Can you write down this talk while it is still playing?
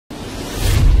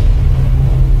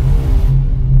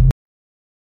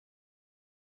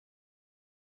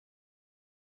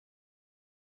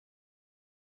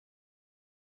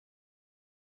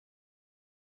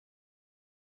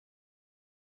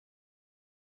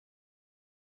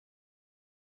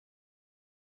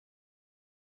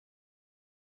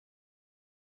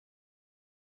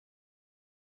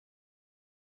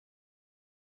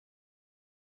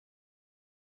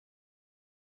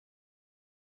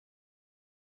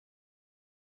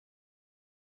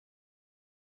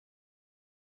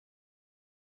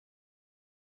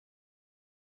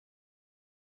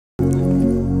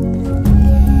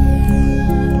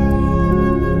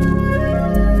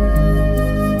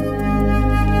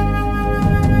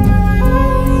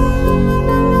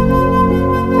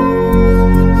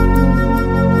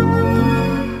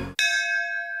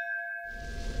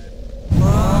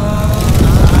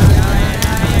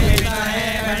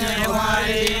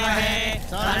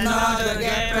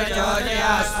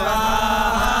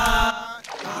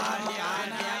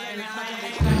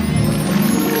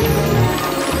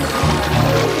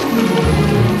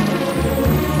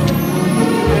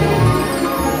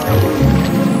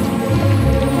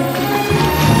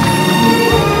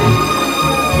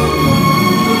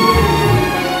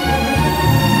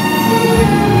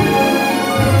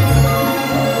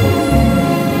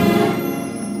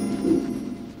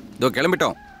இதோ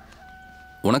கிளம்பிட்டோம்.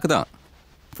 உனக்கு தான்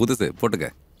புதுசு போட்டுக்க.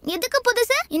 எதுக்கு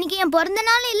புதுசு? இன்னைக்கு என் பிறந்த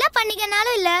நாளும் இல்ல, பண்டிகை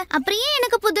நாளும் இல்ல, அப்புறம் ஏன்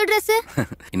எனக்கு புது ட்ரெஸ்?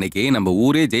 இன்னைக்கு நம்ம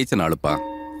ஊரே ஜெயிச்ச நாளுப்பா.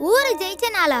 ஊரு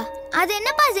ஜெயிச்ச நாளா? அது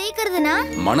என்னப்பா ஜெயிக்கிறதுனா?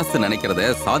 மனசு நினைக்கிறத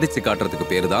சாதிச்சு காட்டுறதுக்கு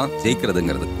பேரு தான்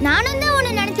ஜெயிக்கிறதுங்கிறது. நானும் தான்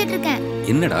ஒன்னு நினைச்சிட்டு இருக்கேன்.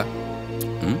 என்னடா?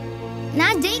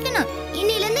 நான் ஜெயிக்கணும்.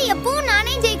 இன்னில இருந்து எப்பவும்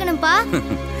நானே ஜெயிக்கணும்பா.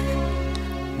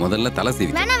 முதல்ல தலை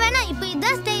சீவி. வேணா இப்போ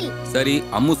இதான் ஸ்டைல். சரி,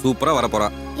 அம்மு சூப்பரா வர போறா.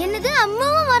 என்னது,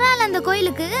 அம்முவும் வரால அந்த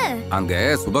கோயிலுக்கு? அங்க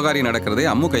சுபகாரியம் நடக்கிறதே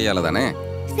அம்மு கையால தானே.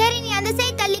 சரி, நீ அந்த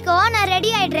சைடு தள்ளிக்கோ, நான்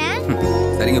ரெடி ஆயிடுறேன்.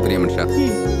 சரிங்க பிரியா மனுஷா.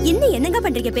 இன்னும் என்னங்க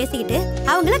பண்றீங்க பேசிக்கிட்டு?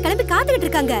 அவங்க எல்லாம் கிளம்பி காத்துக்கிட்டு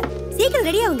இருக்காங்க. சீக்கிரம்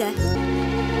ரெடி ஆவுங்க.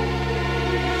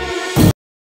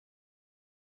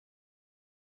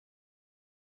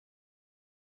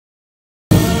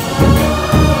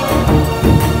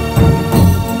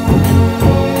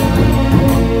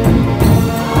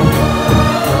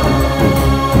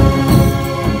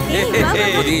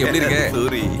 எப்படி இருக்க?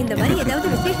 இந்த மாதிரி ஏதாவது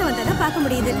விசேஷம் வந்தா பார்க்க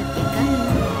முடியுது.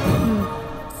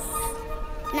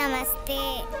 நமஸ்தே.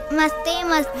 மஸ்தே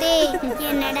மஸ்தே.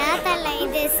 என்னடா தலை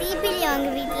இது சீபிலி அவங்க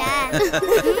வீட்ல?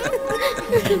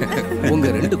 உங்க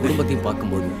ரெண்டு குடும்பத்தையும்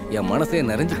பார்க்கும்போது என் மனசே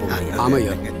நிறைஞ்சு போகுது.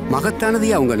 ஆமையா,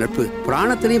 மகத்தானதையா உங்க நட்பு.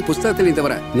 புராணத்திலையும் புஸ்தகத்திலையும்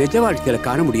தவிர நிஜ வாழ்க்கையில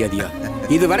காண முடியாதியா.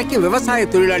 இது வரைக்கும் விவசாய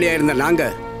தொழிலாளியா இருந்த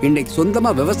நாங்க இன்னைக்கு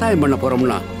சொந்தமா விவசாயம் பண்ண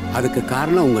போறோம்னா அதுக்கு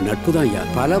காரணம் உங்க நட்பு தான் ஐயா.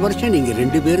 பல வருஷம் நீங்க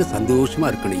ரெண்டு பேரும் சந்தோஷமா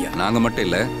இருக்கணும் ஐயா. நாங்க மட்டும்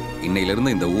இல்ல, இன்னையில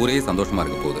இருந்து இந்த ஊரே சந்தோஷமா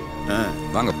இருக்க போகுது.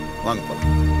 வாங்க வாங்க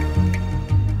போலாம்.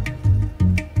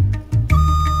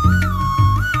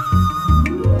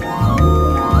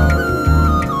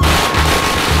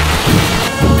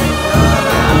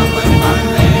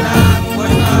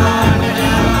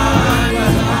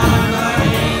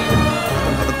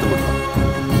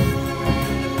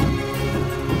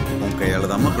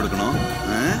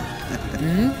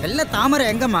 தாமரை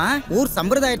எங்கம்மா? ஊர்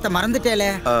சம்பிரதாயத்தை மறந்துட்டேல.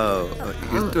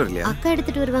 அக்கா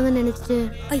எடுத்துட்டு வருவாங்கன்னு நினைச்சிட்டு.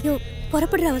 ஐயோ,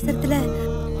 புறப்படுற அவசரத்துல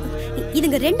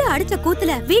இதுங்க ரெண்டு அடிச்ச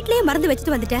கூத்துல வீட்லயே மறந்து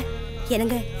வச்சுட்டு வந்துட்டேன்.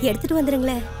 என்னங்க எடுத்துட்டு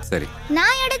வந்துருங்களேன். சரி,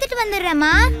 நான் எடுத்துட்டு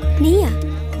வந்துடுறேம்மா. நீயா?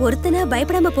 ஒருத்தனா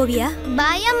பயப்படாம போவியா?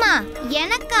 பயமா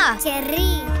எனக்கா? சரி.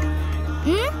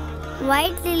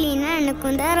 ஒயிட் லில்லினா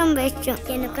எனக்கு தான் ரொம்ப இஷ்டம்.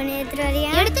 எனக்கு எடுத்துட்டு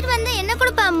வரியா? எடுத்துட்டு வந்து என்ன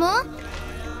கொடுப்பாமோ?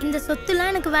 இந்த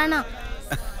சொத்துலாம் எனக்கு வேணாம்.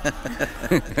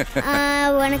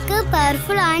 உனக்கு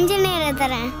பவர்ஃபுல் ஆஞ்சநேயரை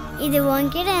தரேன். இது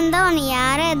உன்கிட்ட இருந்தா உன்னை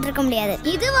யாரும் எதிர்க்க முடியாது.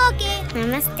 இது ஓகே.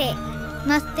 நமஸ்தே.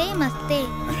 மஸ்தே மஸ்தே.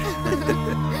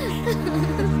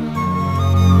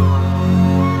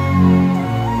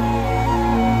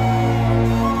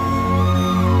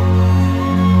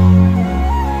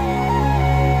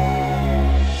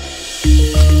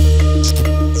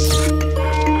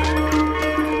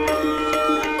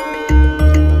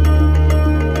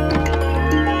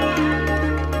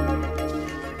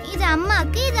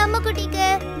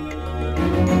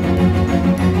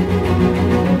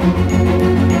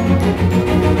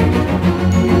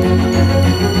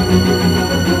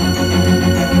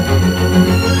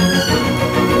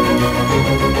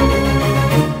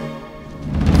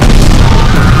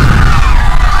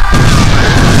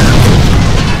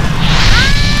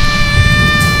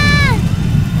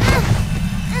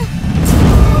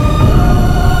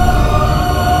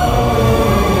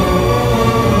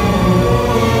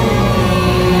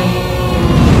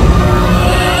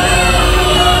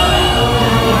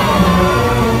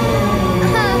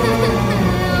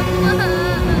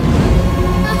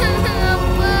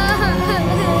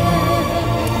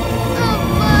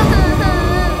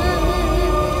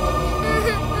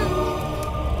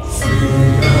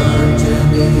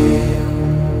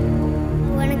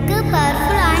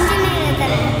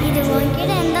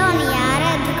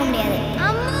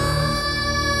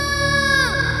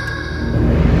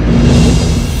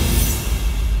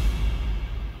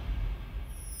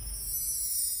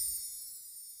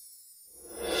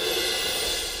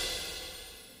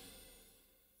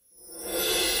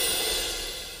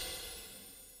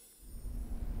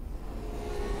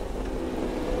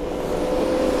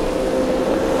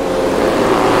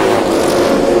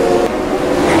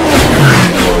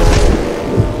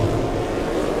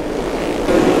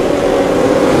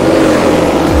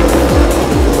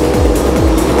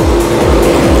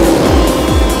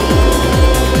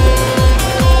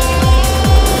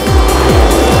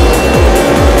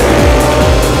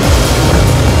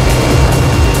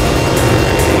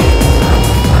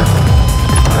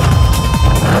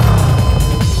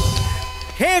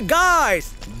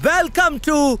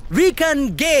 Weekend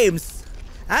games.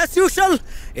 As usual,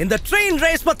 இந்த ட்ரெயின்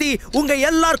ரேஸ் பத்தி உங்க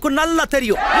எல்லாருக்கும் நல்லா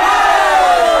தெரியும்.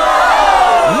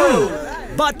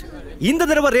 பட் இந்த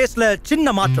தடவை ரேஸ்ல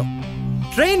சின்ன மாற்றம்.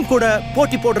 ட்ரெயின் கூட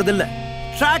போட்டி போடுறது இல்ல.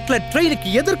 ட்ராக்ல ட்ரெயினுக்கு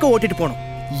எதிர்க்க ஓட்டிட்டு போணும்.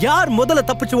 யார் முதல்ல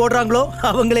தப்பிச்சு ஓடுறாங்களோ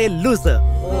அவங்களே லூசர்.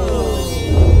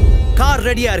 கார்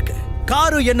ரெடியா இருக்கு.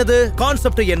 காரு என்னது,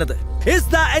 கான்செப்ட் என்னது? Is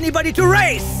there anybody to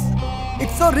race?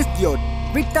 It's so risky, dude.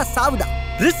 விட்டா சாவுடா.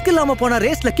 ரிஸ்க் இல்லாம போனா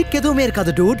ரேஸ்ல கிக் எதுவுமே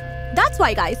இருக்காது, dude. That's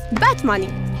why guys, bet money.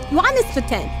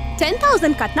 1:10.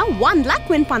 10,000 கட்னா 1 lakh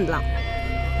win பண்ணலாம்.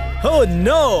 Oh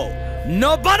no.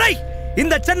 Nobody.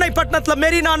 இந்த சென்னை பட்டணத்துல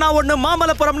மெரினா நான் ஒன்னு,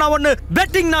 மாமல்லபுரம் நான் ஒன்னு,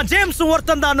 பெட்டிங் நான் ஜேம்ஸ்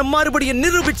ஒருத்தன் தான் மறுபடியும்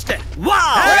நிரூபிச்சிட்டேன்.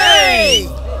 வாவ்!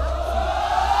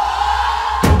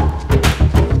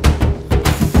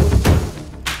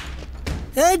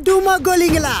 டுமா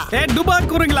கோலிங்களா, டுபா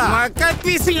குறங்களா, மக்கள்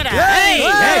பீசிங்கடா.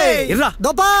 இருடா.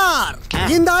 தபார்,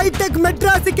 இந்த ஹைடெக்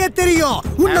மெட்ராஸுக்கே தெரியும்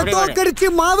உன்னை தோக்கடிச்சு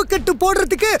மாவு கட்டு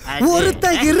போடுறதுக்கு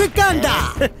ஒருத்தன் இருக்கான்டா.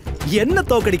 என்ன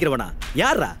தோக்கடிக்கிறவனா?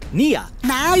 யாரா? நீயா?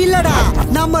 நான் இல்லடா,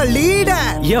 நம்ம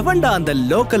லீடர். எவன்டா அந்த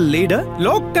லோக்கல் லீடர்?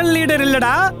 லோக்கல் லீடர்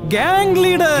இல்லடா, கேங்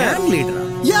லீடர். கேங் லீடரா?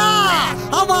 யா,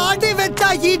 அவன் அடி வச்சா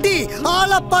இடி,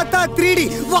 ஆள பார்த்தா 3D,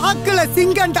 வாக்குல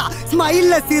சிங்கண்டா,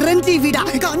 ஸ்மைல்ல சிரஞ்சீவிடா,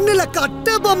 கண்ணுல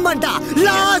கட்ட பொம்மண்டா.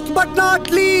 லாஸ்ட் பட் நாட்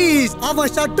லீஸ்ட்,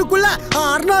 அவன் ஷர்ட்டுக்குள்ள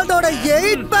அர்னால்டோட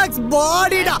 8 பேக்ஸ்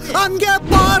பாடிடா. அங்கே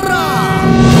பாரு.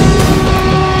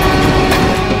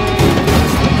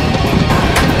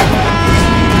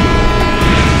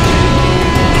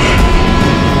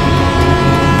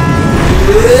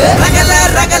 Ragalai,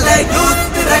 ragalai,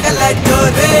 youth, ragalai,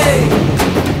 chore.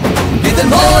 Idhu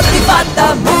modi paatha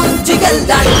moonjigal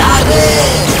daandare.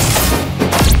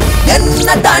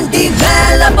 Enna daandi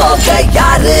mela poga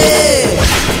yaare.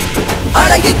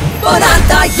 Ada ippo naan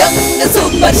da young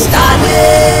superstar.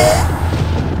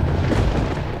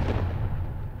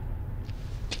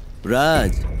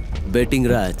 Raj, betting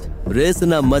Raj. Race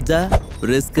na maja,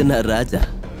 risk na raja.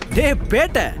 டேய்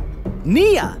பேட்ட,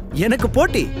 நீயா எனக்கு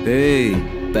போட்டி? ஏய்,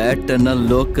 பேட்டனா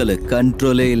local,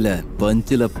 கண்ட்ரோலே இல்ல,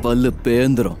 பஞ்சில பல்லு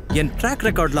பேந்துரும். என் track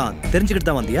ரெக்கார்ட்லாம் தெரிஞ்சுக்கிட்டு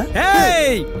தான் வந்தியா?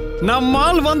 ஏய்,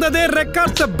 நம்மால் வந்ததே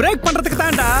ரெக்கார்ட்ஸ பிரேக் பண்றதுக்கு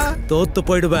தான்டா. தோத்து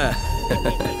போய்டுவ.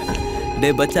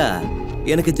 டேய் பச்சா,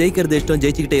 எனக்கு ஜெயிக்கிறது இஷ்டம்,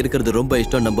 ஜெயிச்சுக்கிட்டே இருக்கிறது ரொம்ப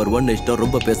இஷ்டம். நம்பர் 1 இஷ்டம்,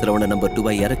 ரொம்ப பேசுறவன நம்பர்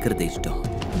 2 இறக்குறது இஷ்டம்.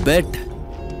 Bed,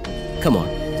 come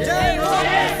on.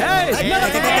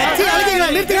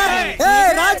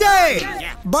 Raje,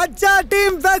 Bachcha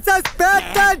team versus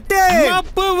batta team.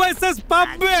 Pappu versus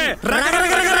பப்பு.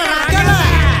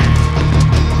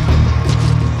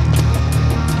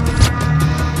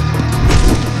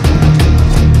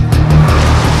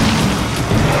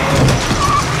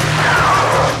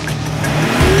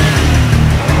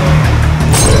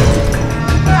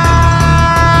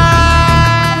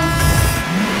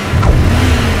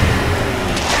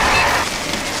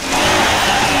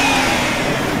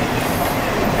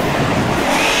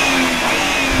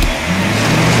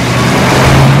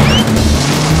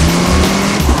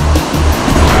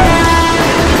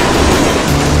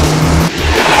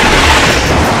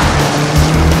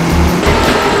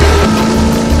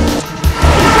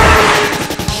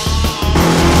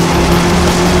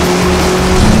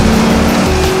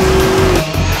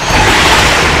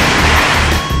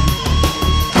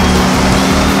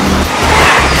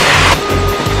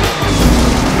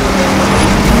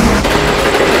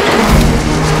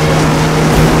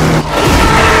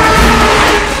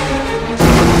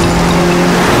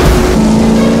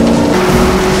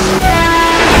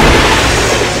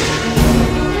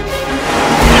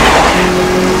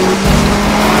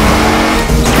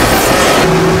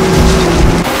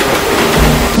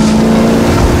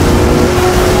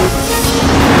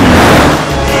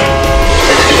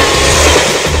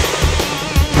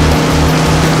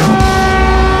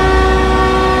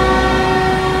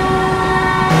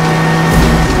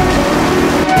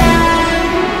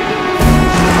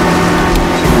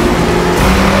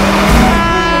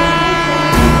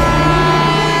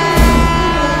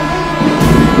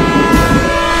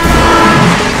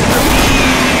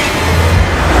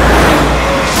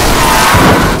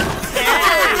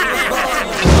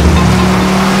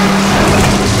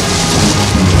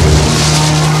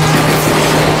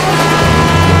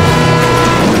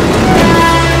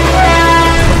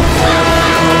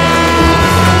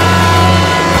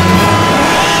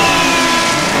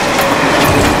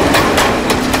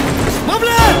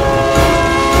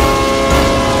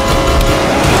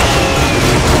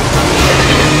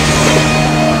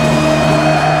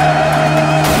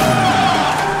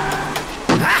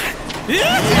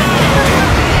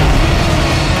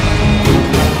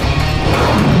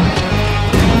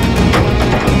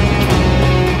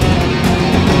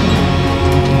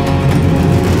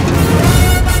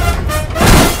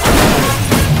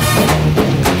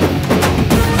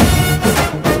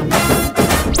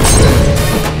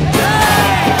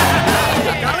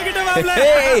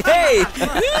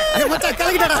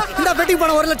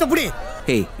 பணம் 1 லட்சம் புடி.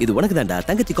 ஏய் இது உனக்கு தான்டா,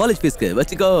 தங்கச்சி காலேஜ் ஃபீஸ்க்கு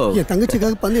வச்சுக்கோ. என்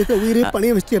தங்கச்சிக்காக பந்தயத்தை உயிரே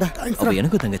பணைய வச்சிடா. அவ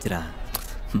எனக்கும் தங்கச்சிடா.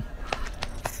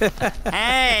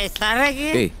 ஏய் சரகு.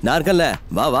 ஏய் நான் இருக்கேன்ல,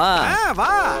 வா வா.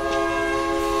 வா.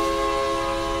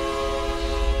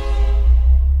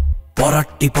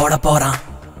 பொரட்டி போட போறான்,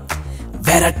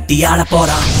 வெரட்டி ஆட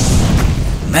போறான்,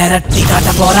 மிரட்டி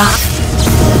காட்ட போறான்.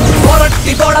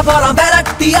 பொரட்டி போட போறான்,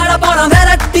 வெரட்டி ஆட போறான்,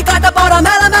 மிரட்டி காட்ட போறான்,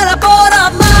 மேல மேல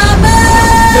போறான் மாமே.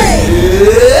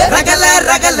 ரகல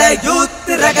ரகல யூத்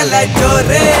ரகல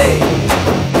ஜோரே,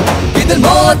 இதில்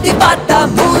மோதி பார்த்தா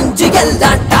மூஞ்சி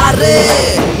எல்லாம் டாரு.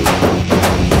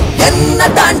 என்ன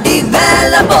தாண்டி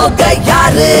மேல போக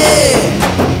யாரு?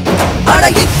 அட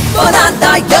இப்போ நான்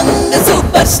தான் யங்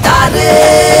சூப்பர் ஸ்டாரு.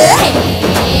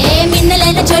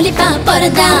 மின்னல ஜொலிப்பா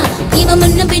பிறந்தா, இவன்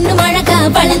முன்னும் பின்னும் அழகா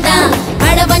வளர்ந்தா,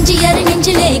 அட வஞ்சியாரு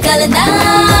நெஞ்சிலே கலந்தா.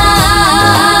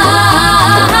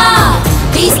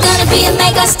 He's gonna be a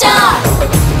mega star,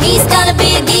 he's gonna be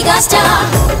a giga star,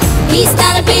 he's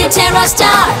gonna be a terror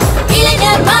star.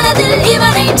 இளைஞர் மனதில்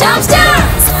இவனை top star.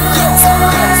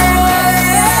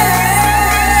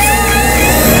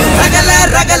 ரகல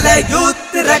ரகல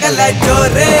யூத் ரகல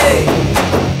ஜோரே,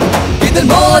 இதில்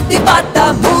மோதி பார்த்தா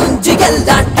மூஞ்சி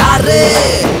எல்லாம் டாரு.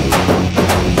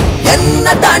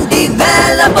 என்ன தாண்டி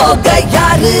மேல போக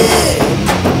யாரு?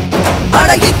 அட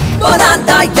இப்போ நான்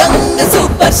தான் யங்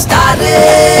சூப்பர் ஸ்டாரு.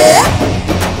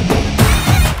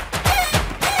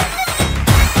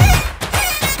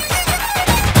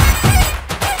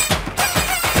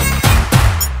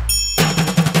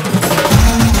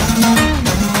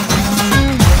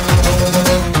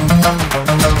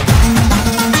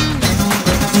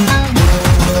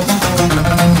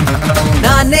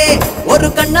 நானே ஒரு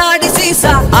கண்ணாடி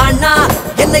சீசா, ஆனா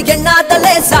என்ன எண்ணாத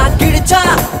லேசா, கிழிச்சா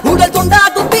உடல்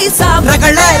துண்டாகும் பீசா.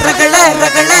 ரகல ரகல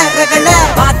ரகல ரகல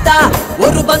பார்த்தா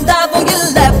ஒரு பந்தாவும்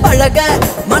இல்ல, பழக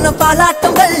மன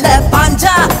பாலாட்டம் வெல்ல,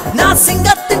 பாஞ்சா நான்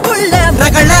சிங்கத்துக்குள்ள.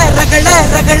 ரகல ரகல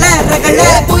ரகல ரகல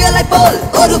புயலை போல்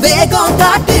ஒரு வேகம்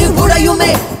காட்டு,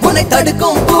 உடையுமே உன்னை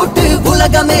தடுக்கும் கூட்டு.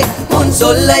 உலகமே உன்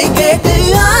சொல்லை கேட்டு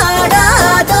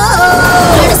ஆடாதோ.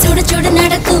 சுட சுட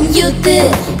நடக்கும் யூத்து,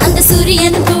 அந்த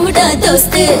சூரியனும் கூட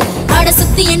தோஸ்து, ஆட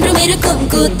சுத்தி என்றும் இருக்கும்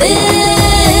கூத்து.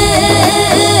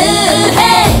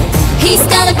 Hey, he's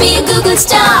gonna be a Google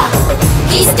star,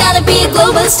 he's gonna be a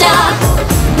global star,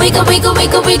 wiggle wiggle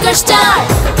wiggle wiggle star.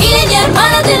 இளைஞர்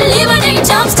மனதில் இவனை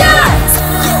top star.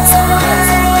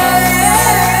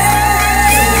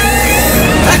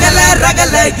 ரகல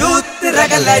ரகல யூத்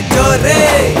ரகல ஜோரே,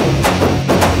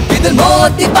 இதில்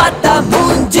மோதி பார்த்தா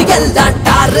மூஞ்சி எல்லாம்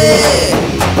டாரு.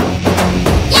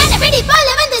 என்ன வெடி போல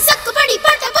வந்து சக்குபடி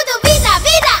போட்ட புது வீரா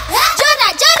வீரா, ஜோரா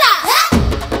ஜோரா.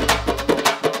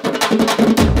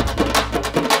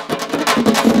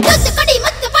 தூத்துக்குடி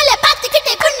முத்து போல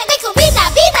பார்த்துக்கிட்டே புன்னகைக்கும் வீரா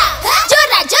வீரா,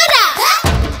 ஜோரா ஜோரா.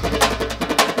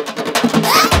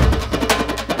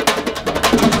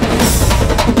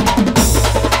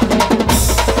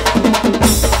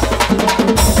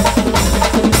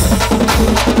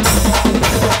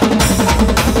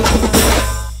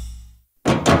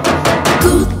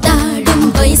 கூத்தாடும்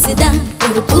வயசுதான்,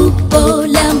 ஒரு பூ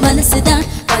போல மனசுதான்,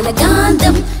 பல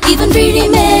காந்தம் இவன் விழி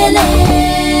மேலே.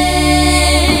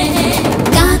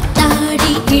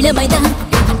 காத்தாடி இளமைதான்,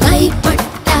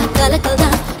 கைப்பட்டா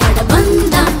கலக்கல்தான், அட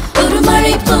வந்தான் ஒரு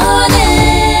மழை போல.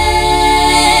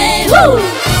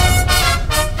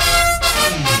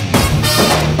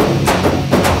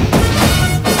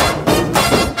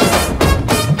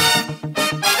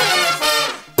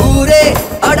 ஊரே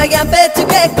அடைய பேச்சு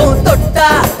கேட்கும், தொட்டா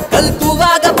கல்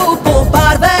பூவாக பூக்கும்,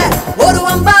 பார்வை ஒரு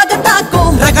அம்பாக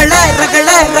தாக்கும். ரகல ரகல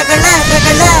ரகல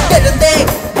ரகல எழுந்தே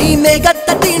நீ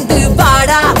மேகத்தை தீண்டு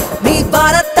வாடா, நீ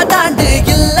பாரத்தை தாண்டு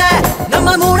இல்ல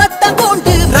நம்ம மூணத்தை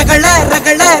பூண்டு. ரகல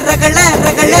ரகல ரகல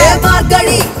ரகல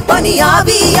மார்கழி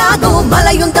பனியாவியாகும்,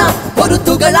 மலையும் தான் ஒரு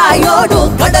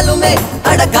துகளாயோடும், கடலுமே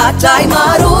அட காற்றாய்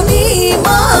மாறும் நீ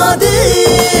மாது.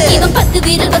 இவன் 10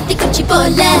 வீரல் பத்தி குச்சி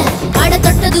போல, அட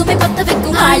தொட்டதுமே பத்த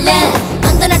வைக்கும் ஆள,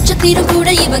 அந்த நட்சத்திரம் கூட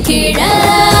இவன் கீழ.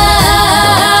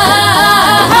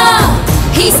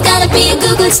 He's gonna be a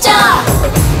Google star,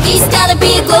 he's gonna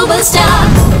be a global star,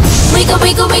 wiggle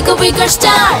wiggle wiggle wiggle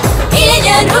star.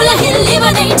 இளைஞர் உலகில்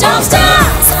இவனை top star.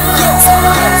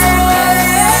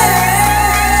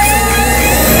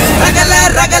 ரகல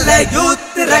ரகல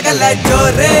யூத் ரகல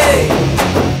ஜோரே,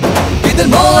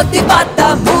 இதில் மோதி பார்த்தா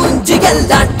மூஞ்சி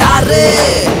எல்லாம் டாரு.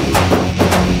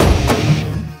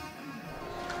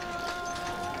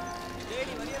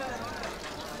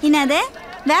 என்னது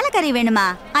வேலைக்காரி வேணுமா?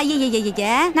 ஐயய்ய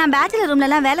நான் பேச்சுலர் ரூம்ல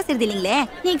எல்லாம் வேலை செய்யறது இல்லைங்களே.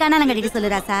 நீ கண்ணாலம் கட்டிட்டு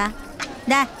சொல்லு ராசா.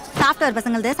 சாஃப்ட்வேர்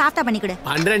பசங்களது சாஃப்ட்டா பண்ணி கொடு.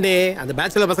 பண்றேன்டி. அந்த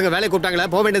பேச்சுலர் பசங்க வேலைய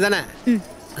கூப்பிட்டாங்களா போக வேண்டியதானே?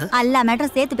 எல்லா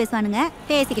மேட்டரும் சேர்த்து பேசுவானுங்க.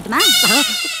 பேசிக்கிட்டுமா?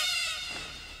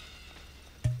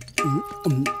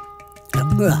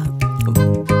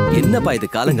 என்னப்பா இது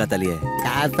காலங்காத்தாலேயே?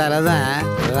 காத்தாலதான்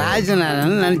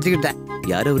ராஜநாதன் நினைச்சுக்கிட்டேன்.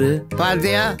 யார் அவரு?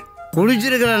 பாத்தியா,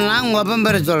 குடிச்சிருக்கிறன்னா உங்க அப்பா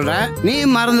பேரை சொல்றேன், நீ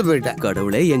மறந்து போயிட்ட.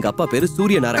 கடவுளே, எங்க அப்பா பேரு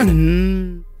சூரிய நாராயணன்.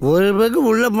 ஒரு பக்கம்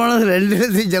உள்ள போனது 2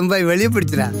 இடத்தையும் ஜம்பாய் வெளியே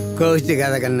பிடிச்சிடா.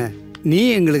 கோவிச்சுக்காத கண்ணு, நீ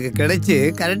எங்களுக்கு கிடைச்சு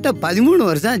கரெக்டா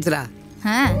 13 வருஷம் ஆச்சுடா.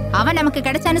 அவன் நமக்கு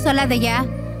கிடைச்சான்னு சொல்லாதய்யா,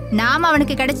 நாம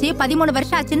அவனுக்கு கிடைச்சி 13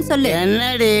 வருஷம் ஆச்சுன்னு சொல்லு.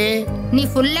 என்னடி நீ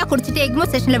ஃபுல்லா குடிச்சிட்டு எக்மோ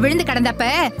ஸ்டேஷன்ல விழுந்து கிடந்தப்ப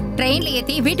ட்ரெயின்ல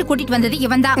ஏத்தி வீட்டுக்கு கூட்டிட்டு வந்தது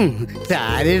இவன் தான்.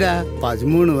 சாரிடா,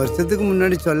 13 வருஷத்துக்கு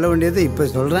முன்னாடி சொல்ல வேண்டியதை இப்ப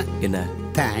சொல்றேன். என்ன?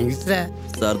 தேங்க்ஸ்டா.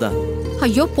 சார்தான்.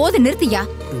 ஐயோ போது நிறுத்தியா.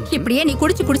 இப்படியே நீ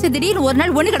குடிச்சு திடீர்னு ஒரு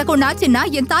நாள் ஒண்ணு கிடக்கும் ஆச்சுன்னா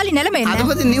என் தாலி நிலைமை என்ன? அத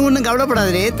பத்தி நீ ஒண்ணும்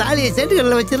கவலைப்படாதே, தாலியை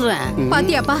செட்டுகள்ல வச்சிடுறேன்.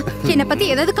 பாத்தியாப்பா, என்ன பத்தி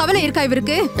ஏதாவது கவலை இருக்கா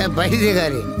இவருக்கு?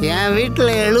 பைத்தியக்காரி, என் வீட்டுல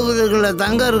 70க்குள்ள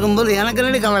தங்கம் இருக்கும்போது எனக்கு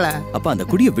என்னடி கவலை? அப்ப அந்த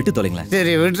குடியை விட்டு தொலைங்களேன்.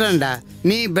 சரி விட்டுறேன்டா,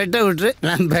 நீ பெட்ட விட்டுரு,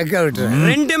 நான் பெக்க விட்டுறேன்.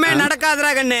 ரெண்டுமே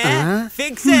நடக்காதடா கண்ணு.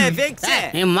 ஃபிக்ஸ்.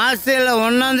 நீ மாசத்துல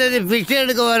 1ஆம் தேதி பிக்ஸ்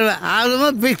எடுக்க வருவேன்,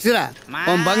 அதுவும் பிக்ஸ்டா.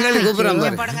 உன் பங்காளி கூப்பிடுறான்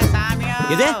பாரு.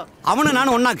 இது அவனு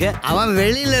நானும் ஒண்ணாக்கு. அவன்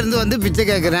வெளியில இருந்து வந்து பிச்சை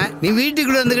கேக்குறான், நீ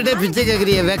வீட்டுக்குள்ள வந்துகிட்டே பிச்சை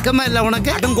கேக்குறிய, வெக்கமா இல்ல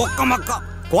உனக்கு? கொக்க மக்கா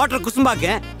கோட்டர்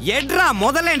குசும்பாக்கு எட்ரா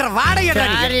முதல்ல என்ற வாடகை.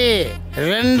 சரி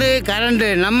 2 கரண்ட்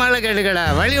நம்மால கேட்டுக்கடா,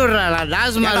 வழி விடுறாடா.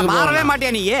 டாஸ் மாறவே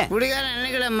மாட்டியா நீ? குடிகாரன்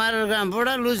என்னைக்கட மாற இருக்கான்,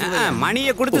 போடா லூசு.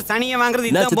 மணியை கொடுத்து சனியை வாங்குறது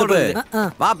இதான் போடுறது.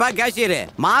 வாப்பா கேஷியர்,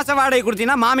 மாச வாடகை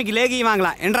கொடுத்தீங்கன்னா மாமிக்கு லேகி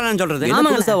வாங்கலாம் என்றா நான் சொல்றது.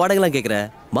 மாச வாடகை எல்லாம் கேக்குற?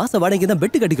 மாச வாடகைக்கு தான்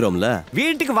பெட்டு கட்டிக்கிறோம்ல.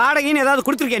 வீட்டுக்கு வாடகைன்னு ஏதாவது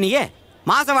கொடுத்துருக்கியா நீ?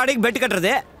 மாச வாடகைக்கு பெட்டு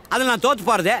கட்டுறது, அதுல நான் தோத்து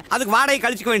போறது, அதுக்கு வாடகை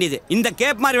கழிச்சுக்க வேண்டியது. இந்த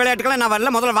கேப் மாதிரி விளையாட்டுகளை நான் வரல,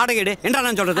 முதல்ல வாடகை எடு என்றா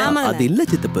நான் சொல்றது. அது இல்ல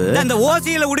சித்தப்பு, இந்த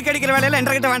ஓசியில உடுக்கடிக்கிற வேலையில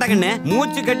என்ற கிட்ட வேண்டாங்கன்னு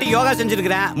மூச்சு கட்டி யோகா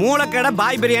செஞ்சிருக்கிறேன், மூளைக்கடை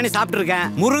பாய் பிரியாணி சாப்பிட்டு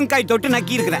இருக்கேன், முருங்காய் தொட்டு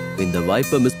நக்கி இருக்கிறேன். இந்த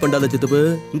வாய்ப்பை மிஸ் பண்ணாத சித்தப்பு.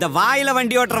 இந்த வாயில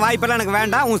வண்டி ஓட்டுற வாய்ப்பெல்லாம் எனக்கு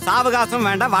வேண்டாம், உன் சாவகாசம்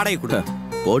வேண்டாம், வாடகை கொடு.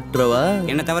 போட்டுறவா?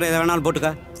 என்ன தவிர எதை வேணாலும்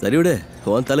போட்டுக்க. சரி விடு,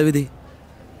 உன் தலைவிதி.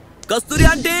 கஸ்தூரி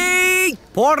ஆண்டி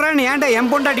போடுறேன்னு ஏன்டா என்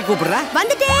பொண்டாட்டி கூப்பிடுற?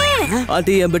 வந்துட்டேன்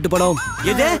ஆண்டி, என் பெட்டு படம்.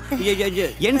 எது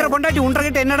என்ற பொண்டாட்டி உன்ற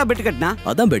கிட்ட என்னடா பெட்டு கட்டினா?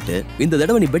 அதான் பெட்டு. இந்த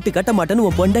தடவை நீ பெட்டு கட்ட மாட்டேன்னு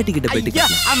உன் பொண்டாட்டி கிட்ட பெட்டு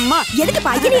கட்ட. அம்மா எதுக்கு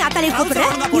பையனை ஆத்தாலே கூப்பிடுற?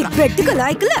 நீ பெட்டுக்கு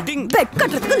லாய்க்கு இல்ல, பெட்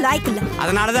கட்டறதுக்கு லாய்க்கு இல்ல.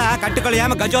 அதனாலதான்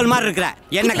கட்டுக்கொள்ளையாம கஜோல் மாதிரி இருக்கற.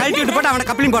 என்ன கழட்டி விட்டு போட்டு அவன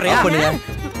கப்ளிங் போறியா?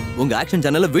 உங்க ஆக்ஷன்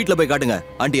சேனல்ல வீட்ல போய் காட்டுங்க.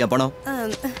 ஆண்டி என் பணம்.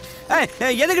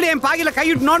 எதுக்குடி என் பாகில கை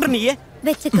விட்டு நோண்ற நீ?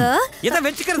 வெச்சுக்க. எதை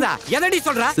வெச்சுக்கிறதா? எதடி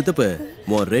சொல்ற? சித்தப்பு,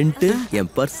 உன் ரெண்ட் என்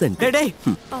பர்சன்ட்.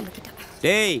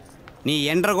 டேய் நீ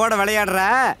என்ற கூட விளையாடுற,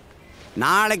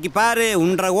 நாளைக்கு பாரு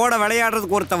உன்ற கூட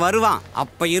விளையாடுறதுக்கு ஒருத்த வருவான்,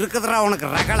 அப்ப இருக்குதுடா உனக்கு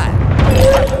ரகலை.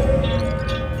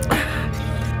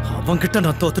 அவன்கிட்ட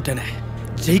நான் தோத்துட்டேனே.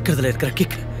 ஜெயிக்கிறதுல இருக்கிற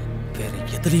கிக் வேற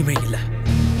எதுலயுமே இல்ல.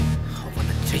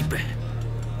 அவனை ஜெயிப்பேன்,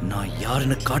 நான்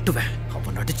யாருன்னு காட்டுவேன்.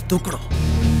 அவன் அடிச்சு தூக்கணும்.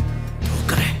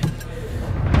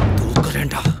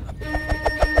 தூக்குறேன்டா.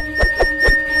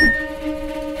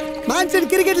 Monsoon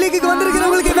cricket லீக்குக்கு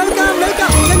வந்திருக்கிறவங்களுக்கு welcome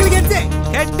welcome. எங்களுக்கு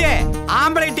ஹெட்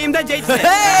ஆம்பளை டீம் தான்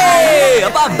ஜெயிச்சது.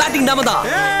 அப்பா பேட்டிங் நாம தான்.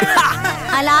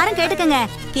 எல்லாரும் கேட்டுக்கங்க,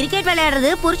 கிரிக்கெட் விளையாடுறது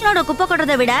புருஷனோட குப்பை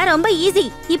கொட்டுறதை விட ரொம்ப ஈஸி.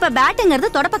 இப்ப பேட்டிங்கிறது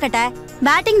தொடப்பக்கட்டை,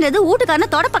 பேட்டிங்கிறது வீட்டுக்காரன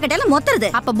தொடப்பக்கட்டையில மொத்துறது.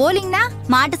 அப்ப போலிங்னா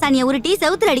மாட்டு சாணியை உருட்டி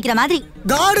செவுத்துல அடிக்கிற மாதிரி.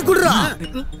 காடு குடுறா.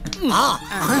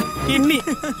 கிண்ணி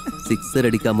சிக்ஸர்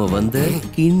அடிக்காம வந்த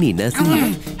கிண்ணி நசி.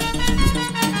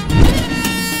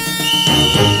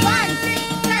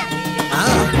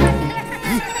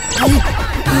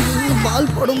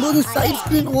 பால் போடும்போது சைட்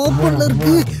ஸ்கிரீன் ஓபன்ல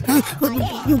இருக்கு.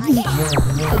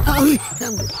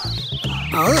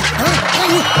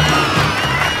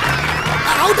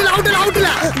 அவுட்ல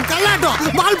கல்லாட்டம்.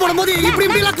 பால் போடும்போது இப்படி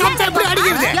எல்லாம் காப்டா இப்படி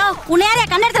அடிக்குது. யோ உன்னையாரே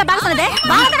கண்ணெடுத்துல பாக்க சொன்னதே?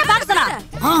 பாலகட பாக்க சொன்னா.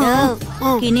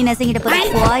 கிண்ணி நசிங்கிட்ட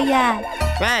போயா.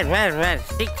 வேர்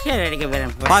சிக்ஸர் அடிக்க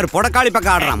போறேன் பாரு, பொடக்காளி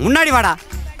பக்கம் ஆடுறான். முன்னாடி வாடா.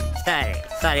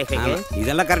 சரி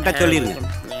இதெல்லாம் கரெக்டா சொல்லிருங்க.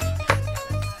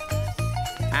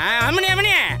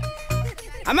 அம்மனி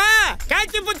அம்மா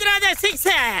காட்சி புத்திராஜா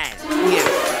சிக்ஸர்.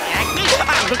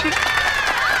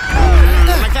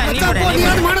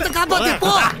 மானத்தை காப்பாத்து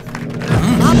போ.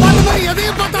 பாத்து மாதிரி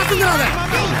எதையும் பார்த்தாத்துங்கறாத.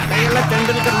 கையெல்லாம்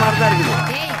தெண்டல்கர் மாதிரி தான் இருக்குது.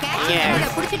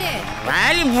 குடிச்சிட்டு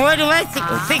வாலி போடுவா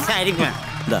சிக்ஸ் அடிப்பேன்.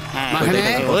 மகனே,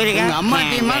 உங்க அம்மா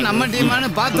டீமா நம்ம டீமான்னு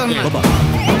பார்த்தோம்.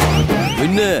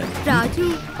 ராஜு,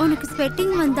 உனக்கு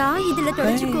ஸ்வெட்டிங் வந்தா இதுல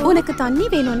தொடச்சுக்கோ. உனக்கு தண்ணி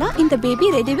வேணும்னா இந்த baby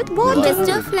ready with bore.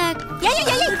 Best of luck. ஏய்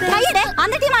கையடே,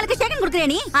 அந்த டீம் ஆளுக்கு செகண்ட் குடுக்குறே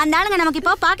நீ. அந்த ஆளுங்க நமக்கு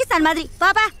இப்போ பாகிஸ்தான் மாதிரி.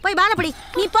 பாப்பா போய் பால படி.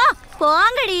 நீ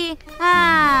போங்கடி.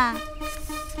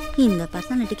 இந்த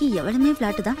பர்சனாலிட்டிக்கு எவ்வளவுமே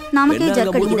ஃபிளாட் தான், நமக்கே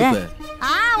ஜர்க் அடிக்குதே.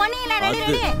 ஒண்ணே இல்ல,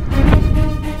 ரெடி.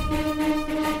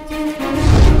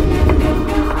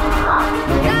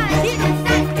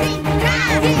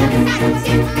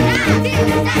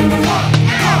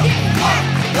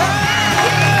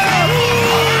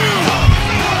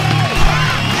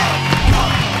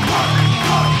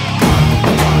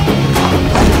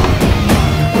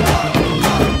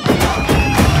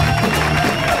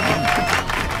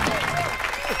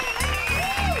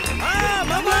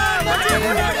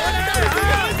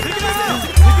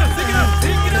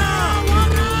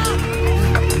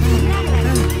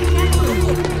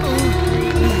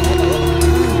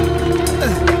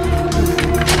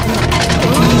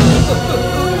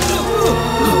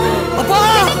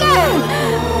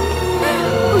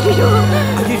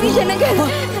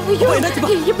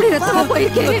 இப்படி ரத்தமா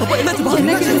போயிருக்கு.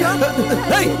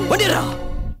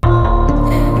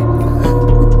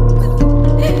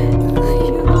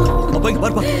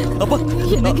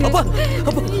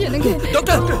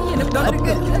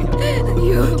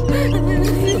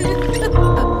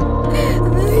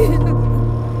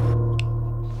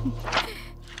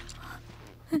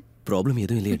 ப்ராப்ளம்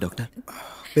எதுவும் இல்லையா டாக்டர்?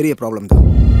 பெரிய ப்ராப்ளம் தான்.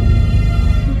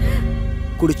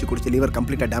 குடிச்சு லிவர்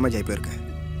கம்ப்ளீட்டாக டேமேஜ் ஆகி போயிருக்கு.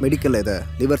 மெடிக்கலில் இதை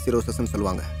லிவர் சிரோசஸ்ன்னு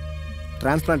சொல்லுவாங்க.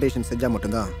 டிரான்ஸ்பிளான்டேஷன் செஞ்சால்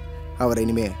மட்டும்தான் அவரை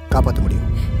இனிமே காப்பாற்ற முடியும்.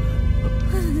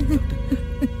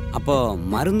 அப்போ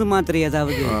மருந்து மாத்திரை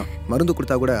ஏதாவது? மருந்து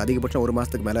கொடுத்தா கூட அதிகபட்சம் 1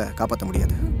 மாதத்துக்கு மேலே காப்பாற்ற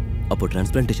முடியாது. அப்போ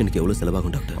டிரான்ஸ்பிளான்டேஷனுக்கு எவ்வளோ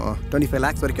செலவாகும் டாக்டர்? 25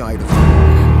 lakhs வரைக்கும் ஆகிடும்.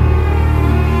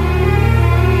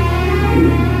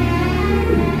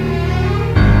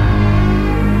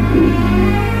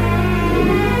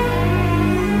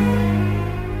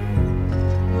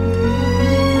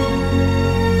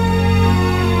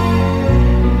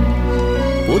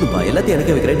 போதும்பா, எல்லாத்தையும்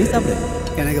எனக்கு வைக்கிறேன், நீ சாப்பிடு.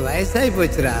 எனக்கு வயசாகி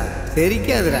போச்சுடா,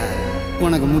 செரிக்காதுடா.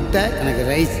 உனக்கு முட்டை, எனக்கு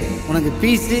ரைஸ், உனக்கு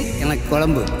பீஸு, எனக்கு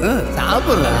குழம்பு.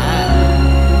 சாப்பிட்றா.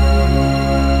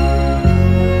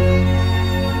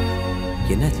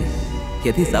 என்னாச்சு?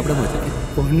 எதையும் சாப்பிட முடியாது?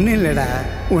 ஒன்றும் இல்லைடா,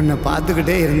 உன்னை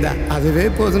பார்த்துக்கிட்டே இருந்தா அதுவே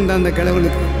போதும்டா அந்த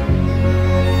கிழவனுக்கு.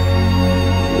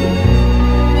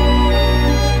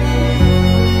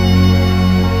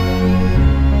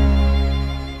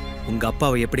 உங்க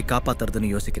அப்பாவை எப்படி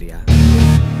காப்பாத்துறதுன்னு யோசிக்கிறியா?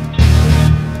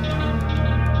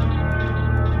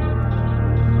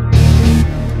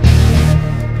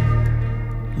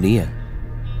 நீயா?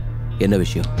 என்ன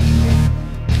விஷயம்?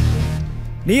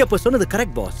 நீ அப்ப சொன்னது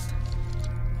கரெக்ட் பாஸ்.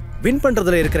 வின்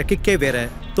பண்றதுல இருக்கிற கிக்கே வேற,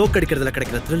 தோக்கடிக்கிறதுல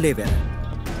கிடைக்கிற த்ரில்லே வேற.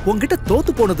 உங்ககிட்ட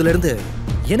தோத்து போனதுல இருந்து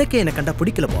எனக்கே என்ன கண்டா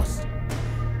பிடிக்கல பாஸ்.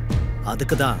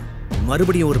 அதுக்கு தான்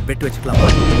மறுபடியும் ஒரு பெட் வச்சுக்கலாம்.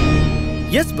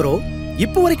 எஸ் ப்ரோ,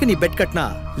 இப்போ வரைக்கும் நீ பெட் கட்டினா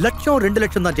 1,00,000 2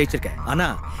 லட்சம் தான் ஜெயிச்சிருக்க. ஆனா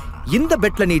இந்த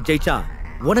பெட்ல நீ ஜெயிச்சா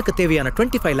உனக்கு தேவையான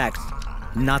 25 lakhs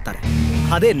நான் தரேன்.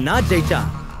 அதே நான் ஜெயிச்சா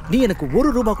நீ எனக்கு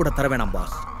 ₹1 கூட தர வேணாம்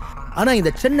பாஸ். ஆனா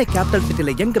இந்த சென்னை கேபிட்டல்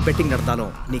சிட்டில எங்க பெட்டிங்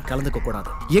நடந்தாலும் நீ கலந்துக்க கூடாது.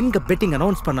 எங்க பெட்டிங்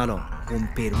அனௌன்ஸ் பண்ணாலும் உன்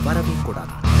பேர் வரவே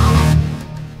கூடாது.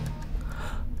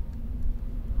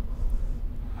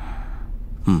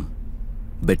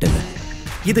 பெட் என்ன?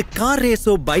 இது கார்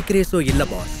ரேஸோ பைக் ரேஸோ இல்ல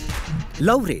பாஸ்,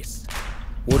 லவ் ரேஸ்.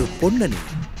 ஒரு பொண்ணை நீ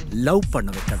லவ் பண்ண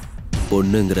வைக்கணும்.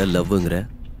 பொண்ணுங்கிற லவ்ங்கிற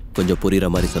கொஞ்சம் புரியுற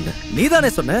மாதிரி சொன்ன. நீதானே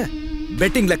சொன்ன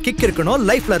பெட்டிங்ல கிக் இருக்கணும்,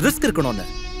 லைஃப்ல ரிஸ்க் இருக்கணும்னு.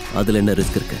 அதுல என்ன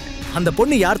ரிஸ்க் இருக்கு? அந்த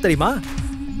பொண்ணு யார் தெரியுமா?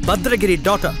 பத்ரகிரி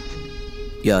டாட்டர்.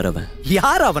 யார் அவன்?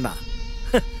 யார் அவனா?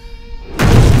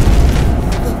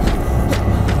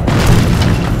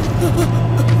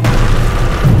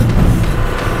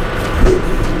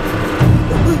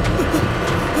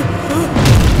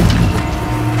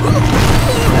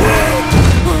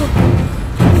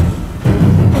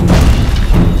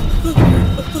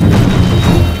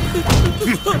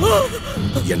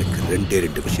 எனக்கு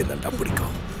 2 விஷயம் தான்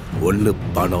பிடிக்கும். ஒன்னு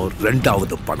பணம்,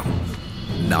 2வது பணம்.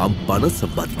 நான் பணம்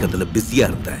சம்பாதிக்கிறதுல பிஸியா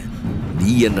இருந்தேன்.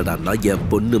 நீ என்னடா என்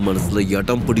பொண்ணு மனசுல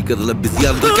இடம் பிடிக்கிறதுல பிஸியா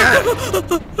இருக்க.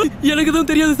 எனக்கு தான்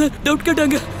தெரியாது சார், டவுட்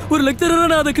கேட்டாங்க. ஒரு லெக்சரரா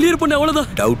நான் அதை கிளியர் பண்ண, அவ்வளவுதான்.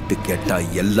 டவுட் கேட்டா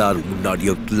எல்லாரும்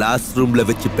முன்னாடியும் கிளாஸ் ரூம்ல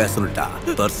வச்சு பேசணும்டா,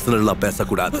 பர்சனலா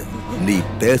பேசக்கூடாது. நீ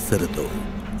பேசுறதோ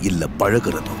இல்ல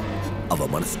பழகுறதோ அவ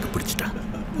மனசுக்கு பிடிச்சிட்டா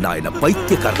நான் என்ன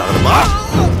பைத்தியக்காரனாகணுமா?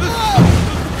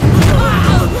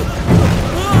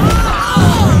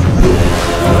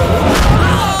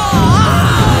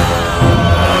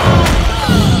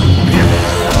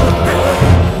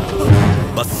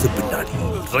 பஸ் பின்னாடி,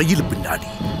 ரயில் பின்னாடி,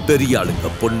 பெரிய ஆளுங்க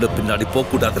பொண்ணு பின்னாடி போக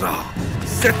கூடாதுடா.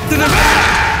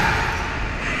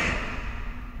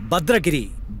 பத்ரகிரி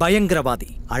பயங்கரவாதி.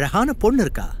 அழகான பொண்ணு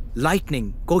இருக்கா, லைட்னிங்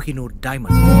கோஹினூர்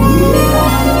டைமண்ட்.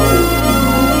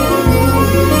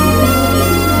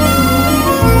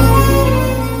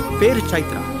 பேரு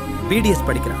சைத்ரா, பிடிஎஸ்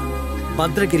படிக்கிறா.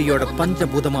 பத்ரகிரியோட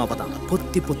பஞ்சபூதமா அவதான்.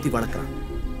 பொத்தி பொத்தி வளர்க்கறான்.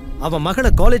 அவன்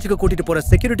மகளை காலேஜுக்கு கூட்டிட்டு போற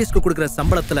செக்யூரிட்டிஸ்க்கு கொடுக்கிற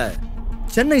சம்பளத்துல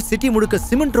சென்னை சிட்டி முழுக்க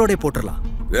சிமெண்ட் ரோடே போட்டுடலாம்.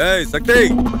 ஏய் சக்தி,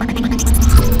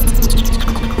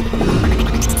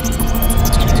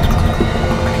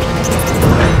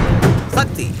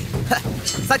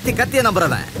 சக்தி. சக்தி கத்திய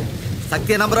நம்புறவன்,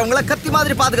 சக்தியை நம்புறவங்கள கத்தி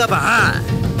மாதிரி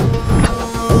பாதுகாப்பேன்.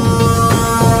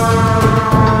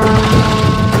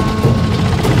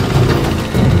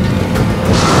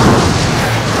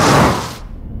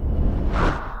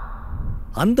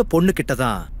 அந்த பொண்ணு கிட்ட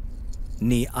தான்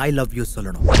நீ ஐ லவ் யூ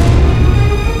சொல்லணும்.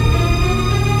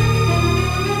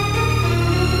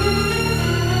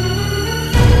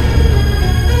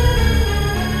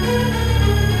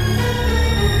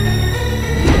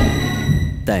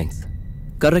 தேங்க்ஸ்.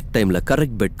 கரெக்ட் டைம்ல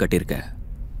கரெக்ட் பெட் கட்டிருக்க.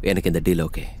 எனக்கு இந்த டீல்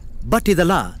ஓகே. பட்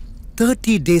இதெல்லாம்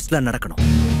 30 டேஸ்ல நடக்கணும்.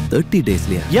 30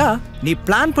 டேஸ்லயா? யா, நீ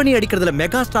பிளான் பண்ணி அடிக்கிறதுல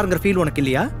மெகா ஸ்டார்ங்கற ஃபீல் உனக்கு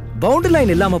இல்லையா? பவுண்டரி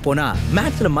லைன் இல்லாம போனா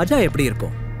மேட்ச்ல மஜா எப்படி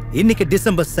இருக்கும்? இன்னைக்கு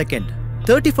டிசம்பர் 2nd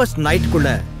 31st நைட்க்குள்ள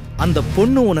அந்த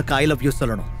பொண்ணு உனக்கு ஐ லவ் யூ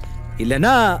சொல்லணும்.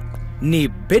 இல்லனா நீ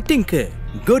பெட்டிங்க்கு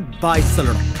குட் பை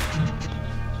சொல்லணும்.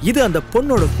 இது அந்த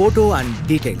பொண்ணோட போட்டோ அண்ட்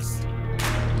டீடைல்ஸ்.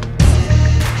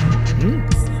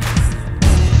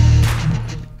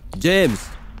 ஜேம்ஸ்,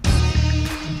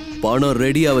 பணம்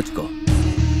ரெடியா வச்சுக்கோ.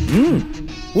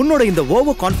 உன்னோட இந்த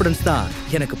ஓவர் கான்ஃபிடன்ஸ் தான்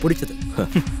எனக்கு பிடிச்சது.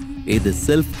 இது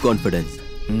செல்ஃப் கான்ஃபிடன்ஸ்.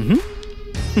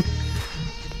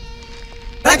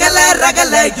 ரகலை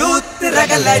ரகலை யூத்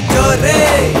ரகலை ஜோரே,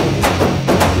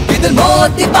 இதில்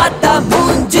மோதி பார்த்தா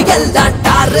மூஞ்சிகள் தான்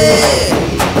டாரு,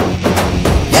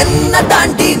 என்ன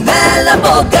தாண்டி மேல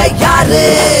போக யாரு?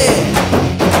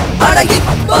 அட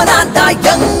இப்போ நான் தான்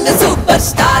யங் சூப்பர்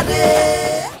ஸ்டாரு.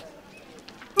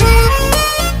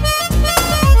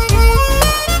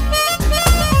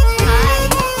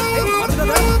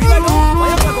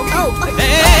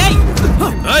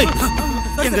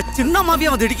 எங்க சின்ன மாவியா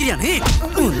வந்து இடிக்கிறியா நீ?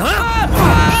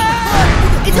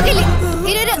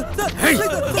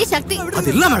 சக்தி அது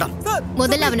இல்ல மேடம்.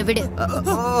 முதல்ல அவனை விடு.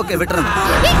 ஓகே விட்டுறேன்.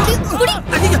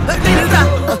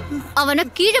 அவனை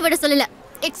கீழே விட சொல்லல,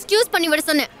 எக்ஸ்கியூஸ் பண்ணி விட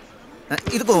சொன்னேன்.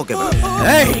 இதுக்கு ஓகே.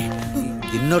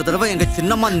 இன்னொரு தடவை எங்க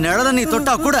சின்னம்மா நிழல நீ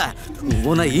தொட்டா கூட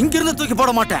உன்னை இங்கிருந்து தூக்கி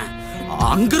போட மாட்டேன்,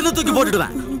 அங்கிருந்து தூக்கி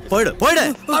போட்டுடுவேன். போயிடு போயிடு.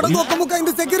 அட கொக்க முக்க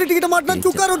இந்த செக்யூரிட்டி கிட்ட மாட்டா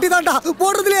சுக்கா ரொட்டி தான்டா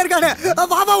போடுறதுல இருக்கானே.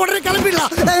 வாவா உடனே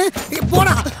கிளம்பிடலாம்.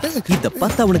 போடா. இத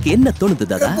பார்த்தா உனக்கு என்ன தோணுது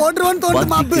தாதா? போடுறவன் தோணுது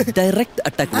மாப்பு. டைரக்ட்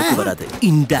அட்டாக் வராது,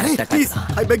 indirect attack. Please,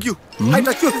 I beg you. I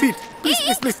touch your feet. Please,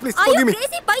 forgive me.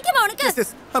 crazy பைத்தியமா உனக்கு?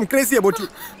 Yes, I'm crazy about you.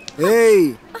 ஏய்,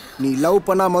 நீ லவ்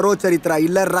பண்ணா மரோ சரித்ரா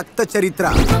இல்ல ரத்த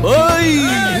சரித்ரா? ஓய்,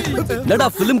 என்னடா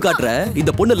ஃபிலிம் காட்ற?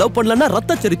 இந்த பொண்ணு லவ் பண்ணலன்னா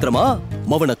ரத்த சரித்திரமா?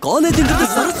 மவன காலேஜ்ங்கிறது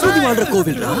சரஸ்வதி வாழ்ற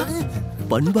கோவில்ரா.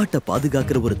 பண்பாட்டை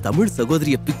பாதுகாக்கிற ஒரு தமிழ்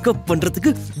சகோதரிய பிக்கப்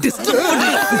பண்றதுக்கு டிஸ்டர்ப்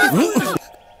பண்ற.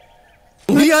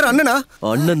 நீ யார் அண்ணனா?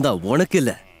 அண்ணன் தான், உனக்கு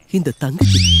இல்ல, இந்த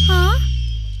தங்கச்சி.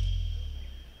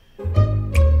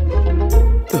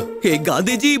 ஏ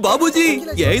காந்திஜி, பாபுஜி,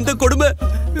 ஏன் இந்த கொடுமை?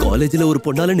 காலேஜ்ல ஒரு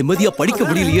பொண்ணால நிம்மதியா படிக்க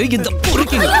முடியலையே இந்த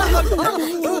பொறுக்கிங்க.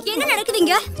 என்ன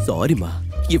நடக்குதுங்க? சாரிமா,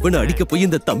 இவனை அடிக்க போய்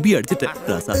இந்த தம்பி அடிச்சிட்டேன்.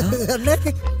 ராசாடா,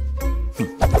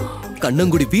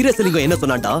 கண்ணங்குடி வீரசலிங்கம் என்ன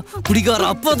சொன்னான்டா? குடிகார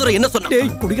அப்பாதுரை என்ன சொன்னா? டேய்,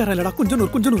 குடிகார இல்லடா, கொஞ்சம்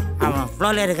அவன்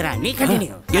ஃப்ளோல இருக்கறான், நீ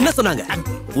கண்டினியூ. என்ன சொன்னாங்க?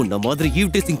 உன்ன மாதிரி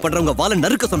ஈவ் டீசிங் பண்றவங்க வாள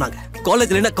நறுக்க சொன்னாங்க.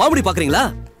 காலேஜ்ல என்ன காமெடி பாக்குறீங்களா?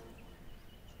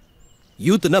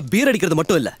 யூத்னா பீர் அடிக்கிறது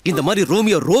மட்டும் இல்ல, இந்த மாதிரி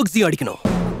ரோமியோ ரோக்ஸியும் அடிக்கணும்.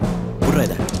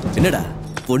 புரியல? என்னடா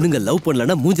பொண்ணுங்க லவ்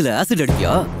பண்ணலனா மூஞ்சில ஆசிட்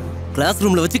அடிப்பியா? கிளாஸ்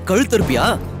ரூம்ல வச்சு கழுத்து இருப்பியா?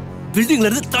 பில்டிங்ல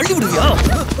இருந்து தள்ளி விடுவியா?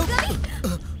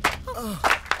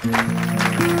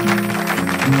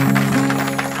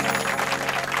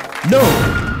 நோ,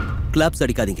 கிளாப்ஸ்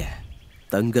அடிக்காதீங்க.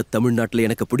 தங்க தமிழ்நாட்டுல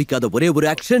எனக்கு பிடிக்காத ஒரே ஒரு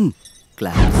action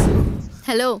claps.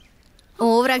 Hello,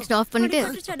 over action of பண்ணிட்டு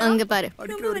அங்க பாரு.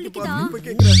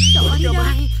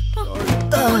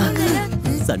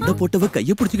 சண்டை போட்டவ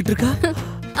கைய பிடிச்சிட்டு இருக்கா.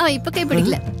 அவன் இப்ப கை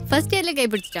பிடிக்கல, ஃபர்ஸ்ட் இயர்ல கை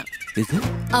பிடிச்சிட்டான்.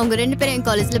 அவங்க ரெண்டு பேரும் என்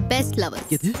காலேஜ்ல பெஸ்ட் லவர்ஸ்.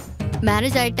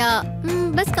 மேரேஜ் ஆயிட்டா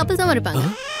பெஸ்ட் கப்பிள்ஸாவும் இருப்பாங்க.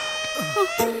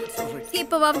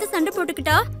 இப்பவாவது சண்டை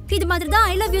போட்டுக்கிட்டா இது மாதிரி தான்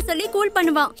ஐ லவ் யூ சொல்லி கூல்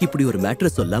பண்ணுவான். இப்படி ஒரு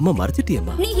மேட்டர் சொல்லாம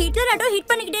மறைச்சிட்டியேம்மா. நீ ஹிட்லர் ஆட்டோ ஹிட்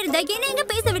பண்ணிக்கிட்டே இருந்தா என்ன எங்க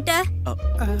பேச விட்ட?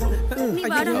 நீ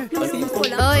வாடா, நம்ம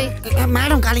போலாம். ஓய்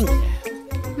மேடம் காலிங்.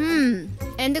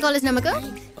 எந்த காலேஜ் நமக்கு?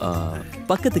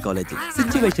 பக்கத்து காலேஜ்.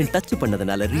 சிச்சுவேஷன் டச்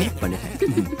பண்ணதனால ரியாக்ட் பண்ணேன்.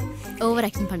 ஓவர்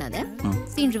ஆக்ஷன் பண்ணாத,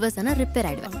 சீன் ரிவர்ஸ் ஆனா ரிப்பேர்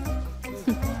ஆயிடுவேன்.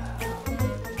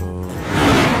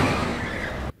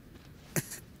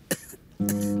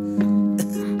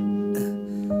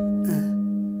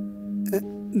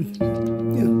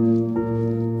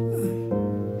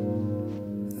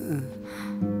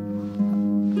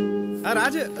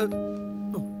 ராஜு,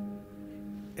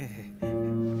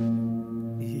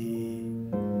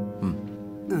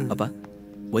 அப்பா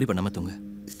worry பண்ணாம தூங்க.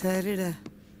 சரிடா.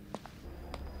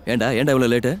 ஏண்டா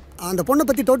இவ்வளவு லேட்? அந்த பொண்ணை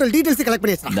பத்தி டோட்டல் டீடைல்ஸ் கலெக்ட்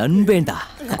பண்ணியாச்சு. நண்பேண்டா.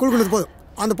 குளுக்குனது போதும்.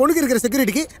 அந்த பொண்ணுக்கு இருக்கிற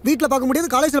செக்யூரிட்டிக்கு வீட்ல பார்க்க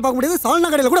முடியாது, காலேஜ்ல பார்க்க முடியாது,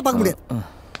 சால்னா கடையில கூட பார்க்க முடியாது.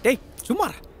 டேய் சும்மா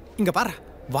இங்க பாரு.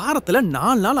 வாரத்துல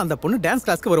 4 நாள் அந்த பொண்ணு டான்ஸ்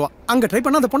கிளாஸ்க்கு வருவா. அங்க ட்ரை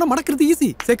பண்ணா அந்த பொண்ண மடக்கிறது ஈஸி.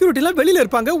 செக்யூரிட்டி எல்லாம் வெளியில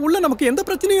இருப்பாங்க. உள்ள நமக்கு எந்த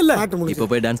பிரச்சனையும் இல்ல. இப்போ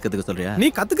போய் டான்ஸ் கத்துக்க சொல்றியா? நீ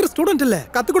கத்துக்கிற ஸ்டூடண்ட் இல்ல,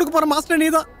 கத்து கொடுக்க போற மாஸ்டர்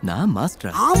நீதான். நான்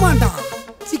மாஸ்டரா? ஆமாண்டா.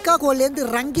 சிகாகோல இருந்து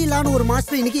ரங்கீலான்னு ஒரு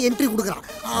மாஸ்டர் இன்னைக்கு என்ட்ரி கொடுக்கறான்.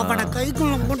 அவன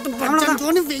கைக்குள்ள போட்டு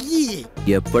பச்சன்னு வெயி.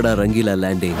 எப்படா ரங்கீலா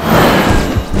லேண்டிங்?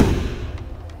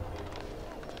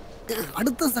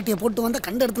 அடுத்த சட்டைய போட்டு வந்த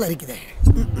கண்ட இடத்துல இருக்குது.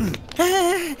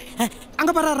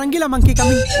 அங்க பாரு ரங்கீலா மங்கி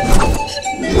கமிங்.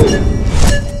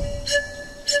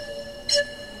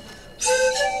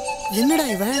 என்னடா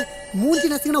இவன் மூஞ்சி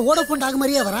நசிங்கன வோடஃபோன் டாக்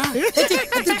மாதிரியே வரா?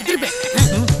 திருப்பி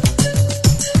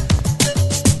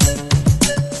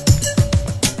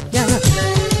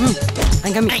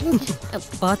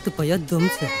பார்த்து பையா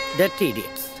தும்ஸ். Dirty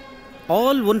idiots.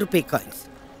 All 1 rupee coins.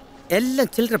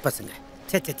 எல்லாம் சில்லற பசங்க.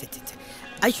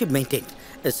 I should maintain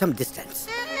some distance.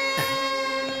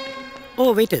 Oh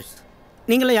waiters.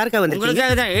 நீங்கள யாருக்கா வந்திருக்கீங்க?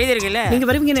 உங்களுக்காக தான் எழுதி இருக்கல. நீங்க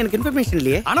வருவீங்கன்னு எனக்கு இன்ஃபர்மேஷன்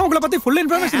இல்லையே. ஆனா உங்களை பத்தி ஃபுல்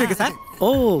இன்ஃபர்மேஷன் இருக்கு சார்.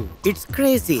 Oh, it's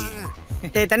crazy.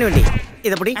 டேய் தண்ணி வண்டி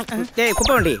இத புடி. டேய்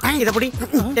குப்பை வண்டி இத புடி.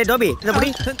 டேய் டோபி இத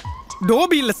புடி.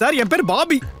 டோபி இல்ல சார், என் பேர்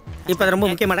பாபி. இப்போ அது ரொம்ப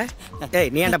முக்கியமாடா.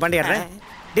 டேய் நீ ஏன்டா பண்டி ஆடுற?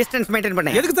 டிஸ்டன்ஸ் மெயின்டைன்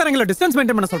பண்ணு. எதுக்கு சார் எங்களை டிஸ்டன்ஸ்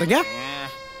மெயின்டைன் பண்ண சொல்றீங்க?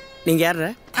 நீங்க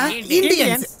யாரா?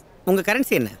 இந்தியன்ஸ். உங்க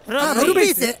கரன்சி என்ன?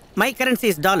 Rupees. My currency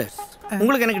is dollars.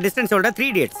 உங்களுக்கு எனக்கு டிஸ்டன்ஸ் ஓட 3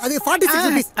 dates. அது 46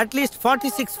 rupees. At least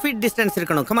 46 feet distance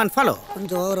இருக்கணும். Come on follow.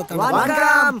 கொஞ்சம் ஓரத்துல.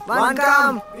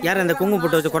 வாங்காம். யார் அந்த குங்குமம்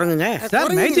போட்டு வச்சு குரங்குங்க?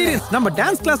 சார் நைஜீரியன்ஸ், நம்ம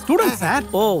dance class student sir.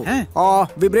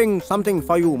 we bring something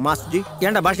for you master ji.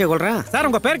 ஏன்டா பாஷைய சொல்றேன்? சார்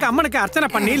உங்க பேருக்கு அம்மனுக்கு அர்ச்சனை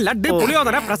பண்ணி லட்டு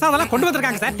புளியோதரை பிரசாதம் கொண்டு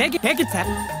வந்திருக்காங்க சார். Take it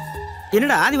sir.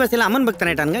 என்னடா ஆதிவாசியில அம்மன் பக்தன்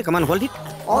ஆயிட்டானுங்க. Come on hold it.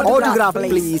 Autograph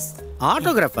please.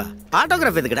 ஆட்டோகிராஃபா?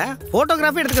 Autograph எதுக்குடா?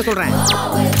 போட்டோகிராஃபி எடுத்துக்க சொல்றேன்.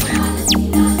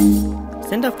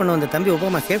 சென்ட் ஆஃப் பண்ண வந்த தம்பி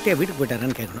ஒபாமா சேஃப்டியா வீட்டுக்கு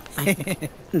போயிட்டாரான்னு கேட்கணும்.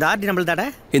 இந்த ஆர்டி நம்மள்தாடா?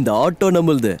 இந்த ஆட்டோ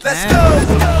நம்மளுது.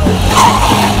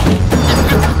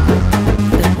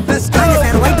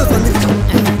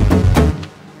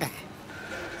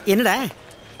 என்னடா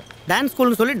டான்ஸ்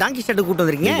ஸ்கூல்னு சொல்லி டாங்கி ஷெட் கூட்டி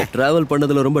வந்திருக்கீங்க? டிராவல்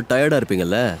பண்ணதுல ரொம்ப டயர்டா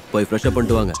இருப்பீங்கல்ல, போய் ஃப்ரெஷ் அப்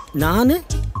பண்ணிட்டு வாங்க. நானு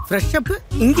ஃப்ரெஷ் அப்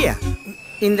இங்கயா?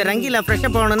 இந்த ரங்கீலா ஃப்ரெஷ்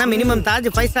அப் ஆகணும்னா மினிமம் தாஜ்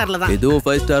 5 ஸ்டார்ல தான். இதுவும்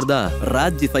 5 ஸ்டார் தான்.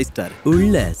 ராஜ் 5 ஸ்டார்.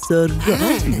 உள்ள சொர்க்கம்.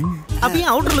 அப்படியே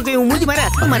அவுட்டர் லுக் மூஞ்சி மாதிரி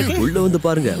அசமா இருக்கு. உள்ள வந்து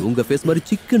பாருங்க, உங்க ஃபேஸ் மாதிரி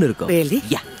சிக்கன் இருக்கும். really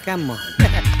come on.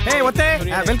 ஏய் ஒத்தே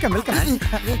வெல்கம் வெல்கம்.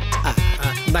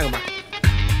 இந்தாங்கம்மா.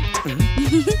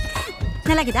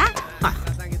 நல்லா இருக்குதா?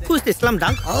 who's this slum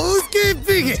dog?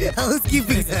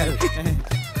 housekeeping sir.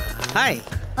 hi.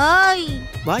 ஓய்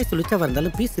வாய்ஸ் லுச்சா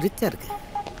வந்தாலும் பீஸ் ரிச்சா இருக்கு.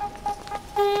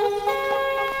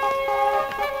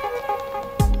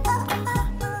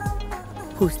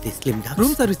 who's this slim dog?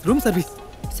 Room service.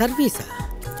 சர்வீஸா?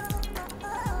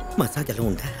 Massage எல்லாம்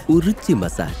உண்டா? உரிச்சி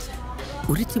மசாஜ்.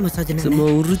 உரிச்சி மசாஜ் என்ன? சும்மா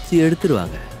உரிச்சி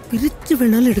எடுத்துருவாங்க. பிரிச்சு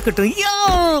வேணாலும் எடுக்கட்டும்.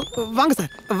 வாங்க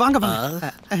சார் வாங்க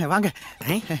வாங்க வாங்க.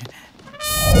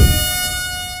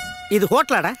 இது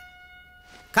ஹோட்டலாடா?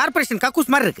 கார்பரேஷன்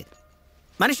கக்கூஸ் மாதிரி இருக்கு.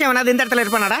 மனுஷன் வேணாது இந்த இடத்துல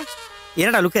இருப்பானாடா?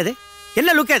 என்னடா லுக் அது?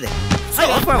 என்ன லுக் அது?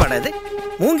 சோஃபாவாடா இது?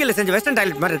 மூங்கில செஞ்ச வெஸ்டர்ன்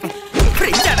டாய்லெட் மாதிரி இருக்கு.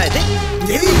 ஃப்ரிட்ஜாடா இது?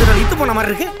 எதுக்கு இத்து போன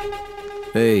மாதிரி இருக்கு?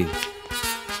 ஏய்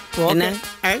என்ன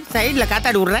சைடுல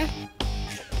காத்தாடி விடுற?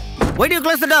 why do you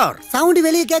close the door? Sound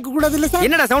வெளிய கேட்க கூடாது இல்ல சார்?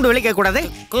 என்னடா சவுண்ட் வெளிய கேட்க கூடாது?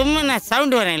 கும்முன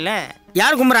சவுண்ட் வரேன்ல.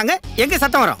 யார் கும்பறாங்க? எங்க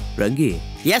சத்தம் வரும்? ரங்கி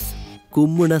எஸ்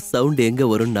கும்முனா சவுண்ட் எங்க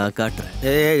வரும் நான் காட்டுறேன்.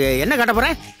 என்ன காட்ட போற?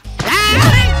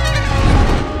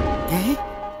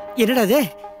 என்னடா இது?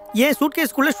 ஏன்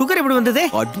சூட்கேஸ்க்குள்ள சுகர் எப்படி வந்தது?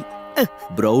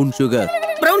 Brown sugar.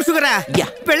 பிரவுன் சுகரா?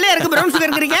 வெள்ளையா இருக்கு பிரவுன்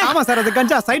சுகர்ங்கறீங்க? ஆமா சார், அது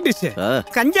கஞ்சா சைடு டிஷ்.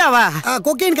 கஞ்சாவா?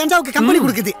 கொக்கைன் கஞ்சாவுக்கு கம்பெனி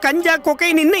கொடுக்குது. கஞ்சா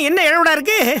கொக்கைன் இன்னும் என்ன எழவுடா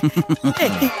இருக்கு?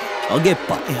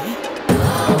 ஓகேப்பா.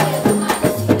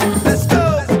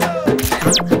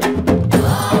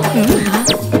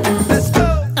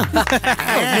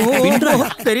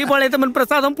 பெரியபாளையத்தம்மன்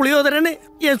பிரசாதம் புளியோதரன்னு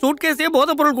என் சூட்கேஸே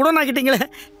போதை பொருள் கூட நாக்கிட்டீங்களே.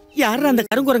 யாரு அந்த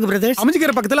கருங்குரங்கு பிரதர்ஸ்?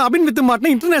 அமைஞ்சிக்கிற பக்கத்துல அபின் வித்து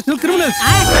மாட்டின இன்டர்நேஷனல் கிரிமினல்ஸ்.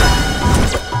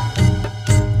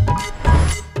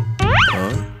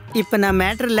 இப்ப நான்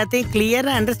மேட்டர் எல்லாத்தையும்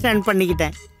கிளியரா அண்டர்ஸ்டாண்ட்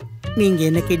பண்ணிக்கிட்டேன். நீங்க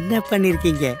என்ன கிட்னாப்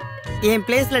பண்ணிருக்கீங்க. என்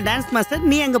பிளேஸ்ல டான்ஸ் மாஸ்டர்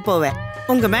நீ அங்க போவ.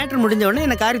 உங்க மேட்டர் முடிஞ்ச உடனே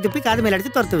என்ன காரி துப்பி காது மேல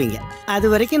அடிச்சு துரத்துவீங்க. அது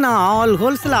வரைக்கும் நான் ஆல்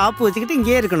ஹோல்ஸ்ல ஆப்பு வச்சுக்கிட்டு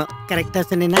இங்கே இருக்கணும். கரெக்டா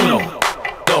சொன்னேன்னா?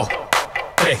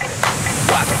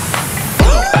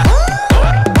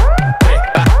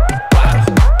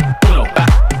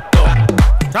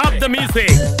 Stop the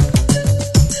music.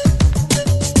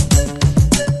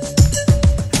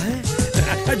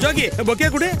 Jogi bouquet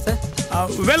குடு.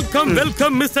 Welcome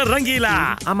welcome mister Rangeela.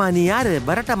 ஆமா நீ யாரு?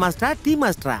 பரட்டா மாஸ்டரா டீ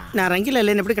மாஸ்டரா? நான் ரங்கீலா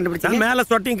இல்லன்னு எப்படி கண்டுபிடிச்சீங்க? மேல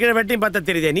சொட்டிங் கீழ வெட்டியும் பார்த்தா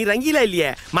தெரியுதே. நீ ரங்கீலா இல்லையே,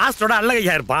 மாஸ்டரோட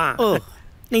அழகையா இருப்பான். ஓ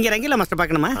நீங்க ரங்கீலா மாஸ்டர்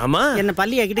பார்க்கணுமா? ஆமா. என்ன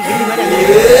பள்ளி ஆக்கிட்டு கிளி மாதிரி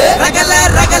ரகல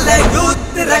ரகல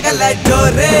யூத் ரகல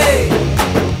ஜோரே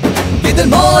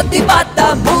இதில் மோதி பார்த்தா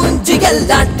மூஞ்சி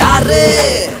எல்லாம் டாரு.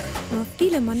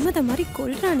 அப்படியில மன்மத மாதிரி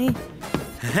கொல்றானே.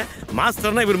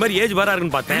 மாஸ்டர்னா இவர் மாதிரி ஏஜ் பாரா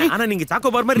இருக்குன்னு பார்த்தேன். ஆனா நீங்க சாக்கோ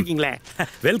பார் மாதிரி இருக்கீங்களே.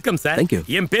 Welcome sir.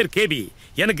 என் பேர் கேபி.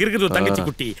 எனக்கு இருக்குது ஒரு தங்கச்சி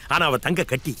குட்டி. ஆனா அவ தங்க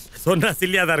கட்டி. சொன்னா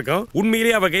சில்லியா தான் இருக்கும்.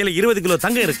 உண்மையிலேயே அவ கையில 20 கிலோ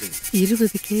தங்கம் இருக்கு.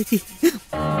 20 கேஜி.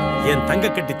 என் தங்க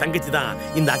கட்டி தங்கச்சி தான்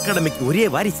இந்த அகாடமிக்கு ஒரே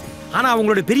வாரிசு. ஆனா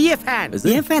அவங்களோட பெரிய ஃபேன்.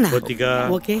 ஏன் ஃபேனா?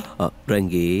 ஓகே.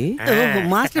 ரங்கி.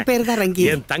 மாஸ்டர் பேர் தான் ரங்கி.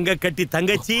 என் தங்க கட்டி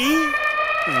தங்கச்சி.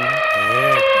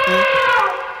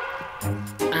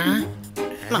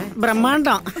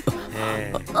 பிரம்மாண்டம்.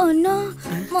 அண்ணா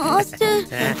மாஸ்டர்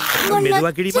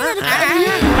மெதுவா கிடிமா.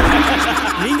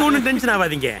 நீங்க ஒண்ணும் டென்ஷன்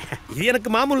ஆகாதீங்க. இது எனக்கு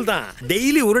மாமூல் தான்.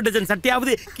 டெய்லி ஒரு டஜன்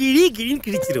சட்டையாவது கிழின்னு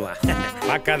கிழிச்சிருவா.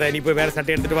 பார்க்காத நீ போய் வேற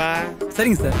சட்டை எடுத்துட்டு வா.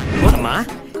 சரிங்க சார். அம்மா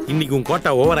இன்னைக்கு உன் கோட்டா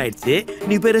ஓவர் ஆயிடுச்சு.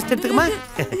 நீ போய் ரெஸ்ட் எடுத்துக்கமா.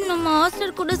 நான்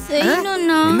மாஸ்டர் கூட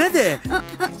செய்யணும்னா. என்னது?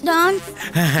 டான்ஸ்.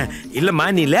 இல்லம்மா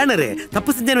நீ லேர்னர்.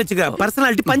 தப்பு செஞ்சேன்னு வெச்சுக்க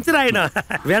பர்சனாலிட்டி பஞ்சர் ஆயிடும்.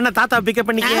 வேணா தாத்தா பிக்கப்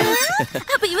பண்ணிக்க.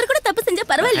 அப்ப இவர் கூட தப்பு செஞ்சா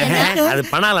பரவாயில்லையா? அது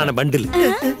பணாலான பண்டில்.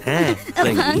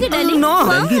 வாங்க டார்லிங்.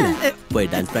 ரங்கி போய்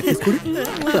டான்ஸ் பிராக்டீஸ் கொடு.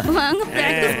 வாங்க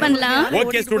பிராக்டீஸ் பண்ணலாம்.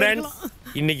 ஓகே ஸ்டூடண்ட்ஸ்,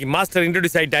 இன்னைக்கு மாஸ்டர்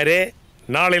இன்ட்ரோ듀ஸ் ஆயிட்டாரு.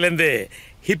 நாளையில இருந்து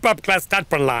ஹிப் ஹாப் கிளாஸ்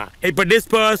ஸ்டார்ட் பண்ணலாம். இப்போ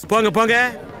டிஸ்பர்ஸ் போங்க போங்க.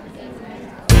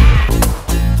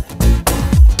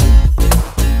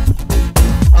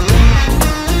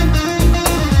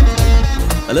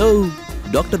 ஹலோ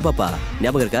டாக்டர் பாப்பா,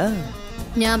 ஞாபகம் இருக்கா?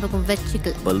 ஞாபகம்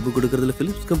வெச்சுக்கல. பல்பு கொடுக்கறதுல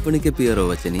பிலிப்ஸ் கம்பெனிக்கு பிஆர்ஓ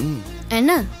வச்சனி.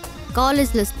 என்ன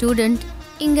காலேஜ்ல ஸ்டூடண்ட்,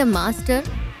 இங்க மாஸ்டர்.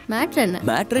 மேட்டர் என்ன?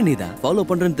 மேட்டர் நீதான் ஃபாலோ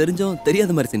பண்றேன்னு தெரிஞ்சோம்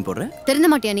தெரியாத மாதிரி சீன் போடுற. தெரிஞ்ச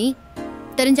மாட்டியா நீ?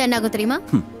 தெரிஞ்சா என்ன ஆகும் தெரியுமா?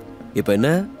 இப்போ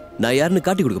என்ன நான் யாருன்னு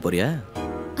காட்டி கொடுக்க போறியா?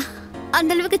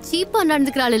 அந்த அளவுக்கு சீப்பா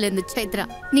நடந்துக்கிற ஆளுல இருந்து சைத்ரா.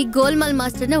 நீ கோல்மால்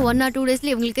மாஸ்டர்னு 1 or 2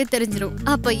 டேஸ்ல இவங்களுக்கே தெரிஞ்சிடும்.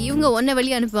 அப்ப இவங்க உன்னை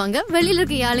வெளியே அனுப்புவாங்க, வெளியில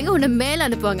இருக்க ஆளுங்க உன்னை மேல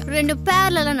அனுப்புவாங்க. ரெண்டு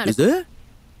பேர்ல எல்லாம் நடக்கும்.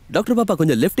 டாக்டர் பாப்பா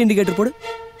கொஞ்சம் லெஃப்ட் இண்டிகேட்டர் போடு,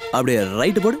 அப்படியே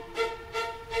ரைட் போடு.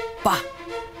 பா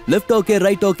left okay,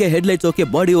 right okay, headlights okay,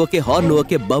 பாடி ஓகே, ஹார்ன்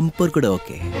ஓகே, பம்பர் கூட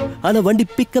ஓகே. ஆனா வண்டி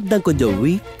பிக்கப் தான் கொஞ்சம்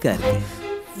வீக்கா இருக்கு.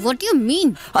 What do you mean?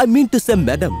 I mean to say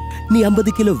madam, நீ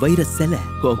 50 கிலோ வைர செல,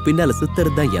 உன் பின்னால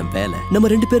சுத்துறது தான் என் வேலை. நம்ம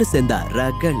 2 பேரும் சேர்ந்தா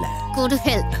ரகல. Go to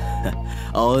hell.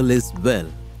 All is well.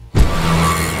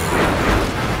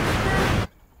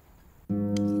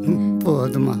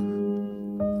 போதுமா?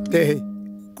 டேய்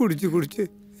குடிச்சு குடிச்சு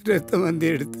ரத்தம் வந்து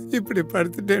எடுத்து இப்படி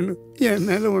படுத்துட்டேன்னு என்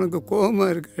மேல உனக்கு கோபமா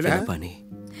இருக்குடா. பாணி,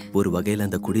 ஒரு வகையில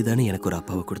அந்த குடிதானே எனக்கு ஒரு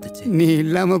அப்பாவை கொடுத்துச்சு. நீ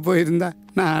இல்லாம போயிருந்தா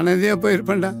நான் அனதியா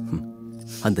போயிருப்பேன்டா.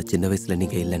 அந்த சின்ன வயசுல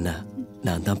நீங்க இல்லைன்னா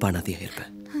நான் தான் பானாதியா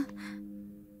இருப்பேன்.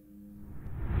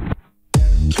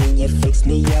 Can you fix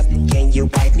me up? Can you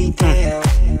wipe me down?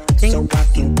 So I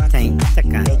can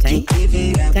make you give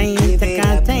it up, give it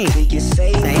up till you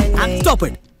say my name. Stop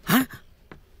it.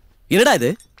 என்னடா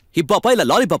இது? ஹிப் ஹாப்பா இல்ல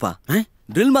லாலிபாப்பா?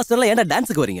 ட்ரில் மாஸ்டர்ல ஏன்டா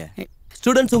டான்ஸ்க்கு வரீங்க?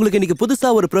 ஸ்டூடண்ட்ஸ், உங்களுக்கு இன்னைக்கு புதுசா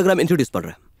ஒரு program introduce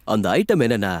பண்றேன். அந்த ஐட்டம்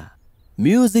என்னன்னா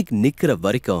மியூசிக் நிக்கிற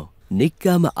வரைக்கும்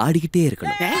நிக்காம ஆடிக்கிட்டே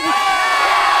இருக்கணும்.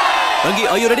 ரங்கி,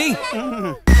 are you ready?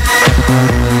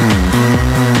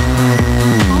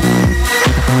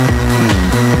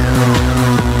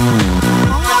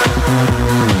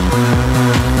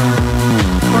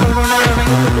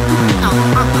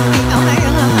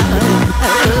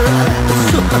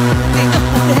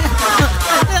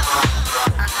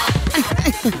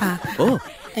 ஓ,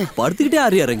 படுத்துக்கிட்டே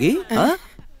ஆறியா ரங்கி?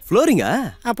 ஃப்ளோரிங்கா?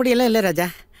 அப்படியெல்லாம் இல்லை ராஜா.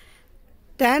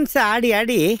 டான்ஸ் ஆடி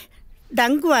ஆடி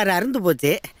டங்கு வார அருந்து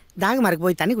போச்சு. தாகமாருக்கு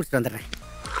போய் தண்ணி குடிச்சிட்டு வந்துடுறேன்.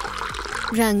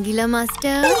 ரங்கிலா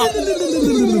மாஸ்டர்.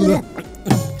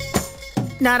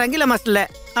 நான் ரங்கிலா மாஸ்டர்ல,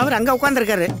 அவர் அங்க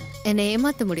உட்காந்துருக்காரு. என்னை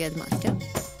ஏமாத்த முடியாது மாஸ்டர்.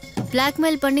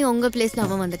 பிளாக்மெயில் பண்ணி உங்க பிளேஸ்ல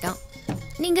அவன் வந்துட்டான்.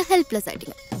 நீங்க ஹெல்ப்லெஸ்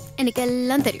ஆயிட்டீங்க. எனக்கு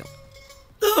எல்லாம் தெரியும்.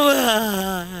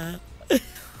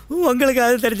 உங்களுக்கு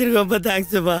அது தெரிஞ்சிருக்கோம்ப்பா.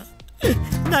 தேங்க்ஸ்ப்பா.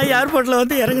 நான் ஏர்போர்ட்ல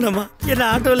வந்து இறங்கினம்மா. என்னை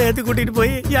ஆட்டோவில் ஏற்றி கூட்டிட்டு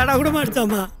போய் ஏடா கூட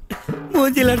அடிச்சாமா,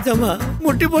 மூஞ்சியில் அடிச்சாமா,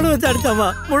 முட்டி போட வச்சு அடிச்சாமா.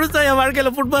 முழுசா என்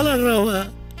வாழ்க்கையில ஃபுட்பால் ஆடுறாமா.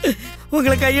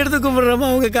 உங்களை கையெடுத்து கும்பிடுறமா,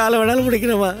 உங்க காலை வேணாலும்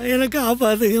பிடிக்கிறமா. எனக்கு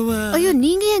ஆப்பாத்துங்கம்மா. ஐயோ,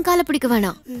 நீங்க என் காலை பிடிக்க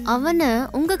வேணாம், அவனை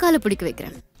உங்க காலை பிடிக்க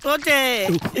வைக்கிறேன். ஓகே.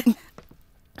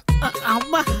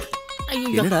 அம்மா,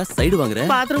 என்னடா சைடு வாங்குற?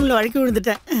 பாத்ரூம்ல வழுக்கி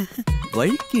விழுந்துட்டேன்.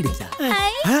 வழுக்கிடுச்சா?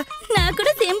 நான் கூட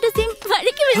சேம் டு சேம்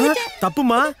வழுக்கி விழுந்துட்டேன்.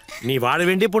 தப்புமா, நீ வாழ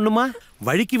வேண்டிய பொண்ணுமா.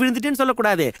 வழுக்கி விழுந்துட்டேன்னு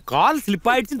சொல்லக்கூடாது, கால் ஸ்லிப்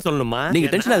ஆயிடுச்சுன்னு சொல்லணுமா. நீங்க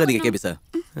டென்ஷன் ஆகாதீங்க கேபி சார்.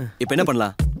 இப்போ என்ன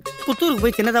பண்ணலாம்? புத்தூருக்கு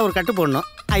போய் சின்னதா ஒரு கட்டு போடணும்.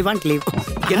 I want leave.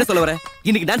 என்ன சொல்ல வர?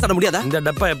 இன்னைக்கு டான்ஸ் ஆட முடியாதா? இந்த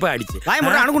டப்பா எப்ப அடிச்சு வாய்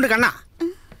முறை அணுகுண்டு கண்ணா.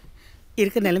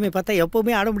 இருக்க நிலைமை பார்த்தா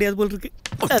எப்பவுமே ஆட முடியாது போல் இருக்கு.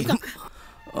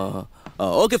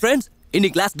 ஓகே ஃப்ரெண்ட்ஸ்,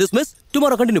 இன்னைக்கு கிளாஸ் டிஸ்மிஸ்.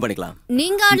 டுமாரோ கண்டினியூ பண்ணிக்கலாம்.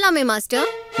 நீங்க ஆடலாமே மாஸ்டர்.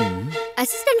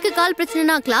 அசிஸ்டன்ட்க்கு கால்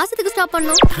பிரச்சனைனா கிளாஸ் எதுக்கு ஸ்டாப்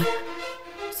பண்ணனும்?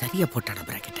 சரியா போட்டாட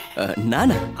பிராக்கெட்.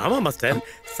 நானா? ஆமா மாஸ்டர்.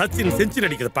 சச்சின் செஞ்சுரி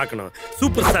அடிக்கிறத பார்க்கணும்,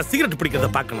 சூப்பர் ஸ்டார் சிகரெட் பிடிக்கிறத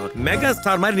பார்க்கணும், மெகா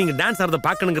ஸ்டார் மாதிரி நீங்க டான்ஸ் ஆடுறத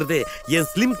பார்க்கணுங்கிறது என்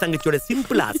ஸ்லிம் தங்கச்சியோட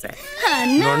சிம்பிள் ஆசை.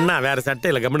 ஒண்ணா வேற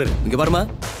சட்டையில கவனம். இங்க பாருமா,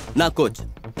 நான் கோச்.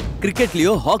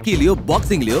 கிரிக்கெட்லயோ ஹாக்கிலயோ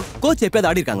பாக்ஸிங்லயோ கோச் எப்பயாவது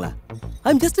ஆடி இருக்காங்களா? ஐ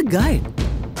அம் ஜஸ்ட் a guide.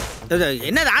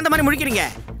 என்னது அந்த மாதிரி முடிக்கிறீங்க?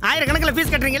 ஆயிரக்கணக்கில்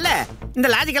ஃபீஸ் கட்டுறீங்கல்ல, இந்த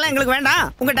லாஜிக் எல்லாம் எங்களுக்கு வேண்டாம்.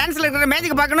 உங்க டான்ஸ்ல இருக்கிற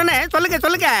மேஜிக் பார்க்கணும்னு சொல்லுங்க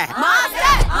சொல்லுங்க.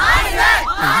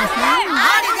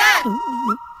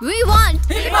 We want.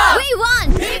 We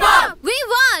want. We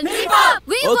want.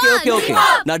 We okay want. Okay okay.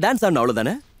 நான் டான்ஸ் ஆடணும்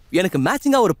அவ்வளவுதானே. எனக்கு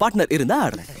மேட்சிங்கா ஒரு பார்ட்னர் இருந்தா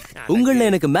ஆடுறேன். உங்கள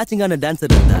எனக்கு மேட்சிங்கான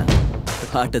டான்சர் இருந்தா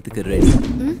ஆட்டத்துக்கு ready.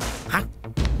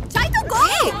 Chaito, go.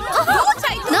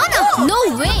 No, no, no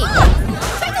way.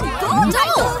 Chaito, go. No.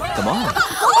 Come on.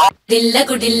 Dilla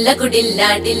kudilla kudilla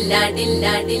dilla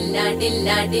dilla dilla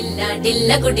dilla dilla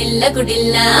dilla kudilla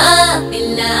kudilla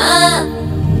dilla.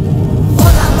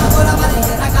 Ora madi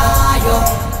ragayo.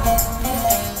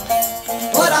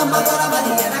 Ora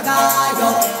madi ragayo.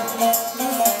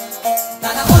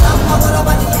 Dala ora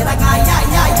madi ragaya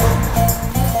ya yo.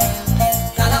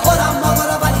 Dala ora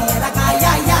madi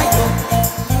ragaya ya yo.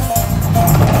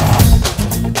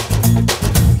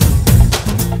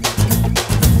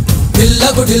 Dilla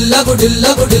kudilla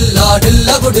kudilla kudilla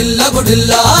dilla kudilla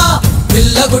kudilla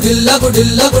dilla kudilla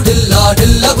kudilla kudilla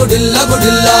dilla kudilla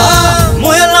kudilla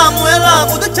முயலா முயலா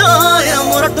முதுச்சாய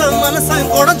முரட்டு மனசன்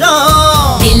கொடஜா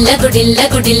dilla kudilla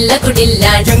kudilla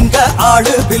kudilla எங்க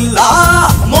ஆடு பில்லா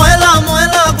முயலா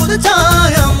முயலா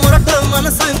முதுச்சாய முரட்டு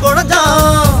மனசன் கொடஜா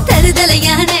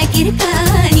தருதலையான கிறுக்கா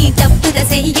நீ தப்புத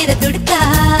செய்யற துடுக்கா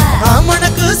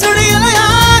ஆமணக்கு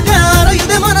சுடியலையாக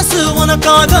அரையுது மனசு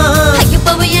உனக்காக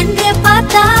ஐயப்பவ என்று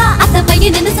பார்த்தா அத்த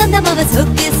பையன் சொந்தமாவ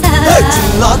சொக்குசா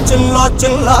சில்லா சில்லா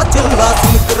சில்லா சில்லா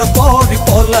சிலுக்குற கோடி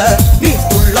போல நீ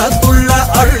துள்ள துள்ள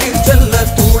அள்ளி செல்ல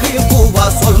தூளி பூவா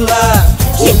சொல்ல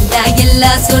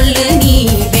எல்லாம் சொல்லு நீ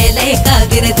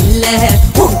வேலைக்காகிறதில்ல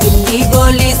உங்கில்லி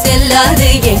போலி செல்லாது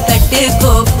என் கட்டு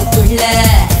கோப்புக்குள்ள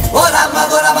ஓரம்மா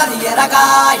கோரபதிய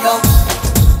ரகாயோ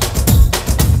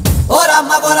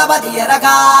ஓரம்மா கோரபதிய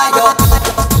ரகாயோ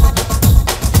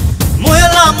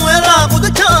முயலா முயலா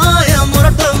புதுச்சாய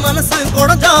முரட்டு மனசு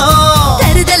கொடஜா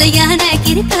தருதலையான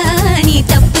கிறுக்கா நீ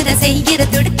தப்புத செய்யற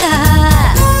துடுக்கா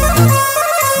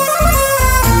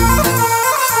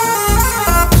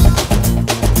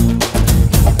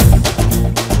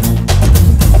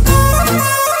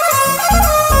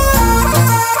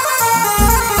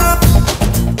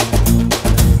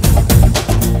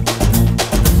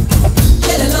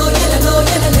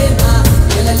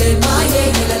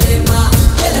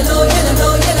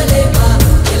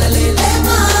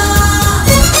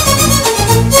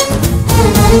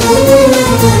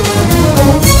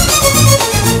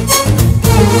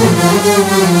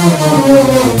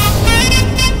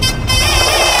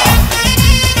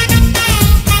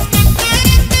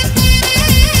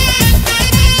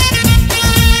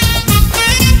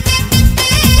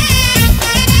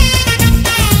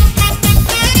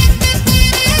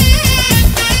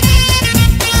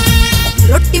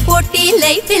ரொட்டி போட்டி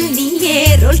லைஃபில் நீயே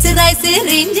ரோல்ஸ் ராய்ஸ்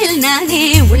ரேஞ்சில் நானே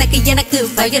உனக்கு எனக்கு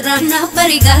பயிரானா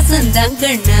பரிகாசம் தான்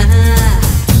கண்ணா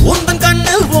உந்தன்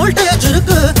கண்ணில் வோல்டேஜ்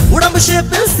இருக்கு உடம்பு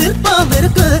ஷேப்பில் சிற்பம்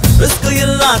இருக்கு ரிஸ்க்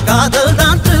இல்ல காதல்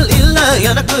தான் thrill இல்ல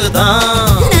எனக்கு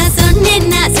தான் நான்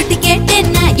சொன்னேன்னா சுட்டி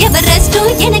கேட்டேன்னா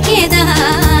எவரெஸ்டும் எனக்கேதான்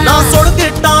நான்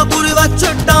சொடுக்கிட்டா குறி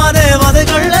வச்சுட்டா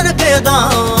தேவதைகள் எனக்கேதான்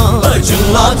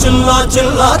சில்லா சில்லா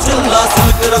சில்லா சில்லா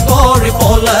சிலுக்கிற கோழி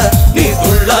போல நீ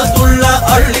துள்ள துள்ள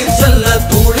அள்ளி செல்ல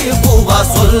தூளி பூவா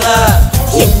சொல்ல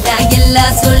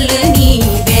எல்லாம் சொல்லு நீ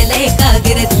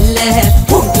வேலைக்காகிறதில்ல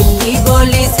உங்கில்லி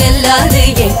போலி செல்லாது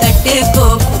என் கட்டு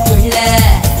கோப்புக்குள்ள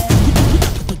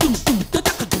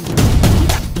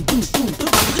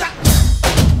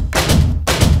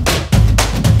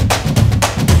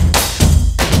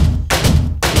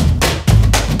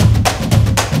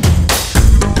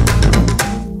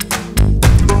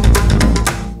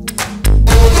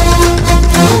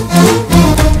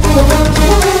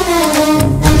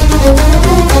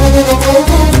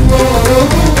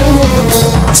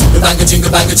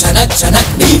சனக் சனக்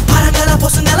நீ பரங்கல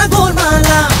பொசுங்கல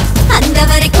கோல்மாலா அந்த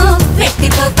வரைக்கும் வெட்டி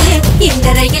போக்கு இந்த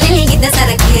ரயிலில் இந்த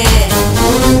சரக்கு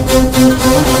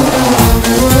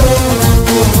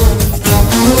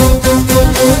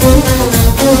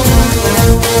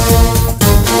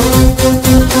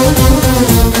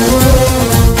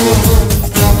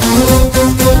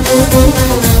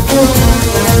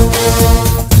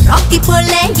ராக்கி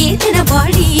போல ஏத்தின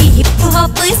பாடி ஹிப்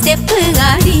ஹாப் ஸ்டெப்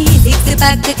ஆடி சிக்ஸ்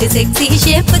பேக்குக்கு செக்ஸி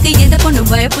ஷேப்புக்கு எந்த பொண்ணு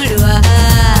பயப்படுவா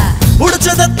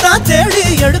புடிச்சதத்தான் தேடி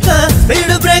எடுக்க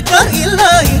ஸ்பீடு பிரேக்கர் இல்ல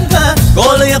இங்க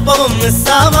கோல் எப்பவும் மிஸ்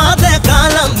ஆகாத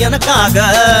காலம் எனக்காக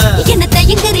என்ன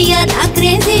தயங்கறியா நான்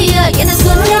கிரேசியா என்ன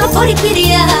சொல்ல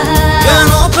பொறுக்கிறியா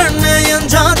ஏனோ பெண்ணே என்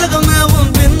ஜாதகமே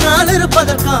உன் பின்னால்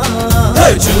இருப்பதற்கா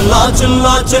சில்லா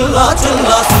சில்லா சில்லா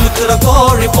சில்லா சிலுக்கிற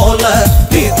கோழி போல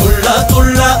நீ துள்ள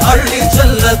துள்ள அள்ளி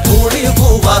செல்ல தூளி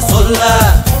பூவா சொல்ல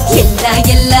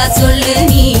எல்லாம் சொல்லு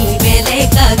நீ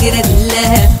வேலைக்காகிறதில்ல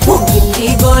உங்கில்லி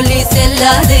கோலி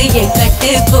செல்லாது என்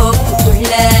கட்டு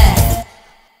கோப்புக்குள்ள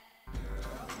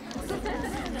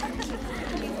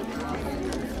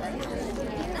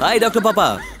ஹாய் டாக்டர் பாப்பா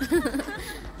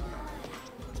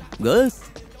கேர்ள்ஸ்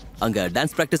அங்க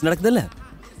டான்ஸ் பிராக்டிஸ் நடக்குதுல்ல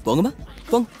போங்கம்மா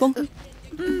போங்க போங்க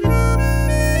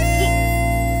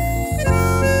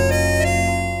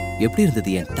எப்படி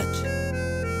இருந்தது என் டச்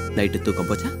நைட்டு தூக்கம்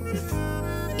போச்சா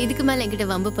இதுக்கு மேல என்கிட்ட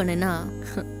வம்பு பண்ணனா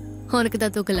உனக்கு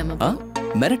தான் தூக்கலாமா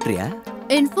மிரட்டறியா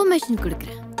இன்ஃபர்மேஷன்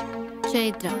கொடுக்குறேன்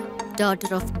Chaitra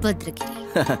daughter of Bhadragiri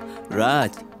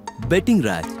Raj bedding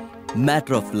Raj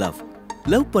matter of love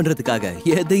love பண்றதுக்காக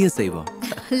எதையும் செய்வோம்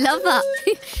லவ்வா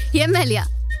எம்எல்ஏ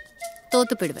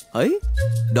தோத்து போயிடுவேன் ஐ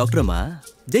டாக்டர்மா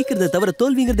ஜெயிக்கிறத தவிர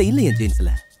தோல்விங்கிறத இல்லை என்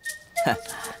ஜீன்ஸ்ல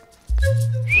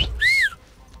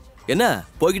என்ன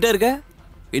போய்கிட்டே இருக்க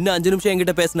இன்னும் 5 நிமிஷம்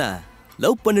என்கிட்ட பேசினா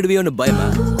லவ் பண்ணிடுவியோன்னு பயமா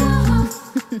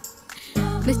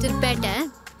மிஸ்டர் பேட்டை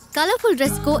கலர்ஃபுல்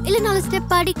ட்ரெஸ்க்கோ இல்ல 4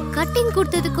 ஸ்டெப் ஆடி கட்டிங்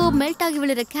கொடுத்ததுக்கோ மெல்ட் ஆகி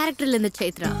விழுற கேரக்டர்ல இருந்து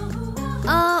சைத்ரா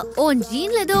உன்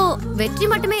ஜீன்ல ஏதோ வெற்றி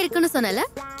மட்டுமே இருக்குன்னு சொன்னல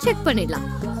செக் பண்ணிடலாம்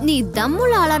நீ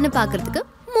தம்முள்ள ஆளான்னு பாக்குறதுக்கு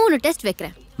 3 டெஸ்ட்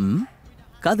வைக்கிறேன்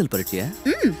காதல் பரீட்சையா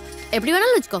எப்படி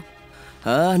வேணாலும் வச்சுக்கோ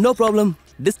நோ ப்ராப்ளம்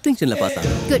டிஸ்டிங்ஷன்ல பாஸ் ஆ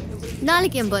குட்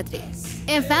நாளைக்கு என் பர்த்டே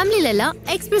என் ஃபேமிலில எல்லாம்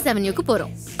எக்ஸ்பிரஸ் அவென்யூக்கு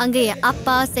போறோம் அங்க என்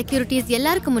அப்பா செக்யூரிட்டிஸ்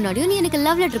எல்லாருக்கும் முன்னாடியும் நீ எனக்கு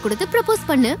லவ் லெட்டர் கொடுத்து ப்ரப்போஸ்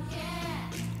பண்ணு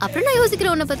அப்புறம் நான்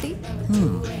யோசிக்கிறேன் உன்னை பத்தி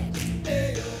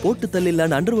போட்டு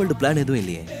தள்ளிலான அண்டர்வேர்ல்ட் பிளான் எதுவும்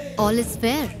இல்லையே all is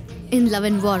fair in love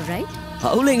and war right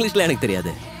அவ்வளவு இங்கிலீஷ்ல எனக்கு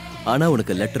தெரியாது ஆனா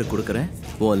உனக்கு லெட்டர் கொடுக்கறேன்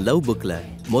உன் லவ் புக்ல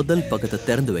முதல் பக்கத்தை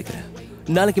திறந்து வைக்கிறேன்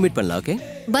நாளைக்கு மீட் பண்ணலாம் okay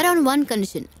but on one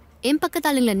condition என் பக்கத்து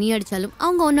ஆளுங்களை நீ அடிச்சாலும்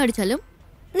அவங்க ஒன்னு அடிச்சாலும்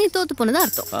நீ தோத்து போனதா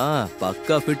அர்த்தம்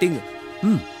பக்கா ஃபிட்டிங்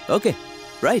ஓகே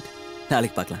ரைட்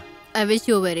நாளைக்கு பார்க்கலாம் I wish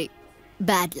you very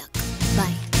bad luck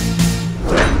by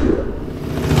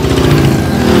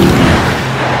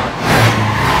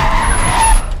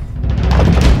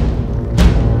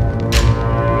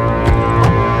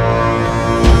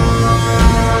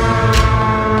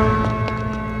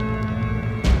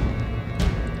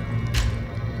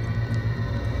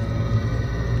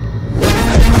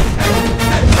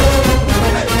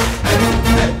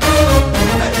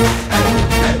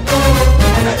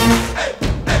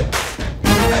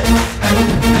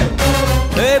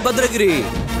Bhadragiri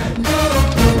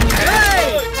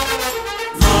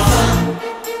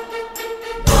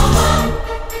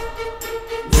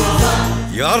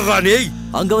யார் ராணி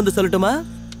அங்க வந்து சொல்லட்டுமா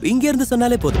இங்க இருந்து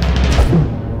சொன்னாலே போதும்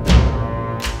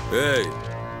ஏய்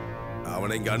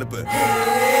அவனை இங்க அனுப்பு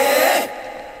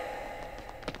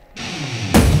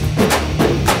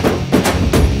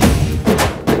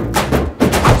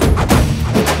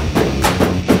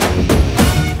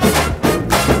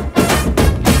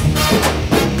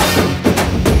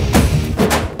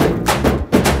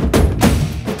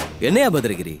என்னையா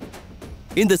பத்ரகிரி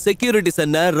இந்த செக்யூரிட்டிஸ்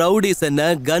என்ன ரவுடிஸ் என்ன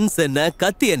கன்ஸ் என்ன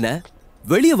கத்தி என்ன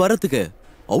வெளிய வரதுக்கு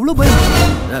அவ்வளவு பயம்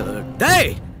டேய்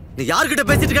நீ யார்கிட்ட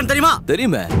பேசிட்டு இருக்கன்னு தெரியுமா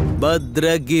தெரியுமே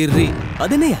பத்ரகிரி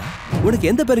அது என்னையா உனக்கு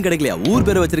எந்த பேரும் கிடைக்கலையா ஊர்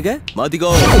பேரை வச்சிருக்க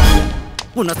மாத்திக்கோ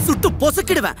உன்னை சுட்டு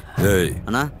பொசுக்கிடுவேன் ஏய்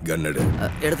அண்ணா கன்னடு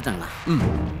எடுத்துட்டாங்களா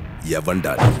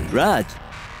எவன்டா ராஜ்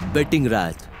பெட்டிங்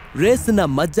ராஜ் ரேஸ்னா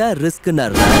மஜா ரிஸ்க்னா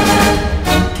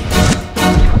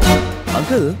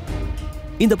அங்கிள்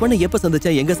இந்த பொண்ணை எப்ப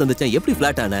சந்திச்சேன் எங்க சந்திச்சேன் எப்படி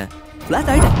ஃபிளாட் ஆன ஃபிளாட்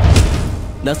ஆயிட்டேன்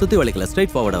நான் சுத்தி வளைக்கல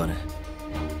ஸ்ட்ரைட் ஃபார்வர்ட் ஆவறேன்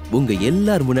உங்க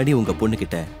எல்லார் முன்னாடி உங்க பொண்ணு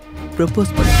கிட்ட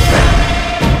ப்ரப்போஸ் பண்ண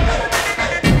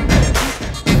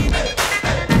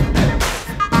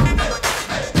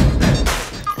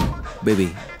பேபி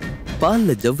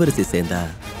பால்ல ஜவ்வரிசி சேர்ந்தா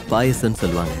பாயசம்னு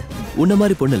சொல்லுவாங்க உன்ன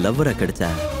மாதிரி பொண்ணு லவ்வரா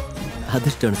கிடைச்சா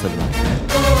அதிர்ஷ்டம்னு சொல்லுவாங்க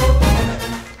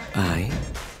ஐ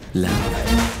லவ்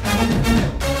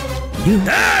யூ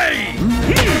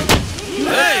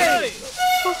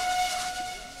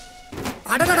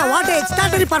அடடா what a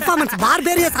extraordinary performance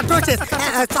பார்பேரியஸ் atrocious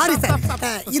sorry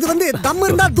sir இது வந்து தம்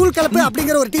இருந்தா தூள் கலப்பு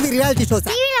அப்படிங்கற ஒரு டிவி ரியாலிட்டி ஷோ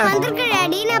சார் டிவில வந்திருக்கு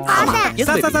ரெடி நான்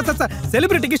பார்த்தேன் சார்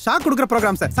செலிபிரிட்டிக்கு ஷாக் கொடுக்கிற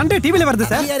ப்ரோகிராம் சார் சண்டே டிவில வருது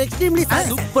sir we are extremely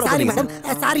super sorry madam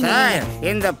sorry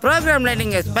இந்த ப்ரோகிராம்ல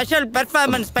நீங்க ஸ்பெஷல்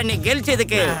பெர்ஃபார்மன்ஸ் பண்ணி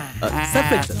கெல்ச்சதுக்கு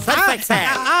சர்ப்ரைஸ் சார்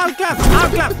ஆல்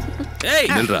கிளாப் ஏய்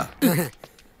நில்றா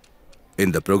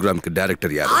இந்த ப்ரோக்ராம்க்கு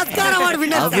டைரக்டர் யார்? ஆஸ்கார் அவார்ட்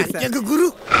வின்னர் எங்க குரு.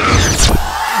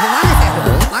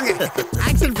 வாங்க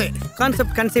action pay.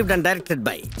 Concept conceived and directed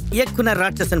by இயக்குனர்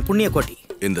ராட்சசன் புண்ணியகோட்டி.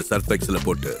 இந்த சர்ஃபெக்ஸ்ல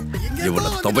போட்டு இவனை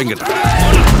துவங்கிட்ட.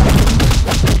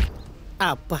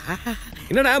 அப்பா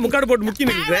என்னடா முக்காடு போட்டு முக்கி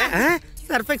நிக்கிற?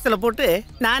 சர்ஃபெக்ஸ்ல போட்டு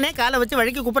நானே காலை வச்சு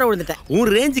வழிக்கு குப்புற விழுந்துட்டேன்.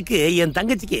 உன் ரேஞ்சுக்கு என்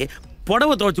தங்கச்சிக்கு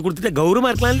புடவை துவைச்சு கொடுத்துட்டு கௌரவமா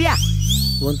இருக்கலாம் இல்லையா?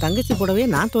 உன் தங்கச்சி புடவையை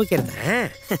நான் துவைக்கிறது.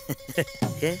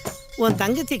 உன்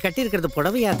தங்கச்சி கட்டி இருக்கிறது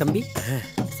புடவையா தம்பி?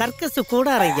 சர்க்கஸ்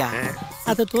கூடார ஐயா.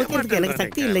 அதை துவைக்கிறதுக்கு எனக்கு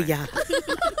சக்தி இல்லையா.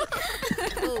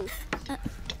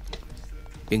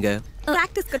 எங்க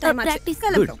பிராக்டிஸ் டைம் ஆச்சு.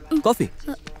 Good coffee.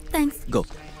 தேங்க்ஸ். கோ.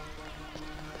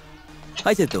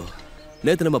 ஹாய் சேத்து.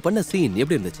 நேத்து நம்ம பண்ண சீன்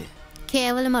எப்படி இருந்துச்சு?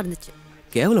 கேவலமா இருந்துச்சு.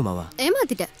 கேவலமாவா?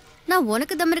 ஏமாத்திட்டேன். நான்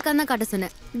உனக்கு தம் இருக்கான்னு காட்ட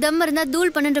சொன்னேன். தம் இருந்தா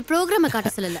தூள் பண்ணுன்ற ப்ரோக்ராமை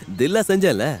காட்ட சொல்லல. தில்லா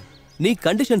செஞ்சல. நீ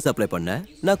கண்டிஷன்ஸ் அப்ளை பண்ண,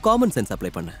 நான் காமன் சென்ஸ்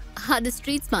அப்ளை பண்ணேன். அது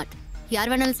ஸ்ட்ரீட் ஸ்மார்ட். யார்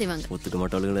வேணாலும் செய்வாங்க. ஒத்துக்க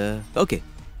மாட்டாளுங்களே. ஓகே.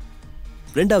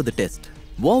 ரெண்டாவது டெஸ்ட்.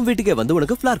 உன் வீட்டுக்கே வந்து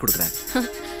உனக்கு ஃப்ளார் கொடுக்குறேன்.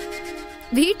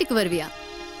 வீட்டுக்கு வருவியா?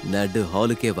 நடு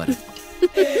ஹாலுக்கே வர.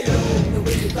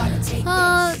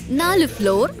 4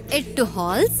 ஃப்ளோர், 8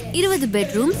 ஹால்ஸ், 20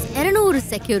 பெட்ரூம்ஸ், 200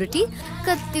 செக்யூரிட்டி,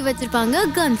 கத்தி வச்சிருப்பாங்க,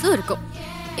 கன்ஸும் இருக்கும்.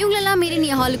 இவங்களெல்லாம் மீறி நீ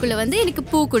ஹாலுக்குள்ள வந்து எனக்கு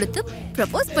பூ கொடுத்து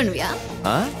ப்ரப்போஸ் பண்ணுவியா?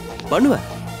 பண்ணுவேன்.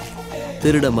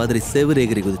 திருட மாதிரி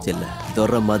செவரேகிரி குதிச்சல்ல,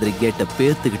 தொற மாதிரி கேட்ட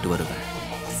பேத்துக்கிட்டு வருவேன்.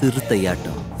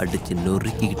 சிறுத்தையாட்டம் அடிச்சு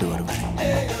நொறுக்கிக்கிட்டு வருவேன்.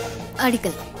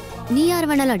 அடிக்கலாம். நீ யார்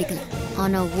வேணாலும் அடிக்கலாம்.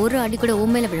 ஆனா ஒரு அடி கூட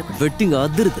உன் மேல விழக்கூடாது. வெட்டிங்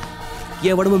அதிருது.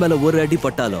 என் உடம்பு மேல ஒரு அடி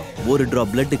பட்டாலும், ஒரு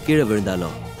டிராப் பிளட் கீழே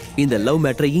விழுந்தாலும் இந்த லவ்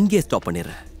மேட்டரை இங்கே ஸ்டாப்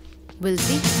பண்ணிடுறேன். Will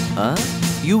see.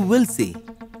 You will see.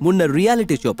 முன்ன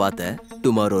ரியாலிட்டி ஷோ பார்த்த,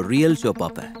 டுமாரோ ரியல் ஷோ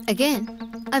பார்ப்பேன். Again,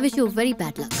 I wish you very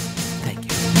bad luck. Thank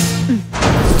you.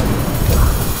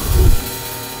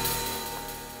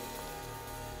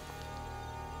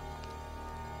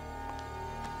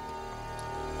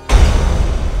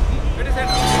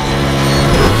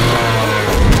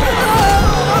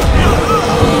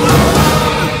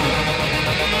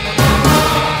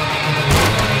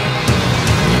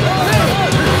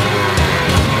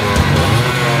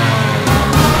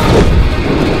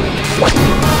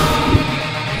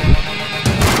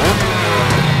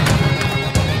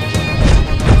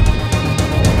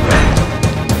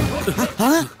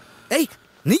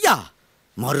 நீயா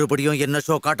மறுபடியும் என்ன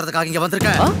ஷோ காட்டுறதுக்காக இங்க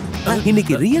வந்திருக்க?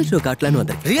 இன்னைக்கு ரியல் ஷோ காட்டலான்னு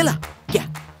வந்தேன். ரியலா?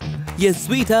 என்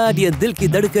ஸ்வீட் ஹார்ட், என் தில் கி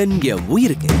தடுக்கன், என்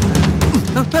உயிருக்கு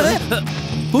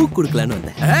பூ கொடுக்கலான்னு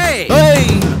வந்தேன்.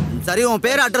 சரி, உன்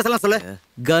பேர் அட்ரஸ் எல்லாம் சொல்லு.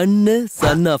 கன்னு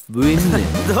son of win.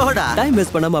 Time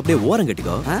waste பண்ணாம அப்படியே ஓரம்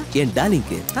கட்டிக்கோ. என்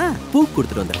டார்லிங்க்கு பூ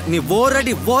கொடுத்துட்டு வந்தேன். நீ ஒரு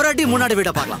அடி முன்னாடி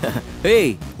விட பார்க்கலாம்.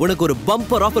 ஏய், உனக்கு ஒரு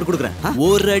பம்பர் ஆஃபர் கொடுக்குறேன்.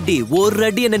 ஒரு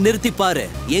அடி என்ன நிறுத்தி பாரு.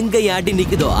 எங்க என் அடி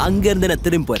நிக்குதோ அங்க இருந்து நான்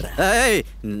திரும்பி போயிடுறேன். ஏய்,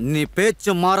 நீ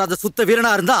பேச்சு மாறாத சுத்த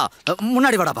வீரனா இருந்தா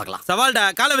முன்னாடி வாடா பார்க்கலாம். சவால்டா,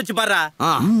 காலை வச்சு பாருடா.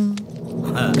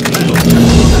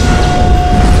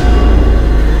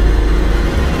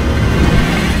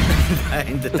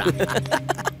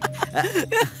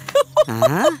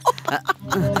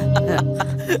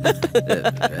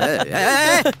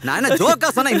 நான் ஜோக்கா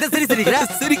சொன்ன இந்த சிரிக்கிற?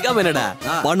 சிரிக்காம என்னடா?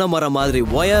 பனைமரம் மாதிரி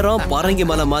உயரம், பரங்கி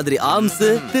மலை மாதிரி ஆம்ஸ்,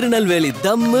 திருநெல்வேலி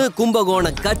தம்மு,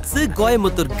 கும்பகோணம் கட்ஸ்,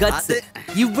 கோயம்புத்தூர் கட்ஸ்,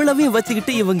 இவ்வளவையும்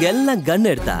வச்சுக்கிட்டு இவங்க எல்லாம் கன்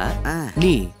எடுத்தா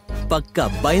நீ பக்கா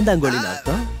பயந்தாங்கோலின்னு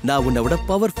அர்த்தம். நான் உன்னை விட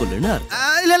பவர்ஃபுல்னு அர்த்தம்.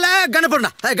 இல்ல கணப்போடு.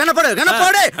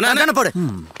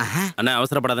 அண்ணா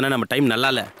அவசரப்படாதே, நம்ம டைம் நல்லா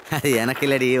இல்ல. எனக்கு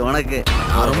இல்லடி, உனக்கு.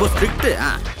 ரொம்ப ஸ்ட்ரிக்ட்.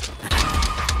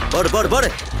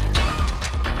 போடு.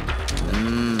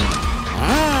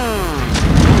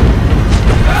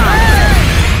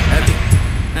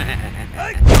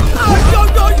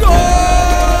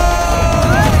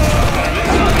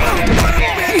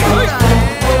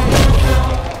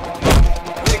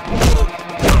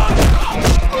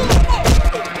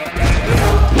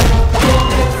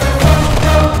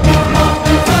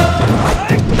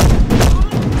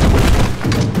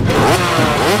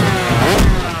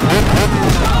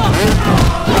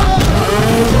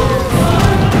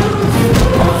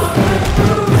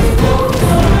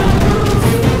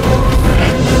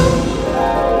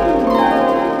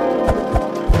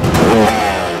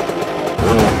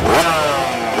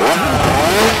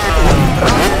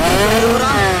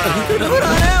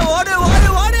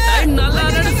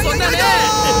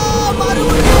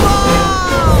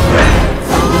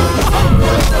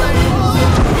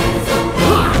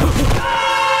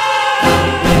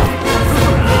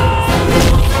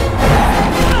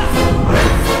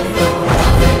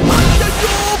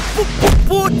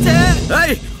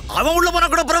 அவன் உள்ள போனா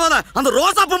கூட பரவாயில்ல, அந்த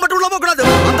ரோசா பூ மட்டும் உள்ள போக கூடாது.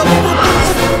 அந்த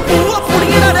பூவை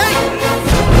புடிங்கடா டேய்.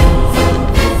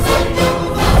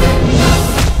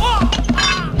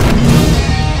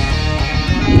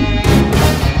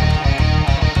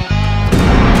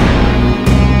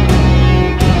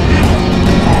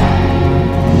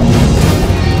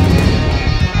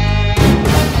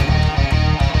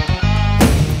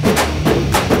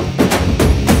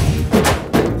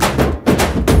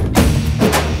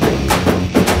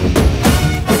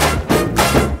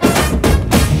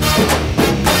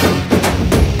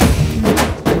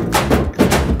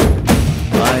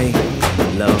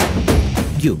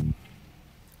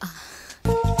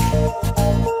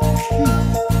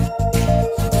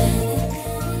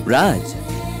 Raj,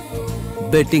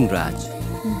 bedding Raj.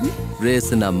 Race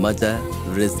na மஜா,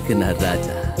 ரிஸ்க் na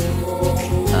ராஜா.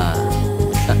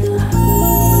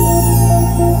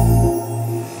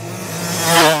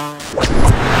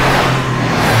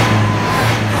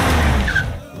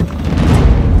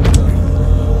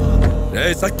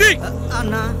 ஏய் சக்தி,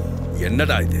 அண்ணா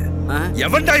என்னடா இது?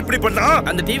 எவன்டா இப்படி பண்ணா?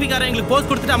 அந்த டிவி காரன் எங்களுக்கு போஸ்ட்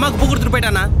கொடுத்துட்டு அம்மாக்கு பூ கொடுத்துட்டு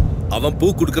போயிட்டானா? அவன் பூ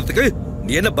கொடுக்கிறதுக்கு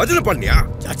நீ என்ன பதில் பண்ணியா?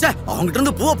 சச்சா, அவங்கிட்ட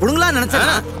இருந்து பூவை புடுங்கலாம் நினைச்சேன்.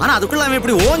 ஆனா அதுக்குள்ள அவன்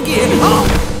இப்படி ஓங்கி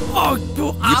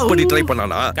இப்படி ட்ரை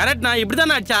பண்ணானா? கரெக்ட், நான்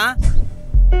இப்படிதானே ஆச்சா?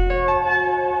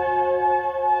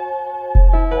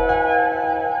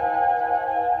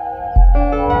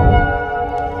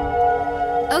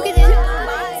 Okay then.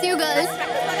 See you girls.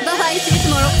 Bye. See you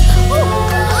tomorrow.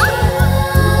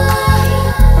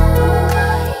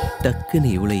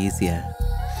 டக்குன்னு இவ்வளவு ஈஸியா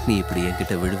நீ இப்படி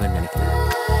என்கிட்ட விடுவேன்னு நினைக்கிறேன்.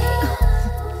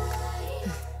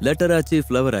 லெட்டர் ஆச்சு,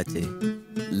 ஃப்ளவர் ஆச்சு,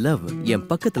 லவ் என்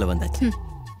பக்கத்துல வந்தாச்சு.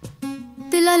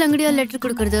 தில்லால் அங்கடியா லெட்டர்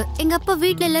கொடுக்கறது, எங்க அப்பா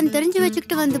வீட்ல எல்லாம் தெரிஞ்சு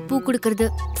வச்சுக்கிட்டு வந்து பூ கொடுக்கறது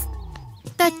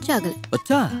டச் ஆகல.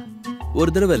 அச்சா, ஒரு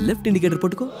தடவை லெஃப்ட் இண்டிகேட்டர்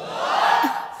போட்டுக்கோ.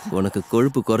 உனக்கு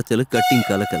கொழுப்பு குறைச்சல, கட்டிங்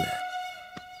கலக்கல.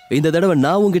 இந்த தடவை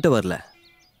நான் உங்ககிட்ட வரல,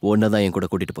 ஒன்னதான் என் கூட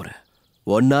கூட்டிட்டு போறேன்.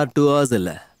 1 or 2 hours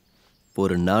இல்ல,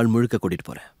 ஒரு நாள் முழுக்க கூட்டிட்டு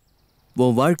போறேன்.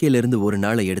 உன் வாழ்க்கையில இருந்து ஒரு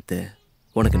நாளை எடுத்து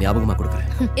உனக்கு ஞாபகமா கொடுக்குறேன்.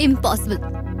 இம்பாசிபிள்.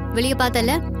 வெளிய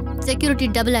பார்த்தல செக்யூரிட்டி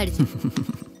டபுள் ஆயிடுச்சு.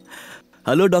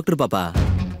 ஹலோ டாக்டர் பாப்பா,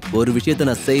 ஒரு விஷயத்தை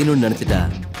நான் செய்யணும்னு நினைச்சிட்டா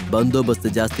பந்தோபஸ்து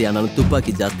ஜாஸ்தி ஆனாலும்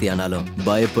துப்பாக்கி ஜாஸ்தி ஆனாலும்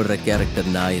பயப்படுற கேரக்டர்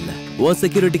நான் இல்ல. உன்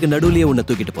செக்யூரிட்டிக்கு நடுவுலயே உன்னை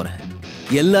தூக்கிட்டு போறேன்.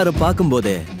 எல்லாரும் பார்க்கும்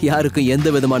போதே யாருக்கும் எந்த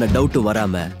விதமான டவுட்டும்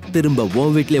வராம திரும்ப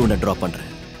உன் வீட்லயே உன்னை டிராப்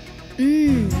பண்றேன்.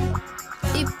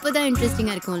 இப்போதான்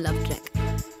இன்ட்ரெஸ்டிங்கா இருக்கும் லவ் ட்ராக்.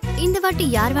 இந்த வாட்டி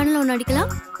யார் வேணாலும் ஒன்னு அடிக்கலாம்,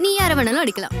 நீ யார வேணாலும்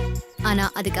அடிக்கலாம். ஆனா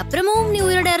அதுக்கப்புறமும் நீ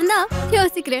உயிரோட இருந்தா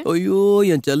யோசிக்கிறேன். ஐயோ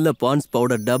என் செல்ல பான்ஸ்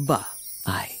பவுடர் டப்பா,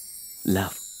 ஐ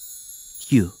லவ்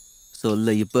யூ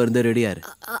சொல்ல இப்ப இருந்தே ரெடியா இரு.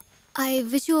 I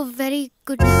wish you a very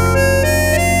good luck.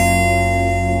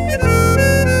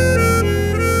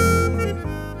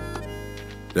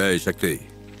 ஏய் சக்தி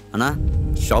அண்ணா,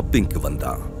 ஷாப்பிங்க்கு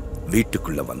வந்தா,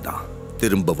 வீட்டுக்குள்ள வந்தா,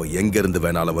 திரும்பவும் எங்க இருந்து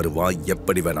வேணாலும் வருவான்,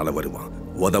 எப்படி வேணாலும் வருவான்.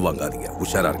 உதவாங்காதீங்க,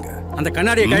 உஷாரா இருங்க. அந்த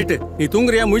கண்ணாடியை கழட்டு. நீ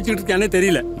தூங்குறியா முழிச்சிட்டு இருக்கியானே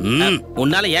தெரியல.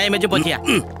 உன்னால ஏன் இமேஜ் போச்சியா?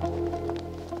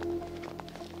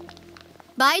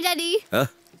 Bye daddy.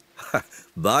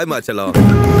 பாய் மாச்சலம்.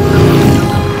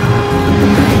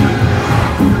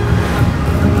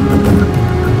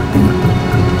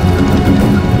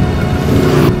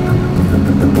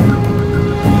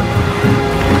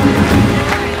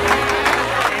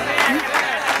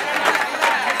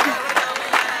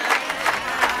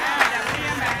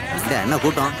 என்ன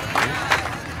கூட்டம்?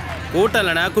 கூட்டம்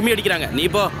இல்லைனா கும்மி அடிக்கிறாங்க. நீ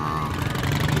போ.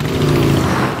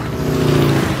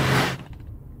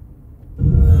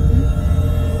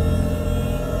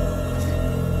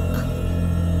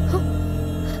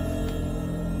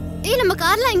 ஏய் நம்ம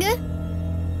கார்ல எங்க?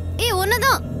 ஏய்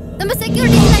ஒன்னதான் நம்ம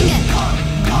செக்யூரிட்டி இல்லங்க.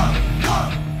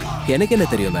 எனக்கு என்ன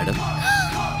தெரியும் மேடம்?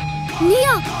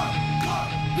 நீயா?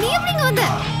 நீ எப்படிங்க வந்த?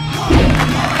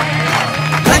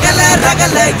 ரகல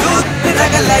ரகல யூத்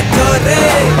ரகல ஜோரே,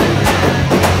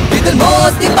 இதில்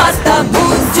மோதி பார்த்தா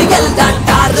மூஞ்சி எல்லாம்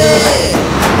டாரு,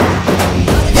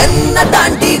 என்ன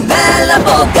தாண்டி மேல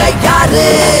போக யாரு?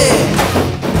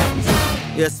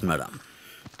 Yes madam.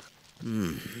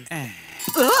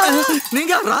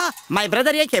 நீங்க my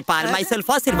brother AK ball my self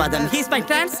ஆசீர்வாதம். He is my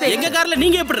translator. எங்க கார்ல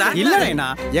நீங்க எப்படிடா? இல்லைனா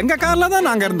எங்க கார்ல தான்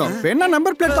நாங்க இருந்தோம். வேணா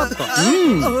நம்பர் பிளேட் பாத்துக்கோ.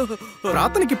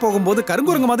 பிரார்த்தனைக்கு போகும்போது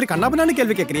கருங்குரங்க மாதிரி கண்ணாபின்னான்னு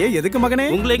கேள்வி கேக்குறியே, எதுக்கு மகனே?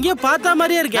 உங்களை எங்கேயோ பார்த்தா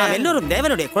மாதிரியே இருக்கே. எல்லோரும்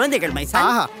தேவனுடைய குழந்தைகள் மை சன்.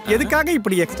 ஆஹா, எதுக்காக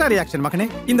இப்படி எக்ஸ்ட்ரா ரியாக்ஷன் மகனே?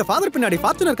 இந்த ஃபாதர் பின்னாடி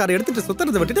ஃபார்ச்சுனர் கார் எடுத்துட்டு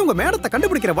சுத்துறதை விட்டுட்டு உங்க மேடத்தை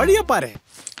கண்டுபிடிக்கிற வழியா பாரு.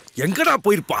 எங்கடா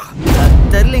போயிருப்பா?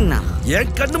 தெரியலங்கண்ணா.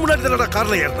 என் கண்ணு முன்னாடி தானடா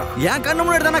கார்ல ஏறனா? என் கண்ணு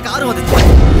முன்னாடி தானே கார் வந்துச்சு.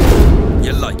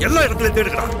 எல்லா இடத்துலயும்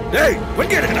தேடுங்கடா. டேய்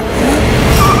வண்டி எடுங்கடா.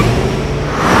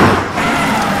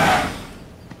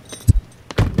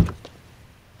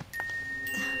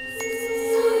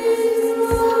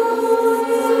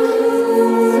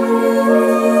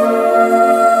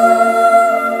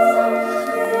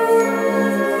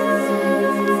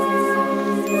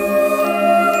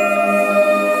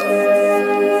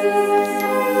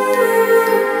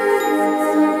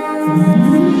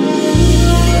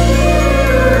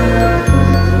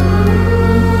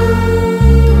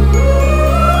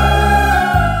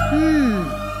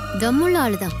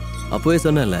 அப்போவே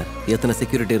சொன்னல, எத்தனை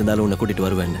செக்யூரிட்டி இருந்தாலும் உன்னை கூட்டிட்டு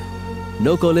வருவேன்னு.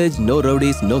 No college, no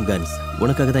rowdies, no guns.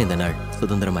 உனக்காக தான் இந்த நாள்.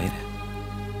 சுதந்திரமாயிரு.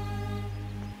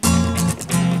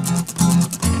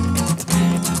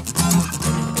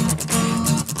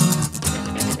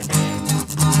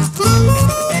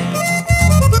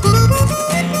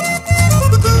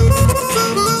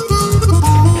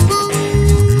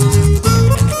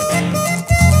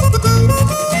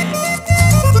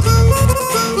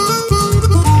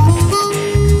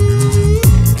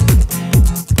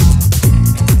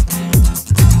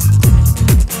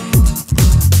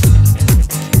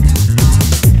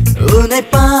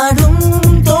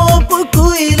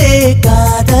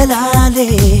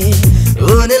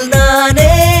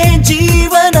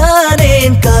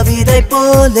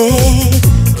 போலே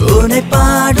உன்னை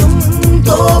பாடும்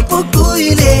தோப்பு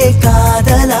குயிலே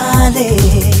காதலாலே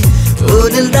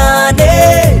உனில் நானே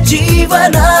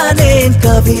ஜீவனானேன்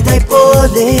கவிதை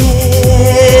போலே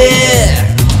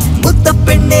முத்த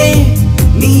பெண்ணே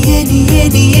நீயே நீயே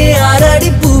நீயே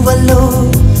ஆராடி பூவல்லோ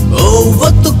ஓ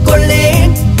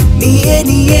ஒத்துக்கொள்ளேன் நீயே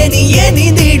நீயே நீயே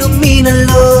நீந்திடும்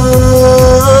மீனல்லோ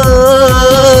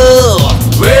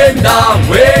வேண்டாம்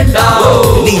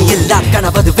வேண்டாம் நீ எல்லா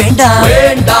கனவது வேண்டாம்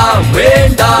வேண்டாம்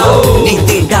வேண்டாம் நீ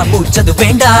தீண்டா மூச்சது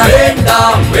வேண்டாம்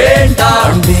வேண்டாம்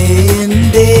வேண்டாம்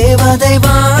தேவதை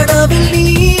வானவில் நீ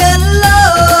அல்லோ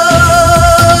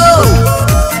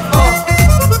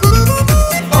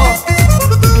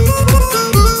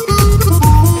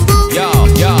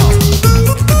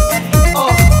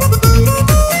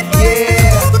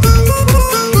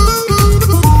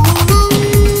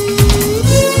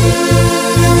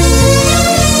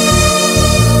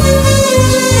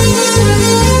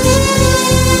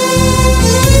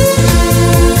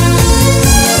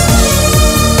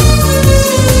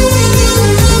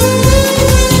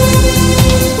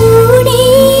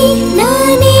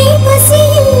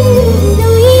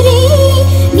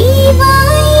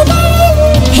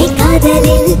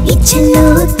செல்லோ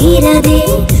தீராதே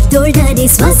தோள்தானே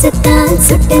சுவாசத்தால்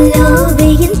சுட்டல்லோ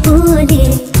வெயில் போலே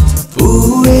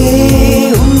பூவே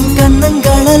உன்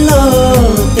கண்ணங்களோ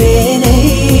தேனை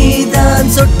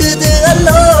தான் சொட்டுது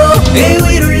அல்லோ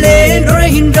உயிருள்ளே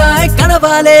நுழைகின்றாய்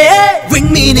கனவாலே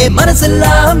விண்மீனே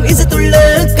மனசெல்லாம் இசைத்துள்ள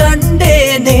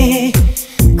கண்டேனே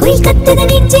குயில் கத்தது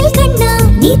நெஞ்சில் கண்ணா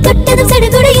நீ தொட்டதும்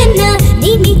சடுகுடு என்ன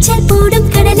நீ நீச்சல்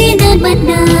போடும் கடலே நான்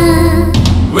மன்னா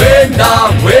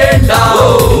வேண்டாம்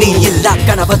வேண்டாம் நீ எல்லா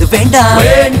கனவது வேண்டாம்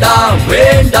வேண்டாம்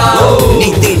வேண்டாம் நீ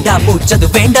தீண்டா மூச்சது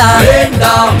வேண்டாம்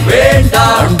வேண்டாம்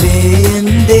வேண்டாம்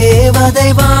தேவதை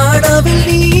வானவில்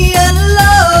நீ அல்லோ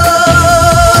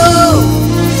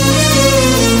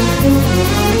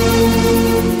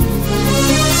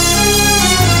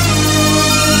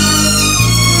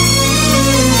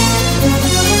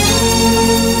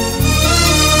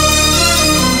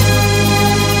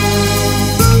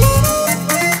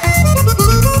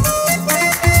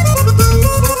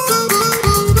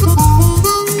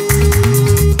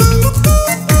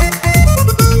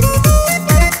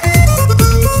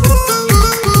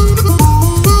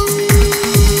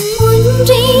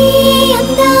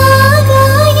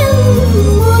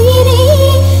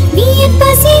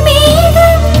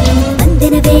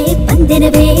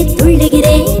எனவே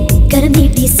துள்ளுகிறேன் கரம்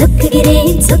நீட்டி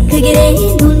சொக்குகிறேன் சொக்குகிறேன்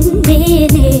உன்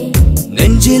மேலே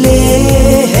நெஞ்சிலே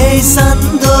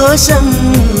சந்தோஷம்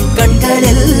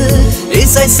கண்களில்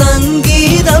இசை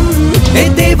சங்கீதம்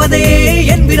தேவதையே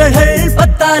என் விரல்கள்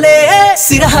பத்தாலே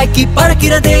சிறகாக்கி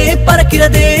பறக்கிறதே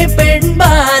பறக்கிறதே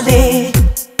பெண்பாலே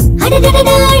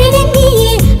அடடடடா அழகே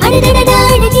நீயே அடடடடா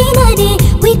அழகே நானே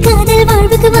உயிர் காதல்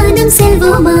வாழ்வுக்கு வானம்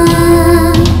செல்வோமா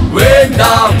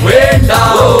வேண்டாம்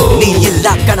வேண்டாம் நீ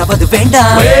எல்லா கனவது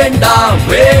வேண்டாம் வேண்டாம்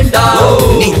வேண்டாம்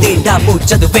நீ தீண்டா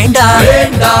மூச்சது வேண்டாம்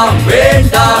வேண்டாம்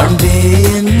வேண்டாம்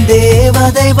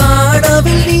தேவதை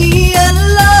வானவில் நீ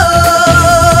அல்லோ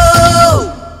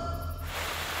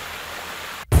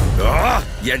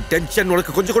என் டென்ஷன்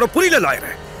உனக்கு கொஞ்சம் கூட புரியல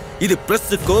லாயரே. இது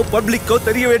பிரஸ்ஸுக்கோ பப்ளிக்கோ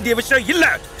தெரிய வேண்டிய விஷயம் இல்ல.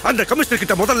 அந்த கமிஷனர்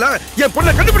கிட்ட முதல்ல என்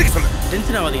பொண்ணை கண்டுபிடிக்க சொல்லு.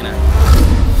 டென்ஷன் ஆகாதீங்கண்ணா.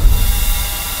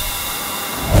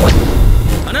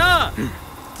 அண்ணா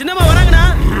சின்னம்மா வராங்கண்ணா.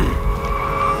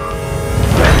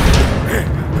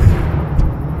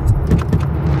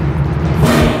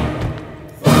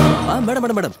 மேடம்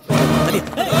மேடம் மேடம்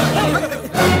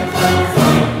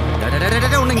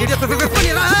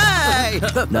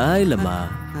நான் இல்லம்மா,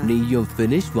 நீயும்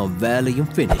ஃபினிஷ், உன் வேலையும்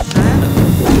ஃபினிஷ்.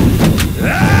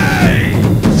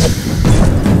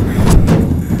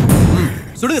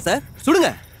 சுடுங்க சார், சுடுங்க.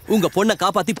 உங்க பொண்ணை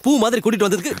காப்பாத்தி பூ மாதிரி கூட்டிட்டு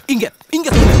வந்ததுக்கு இங்க இங்க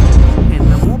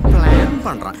என்னமோ பிளான்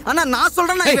பண்றான். ஆனா நான்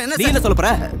சொல்றேன்னா நீ என்ன சொல்ல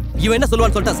போற? இவன் என்ன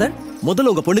சொல்லுவான்னு சொல்லிட்டா சார்.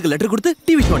 முதல்ல உங்க பொண்ணுக்கு லெட்டர் கொடுத்து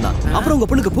டிவி ஷோனா, அப்புறம் உங்க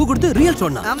பொண்ணுக்கு பூ கொடுத்து ரியல்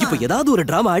ஷோனா, இப்போ ஏதாவது ஒரு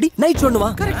டிராமா ஆடி நைட் ஷோனுவா.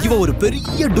 இவன் ஒரு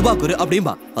பெரிய டுபாக்குரு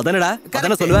அப்படிம்பா. அதானடா?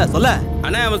 அதானே சொல்லுவ? சொல்ல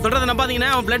அண்ணா, அவன் சொல்றத நம்பாதீங்கன்னா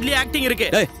அவன் பிளட்லி ஆக்டிங் இருக்கு.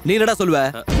 ஏய், நீ என்னடா சொல்லுவ?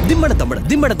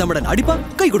 திம்மட தம்மடன் அடிப்பா,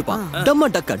 கை கொடுப்பான், டம்ம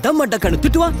டக்கன்னு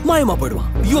திட்டுவான், மாயமா போயிடுவான்.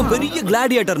 இவன் பெரிய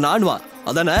கிளாடியேட்டர் நான்வா.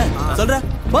 அதானே சொல்ற?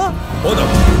 வா.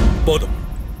 போதும் போதும்.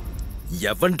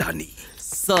 எவன்டா நீ?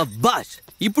 சபாஷ்.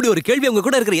 இப்படி ஒரு கேள்வி உங்க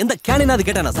கூட இருக்கிற எந்த கேனினாவது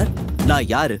கேட்டானா சார்? நான்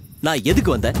யாரு, நான் எதுக்கு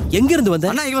வந்தேன், எங்க இருந்து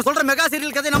வந்தேன்? அண்ணா, இவன் சொல்ற மெகா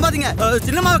சீரியல் கதை நம்பாதீங்க.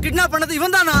 சினிமாவை கிட்னாப் பண்ணது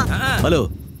இவன் தானா? ஹலோ,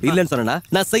 இல்லன்னு சொன்னா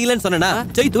நான் செய்யலன்னு சொன்னா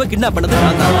ஜெயித்துவ கிட்னாப் பண்ணது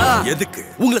நான் தான். எதுக்கு?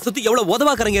 உங்களை சுத்தி எவ்வளவு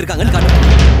உதவாக்கறங்க இருக்காங்கன்னு காட்டு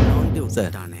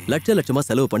சார். லட்சமா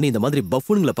செலவு பண்ணி இந்த மாதிரி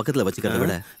பஃபூன்களை பக்கத்துல வச்சுக்கிறத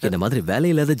விட இந்த மாதிரி வேலை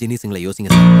இல்லாத ஜெனிஸ்ங்களை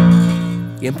யோசிங்க.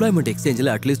 எம்ப்ளாய்மெண்ட்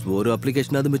எக்ஸ்சேஞ்சில் அட்லீஸ்ட் ஒரு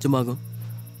அப்ளிகேஷனாவது மிச்சமாகும்.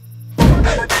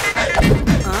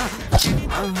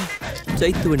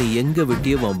 சைத்துவனி எங்க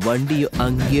விட்டியோ வண்டியும்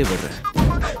அங்கேயே விடுறேன்.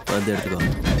 வந்து எடுத்துக்கோ.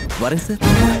 வரேன் சார்.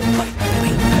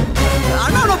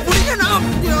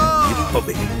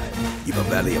 இப்பவே இவன்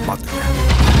வேலையை மாத்துங்க.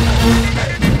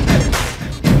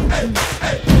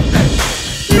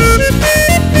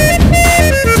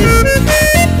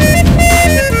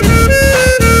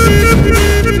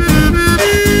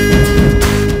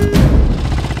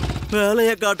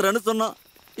 வேலையை காட்டுறேன்னு சொன்னான்.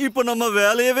 இப்ப நம்ம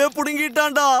வேலையவே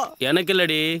புடுங்கிட்டான்டா. எனக்கு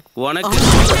இல்லடி உனக்கு.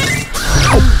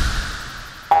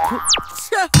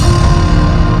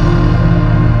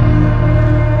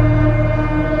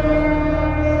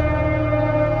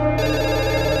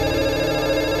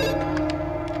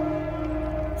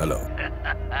 ஹலோ,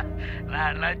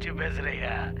 நான் லட்சு பேசுறேங்க.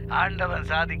 ஆண்டவன்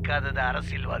சாதிக்காதது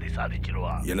அரசியல்வாதி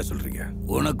சாதிச்சிருவான். என்ன சொல்றீங்க?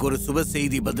 உனக்கு ஒரு சுப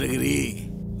செய்தி பத்ரகிரி.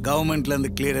 கவர்மெண்ட்ல இருந்து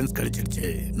கிளியரன்ஸ் கிடைச்சிருச்சு.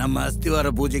 நம்ம அஸ்திவார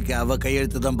பூஜைக்கு அவ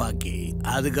கையெழுத்து தான் பாக்கி.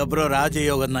 அதுக்கப்புறம்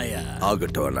ராஜயோகம் தான்யா.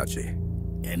 ஆகட்டும் அண்ணாச்சி.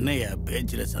 என்னையா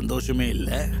பேச்சுல சந்தோஷமே இல்ல?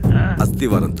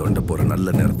 அஸ்திவாரம் தோண்ட போற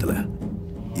நல்ல நேரத்துல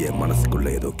என் மனசுக்குள்ள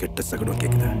ஏதோ கெட்ட சகுனம்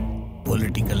கேக்குது.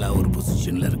 பொலிட்டிக்கலா ஒரு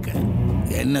பொசிஷன்ல இருக்க.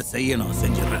 என்ன செய்யணும்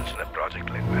செஞ்சிடறேன்.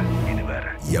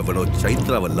 எவனோ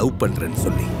சைத்ராவை லவ் பண்றேன்னு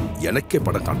சொல்லி எனக்கே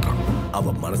படம் காட்டுறான்.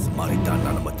 அவன் மனசு மாறிட்டான்னா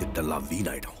நம்ம திட்டெல்லாம்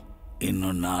வீணாயிடும்.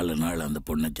 இன்னும் 4 நாள் அந்த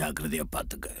பொண்ணை ஜாக்கிரதையா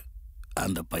பாத்துக்க.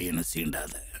 அந்த பையனை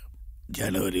சீண்டாத.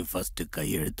 ஜனவரி 1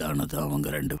 கையெழுத்தானது அவங்க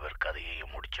 2 பேர்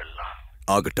கதையையும் முடிச்சிடலாம்.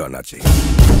 ஆகட்டும் அண்ணாச்சி.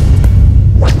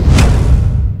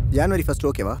 ஜனவரி 1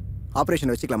 ஓகேவா?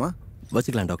 ஆபரேஷன் வச்சுக்கலாமா?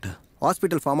 வச்சுக்கலாம் டாக்டர்.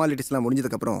 ஹாஸ்பிட்டல் ஃபார்மாலிட்டிஸ்லாம்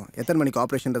முடிஞ்சதுக்கப்புறம் எத்தனை மணிக்கு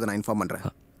ஆபரேஷன்றதை நான் இன்ஃபார்ம் பண்ணுறேன்.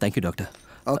 Thank you doctor.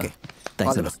 Okay,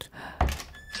 thanks.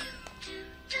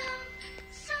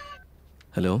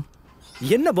 Hello.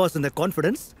 என்ன பாஸ் இந்த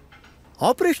கான்ஃபிடன்ஸ்?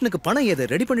 ஆபரேஷனுக்கு பணம் ஏது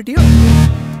ரெடி பண்ணிட்டியோ?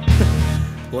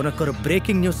 உனக்கு ஒரு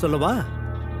பிரேக்கிங் நியூஸ் சொல்லவா?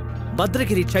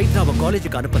 பத்ரகிரி சைத்ராவை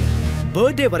காலேஜுக்கு அனுப்பல.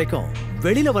 பர்த்டே வரைக்கும்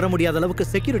வெளியில வர முடியாத அளவுக்கு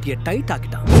செக்யூரிட்டியை டைட்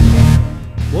ஆக்கிட்டான்.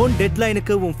 உன்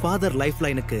டெட்லைனுக்கு உன் ஃபாதர் லைஃப்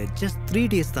லைனுக்கு ஜஸ்ட் 3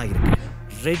 days தான் இருக்கு.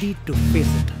 Ready to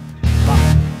face it.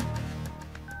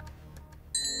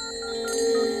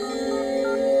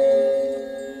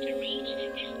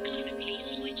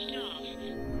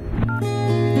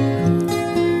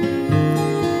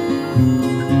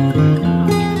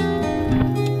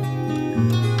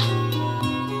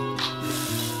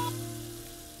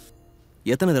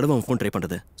 எத்தனை தடவை உன் ஃபோன் ட்ரை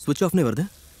பண்றது? ஸ்விட்ச் ஆஃப்னே வருது.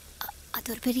 அது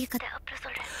ஒரு பெரிய கதை, அப்புறம்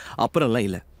சொல்றேன். அப்புறம்லாம்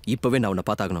இல்ல, இப்பவே நான் உன்னை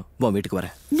பார்த்தாகணும். உன் வீட்டுக்கு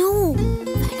வரேன். நோ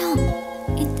வேணாம்,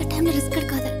 இந்த டைம்ல ரிஸ்க்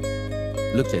எடுக்காத.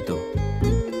 லுக் சேத்து,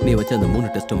 நீ வச்ச அந்த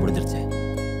 3 டெஸ்ட்டும் முடிஞ்சிருச்சு.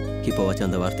 இப்போ வச்ச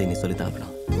அந்த வார்த்தையை நீ சொல்லி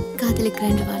தாங்கணும்.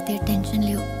 காதலிக்கிறன்ற வார்த்தையை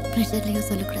டென்ஷன்லயோ ப்ரெஷர்லயோ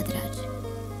சொல்லக்கூடாது ராஜ்.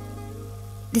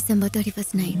 டிசம்பர்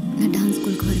 31 நைட் நான் டான்ஸ்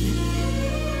ஸ்கூலுக்கு வருவேன்.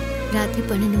 ராத்திரி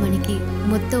 12 மணிக்கு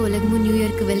மொத்த உலகமும் நியூ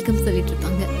இயர்க்கு வெல்கம் சொல்லிட்டு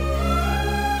இருப்பாங்க.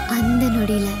 அந்த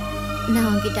நொடியில நான்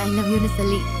உங்ககிட்ட ஐ லவ் யூன்னு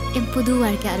சொல்லி என் புது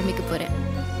வாழ்க்கை ஆரம்பிக்க போறேன்.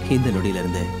 இந்த நொடியில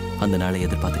இருந்து அந்த நாளை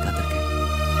எதிர்பார்த்து காத்திருக்கேன்.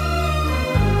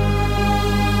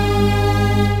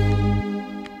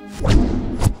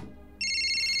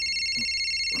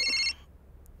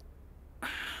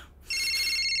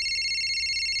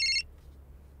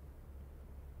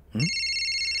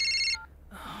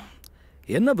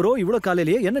 என்ன ப்ரோ இவ்வளவு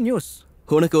காலையிலேயே என்ன நியூஸ்?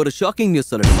 உனக்கு ஒரு ஷாக்கிங்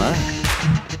நியூஸ் சொல்லணுமா?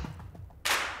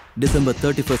 டிசம்பர்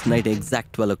 31 நைட்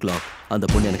எக்ஸாக்ட் 12 o'clock அந்த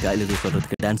பொண்ணு எனக்கு ஐ லவ் யூ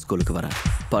சொல்றதுக்கு டான்ஸ் ஸ்கூலுக்கு வரேன்.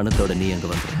 பணத்தோட நீ அங்க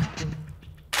வந்துரு.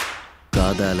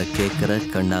 காதால கேட்கற,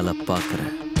 கண்ணால பாக்குற,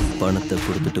 பணத்தை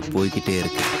கொடுத்துட்டு போய்கிட்டே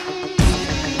இருக்கு.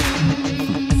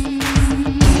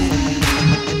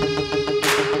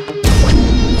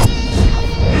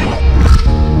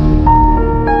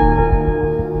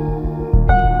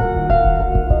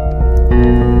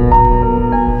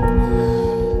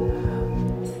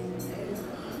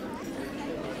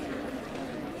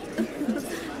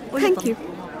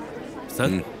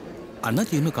 சார்,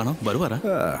 அண்ணாச்சி இன்னும் காணோம். வருவாரா?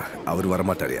 அவர்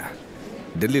வரமாட்டாரியா?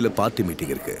 டெல்லியில பார்ட்டி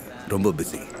மீட்டிங் இருக்கு, ரொம்ப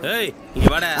பிஸி. ஏய் இங்க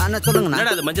வாடா. அண்ணா சொல்லுங்க.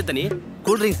 என்னடா அது மஞ்சள் தண்ணி?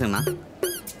 கூல் ட்ரிங்க்ஸ் அண்ணா.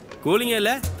 கூலிங்கே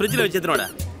இல்ல, ஃப்ரிட்ஜ்ல வச்சு எடுத்துனோடா.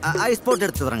 ஐஸ் போட்டு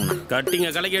எடுத்து வரேங்கண்ணா.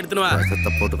 கட்டிங்க கலக்கி எடுத்துனு வா.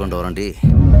 சத்த போட்டு கொண்டு வரேன்டி.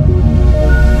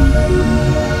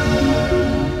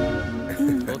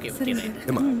 ஓகே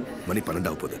ஏமா, மணி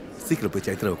 12 போகுது. சீக்கிரம் போய்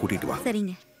சைத்ராவை கூட்டிட்டு வா.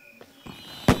 சரிங்க.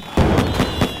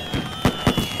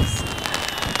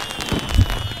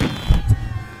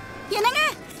 என்னங்க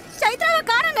சைத்ராவை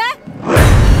காணோங்க.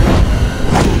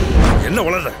 என்ன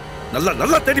வளர? நல்லா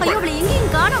நல்லா தேடி பாரு. அவளை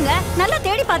எங்கேயும் காணோங்க. நல்லா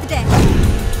தேடி பார்த்துட்டேன்.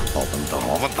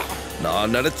 அவன்தான்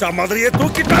நான் நினைச்ச மாதிரியே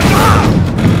தூக்கிட்டான்.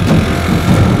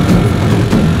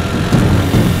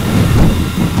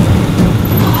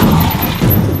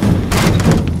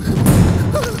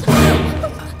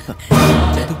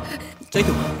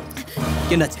 சைத்து,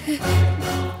 என்னாச்சு?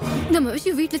 நம்ம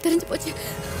விஷயம் வீட்டுல தெரிஞ்சு போச்சு.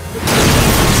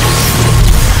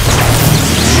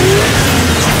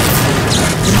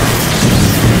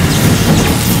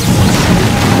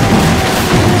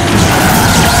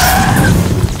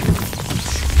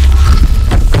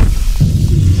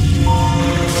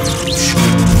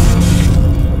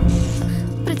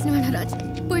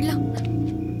 போயிடலாம்.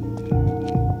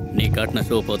 நீ காட்டின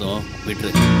ஷோ போதும்,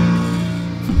 விட்டுரு.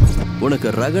 உனக்கு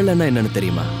ரகளைன்னா என்னன்னு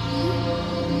தெரியுமா?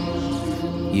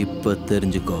 இப்ப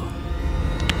தெரிஞ்சுக்கோ.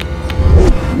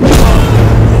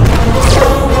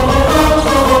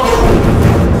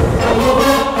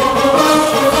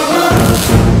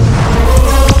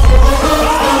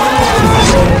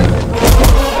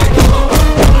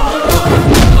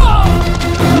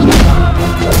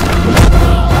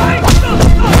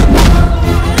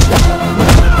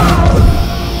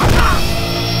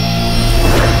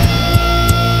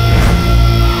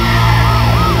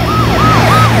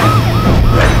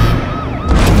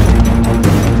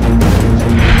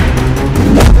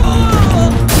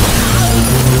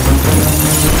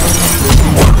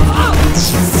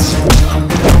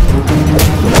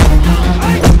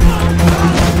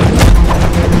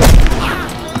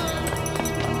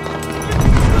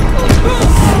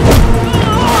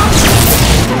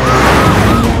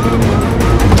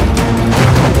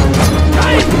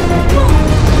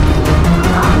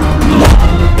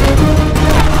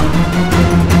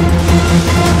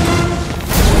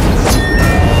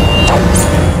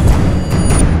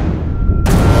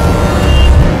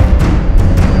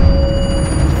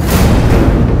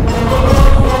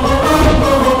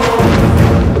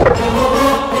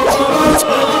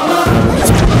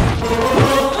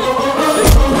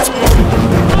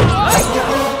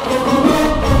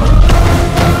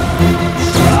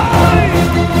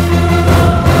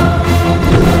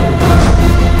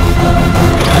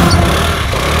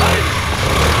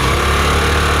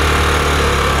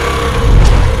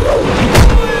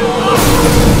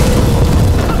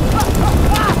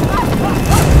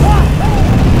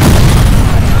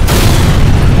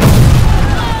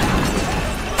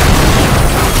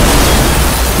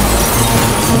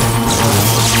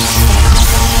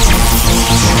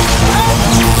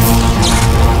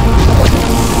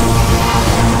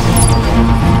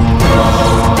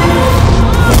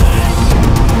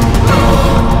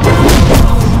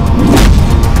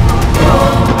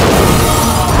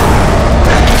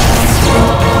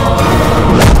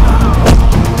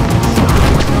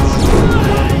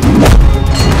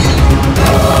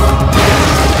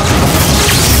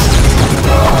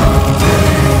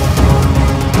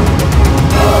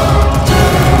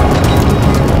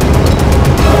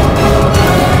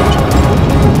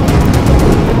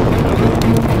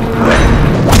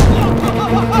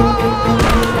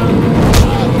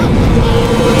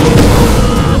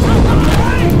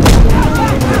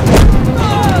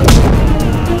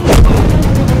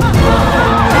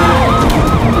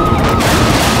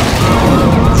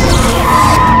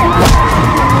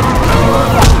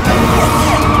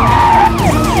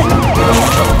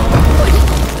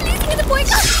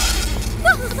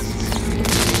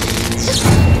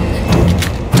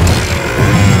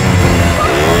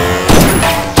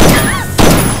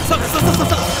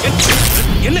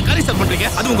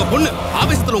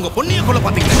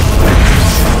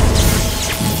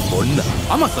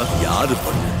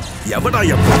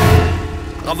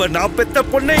 நான் பெத்த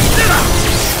பொண்ணை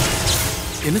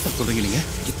என்ன சார் சொல்றீங்க நீங்க?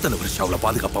 இத்தனை வருஷம் அவளை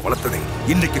பாதுகாப்பா வளர்த்ததே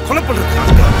இன்னைக்கு கொலை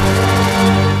பண்றதுக்காக.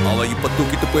 அவ இப்ப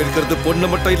தூக்கிட்டு போயிருக்கிறது பொண்ணு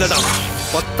மட்டும் இல்லடா,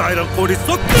 10,000 கோடி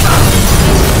சொத்துடா.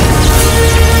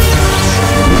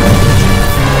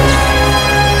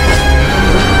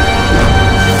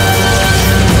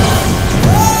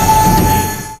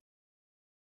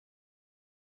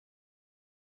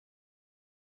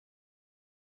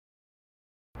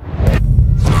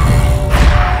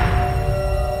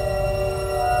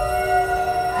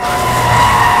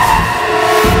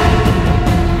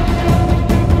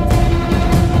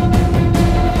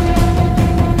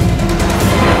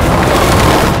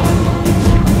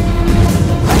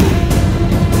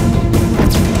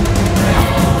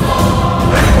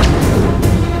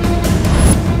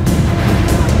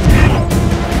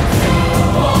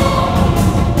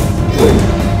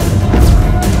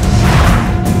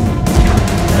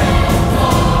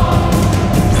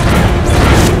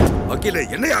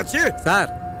 சார்,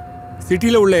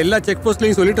 சிட்டில உள்ள எல்லா செக்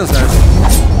போஸ்ட்லயும் சொல்லிட்டோம் சார்.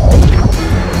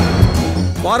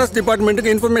 ஃபாரஸ்ட்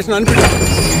டிபார்ட்மெண்ட்டுக்கு இன்ஃபர்மேஷன் அனுப்பிட்டோம்.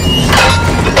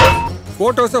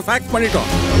 போட்டோஸை ஃபேக்ஸ் பண்ணிட்டோம்.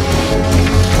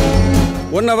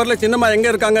 1 ஹவர்ல சின்னம்மா எங்க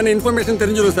இருக்காங்கன்னு இன்ஃபர்மேஷன்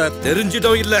தெரிஞ்சிடும் சார்.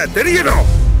 தெரிஞ்சிட்டோம் இல்ல, தெரியணும்.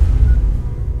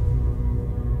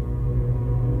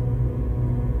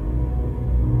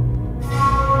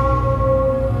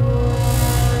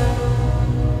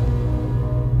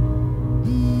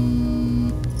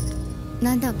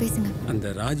 நான் தான் பேசுங்க. அந்த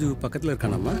ராஜு பக்கத்துல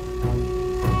இருக்கானம்மா?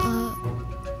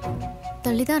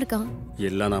 தள்ளி தான் இருக்கான்.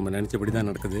 எல்லாம் நாம நினைச்சபடி தான்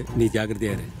நடக்குது. நீ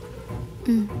ஜாக்கிரதையா இரு.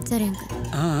 சரி அங்கிள்.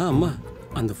 அம்மா,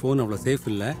 அந்த ஃபோன் அவ்வளோ சேஃப்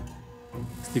இல்லை.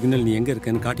 சிக்னல் நீ எங்க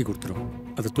இருக்கன்னு காட்டி கொடுத்துரும்.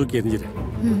 அதை தூக்கி எறிஞ்சிரு.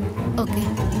 ஓகே.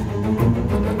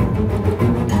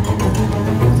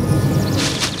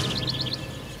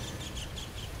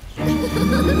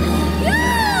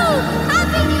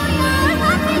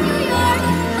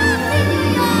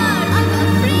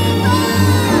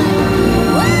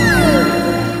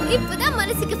 இப்பதான்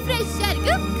மனசுக்கு ஃப்ரெஷ்ஷா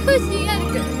இருக்கு, குஷியா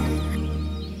இருக்கு.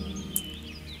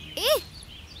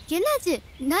 என்னாச்சு?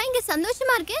 நான் இங்க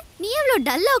சந்தோஷமா இருக்கேன், நீ எவ்வளவு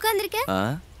டல்லா உட்கார்ந்திருக்க?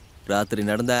 ராத்திரி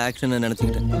நடந்த ஆக்ஷனை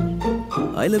நினைச்சுக்கிட்டேன்.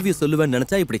 ஐ லவ் யூ சொல்லுவேன்னு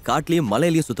நினைச்சா இப்படி காட்டுலயும்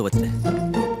மலையிலயும் சுத்த வச்சிட்டேன்.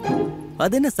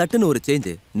 அது என்ன சட்டுன்னு ஒரு சேஞ்ச்?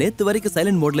 நேத்து வரைக்கும்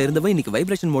சைலண்ட் மோட்ல இருந்தவ இன்னைக்கு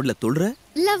வைப்ரேஷன் மோட்ல துள்ளுற.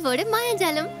 லவ்வோட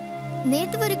மாயாஜாலம்.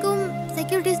 நேத்து வரைக்கும்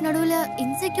செக்யூரிட்டிஸ் நடுவுல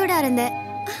இன்செக்யூர்டா இருந்தேன்,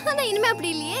 ஆனா இனிமே அப்படி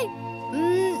இல்லையே.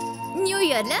 நியூ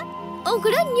இயர்ல உன்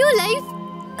கூட new life.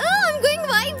 I'm going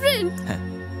vibrant.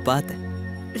 பார்த்தேன்.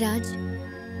 ராஜ்,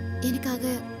 எனக்காக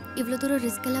இவ்வளவு தூரம்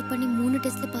ரிஸ்க் எல்லாம் பண்ணி 3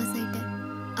 டெஸ்ட்ல பாஸ் ஆயிட்டேன்.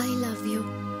 I love you.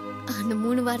 அந்த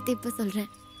 3 வார்த்தை இப்ப சொல்றேன்.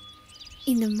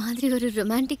 இந்த மாதிரி ஒரு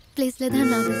ரொமான்டிக் பிளேஸ்ல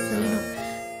தான் நான் அதை சொல்லணும்.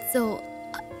 சோ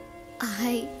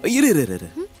இரு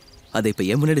அதை இப்ப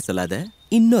என் முன்னாடி சொல்லாத,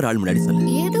 இன்னொரு ஆள் முன்னாடி சொல்லு.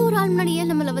 ஏதோ ஒரு ஆள் முன்னாடி ஏன்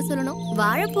நம்ம லவ் சொல்லணும்?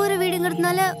 வாழ போற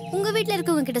வீடுங்கிறதுனால உங்க வீட்ல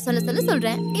இருக்கவங்க கிட்ட சொல்ல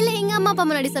சொல்றேன், இல்ல எங்க அம்மா அப்பா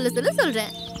முன்னாடி சொல்ல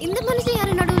சொல்றேன். இந்த மனுஷன்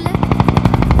யாரு நடுவுல?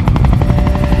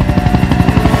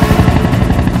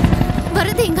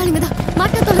 வரது எங்க ஆளுங்க தான்.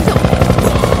 மாட்ட தொலைஞ்சோம்.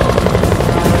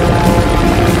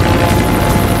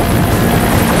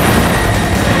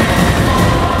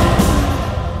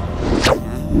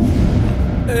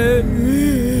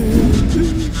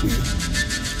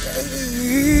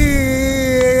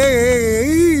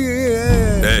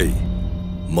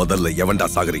 முதல்ல எவன்டா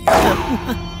சாகுறீங்க?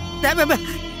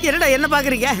 என்னடா என்ன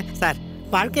பாக்குறீங்க சார்?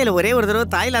 வாழ்க்கையில ஒரே ஒரு தடவை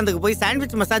தாய்லாந்துக்கு போய்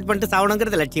சாண்ட்விச் மசாஜ் பண்ணிட்டு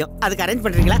சாவணுங்கிறது லட்சியம். அதுக்கு அரேஞ்ச்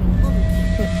பண்றீங்களா?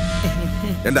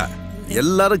 ஏண்டா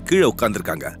எல்லாரும் கீழே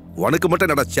உட்கார்ந்துருக்காங்க, உனக்கு மட்டும்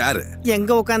என்னடா சேர்?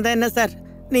 எங்க உட்கார்ந்தா என்ன சார்?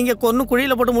 நீங்க கொன்னு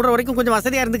குழியில போட்டு மூடுற வரைக்கும் கொஞ்சம்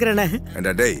வசதியா இருந்துக்கிறேனே.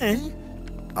 ஏண்டா டேய்,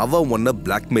 அவன் உன்னை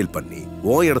பிளாக்மெயில் பண்ணி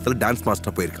உன் இடத்துல டான்ஸ்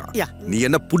மாஸ்டர் போயிருக்கான். நீ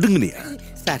என்ன புடுங்குனியா?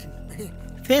 சார்,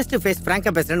 ஃபேஸ் டு ஃபேஸ்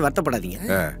பிராங்கா பேசுறேன்னு வருத்தப்படாதீங்க.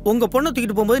 உங்க பொண்ணு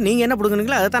தூக்கிட்டு போகும்போது நீங்க என்ன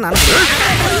புடுங்குனீங்களோ அதை தான் நான்.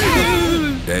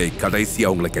 டேய், கடைசியா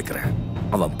அவங்கள கேக்குறேன்,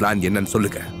 அவன் பிளான் என்னன்னு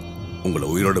சொல்லுங்க, உங்களை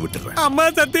உயிரோட விட்டுறேன். அம்மா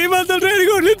சத்தியமா சொல்றேன்,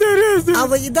 எனக்கு ஒண்ணு தெரியாது.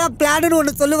 அவ இதான் பிளான்னு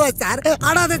ஒண்ணு சொல்லுவா சார்,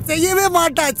 ஆனா அதை செய்யவே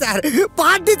மாட்டா சார்.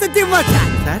 பாட்டி சத்தியமா சார்.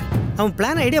 சார், அவன்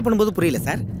பிளான் ஐடியா பண்ணும்போது புரியல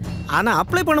சார், ஆனா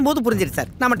அப்ளை பண்ணும்போது புரிஞ்சிருச்சு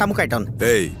சார். நாம டமுக் ஆயிட்டோம்.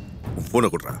 டேய், உன் போனை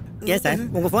கொடுறா. ஏன் சார்,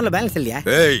 உங்க போன்ல பேலன்ஸ் இல்லையா?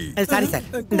 டேய், சாரி சார்,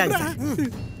 இந்தாங்க சார்.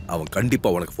 அவன் கண்டிப்பா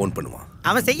உனக்கு ஃபோன் பண்ணுவான்.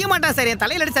 அவன் செய்ய மாட்டான் சார், என்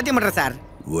தலையில அடி சத்தியம் பண்றேன் சார்.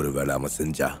 ஒருவேளை அவன்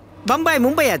செஞ்சா பம்பாய்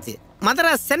மும்பை ஆச்சு,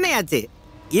 மதராஸ் சென்னை ஆச்சு,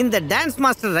 இந்த டான்ஸ்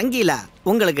மாஸ்டர் ரங்கீலா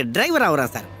உங்களுக்கு டிரைவர்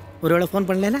ஆகுறான் சார். ஒருவேளை ஃபோன்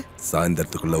பண்ணலனா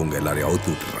சாயந்தரத்துக்குள்ள உங்க எல்லாரையும்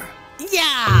அவுத்து விட்டுறேன்.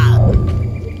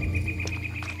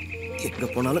 எங்க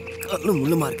போனாலும் காலும்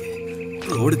முள்ளுமா இருக்கு,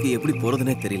 ரோடுக்கு எப்படி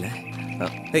போறதுன்னே தெரியல.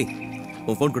 ஏய்,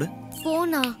 உன் ஃபோன் கொடு.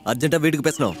 ஃபோனா? அர்ஜென்ட்டா வீட்டுக்கு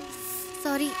பேசணும்.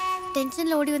 சாரி,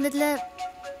 டென்ஷன்ல ஓடி வந்ததுல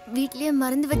வீட்லயே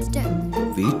மறந்து வச்சிட்டேன்.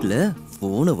 வீட்ல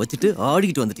போனை வச்சுட்டு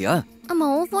ஆடிக்கிட்டு வந்துட்டியா? அம்மா,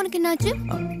 உன் ஃபோனுக்கு என்னாச்சு?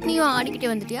 நீயும்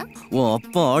ஆடிக்கிட்டே வந்துட்டியா? உன்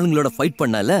அப்பா ஆளுங்களோட ஃபைட்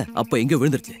பண்ணால அப்ப எங்க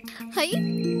விழுந்துருச்சு. ஹை,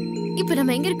 இப்போ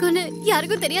நம்ம எங்க இருக்கோம்னு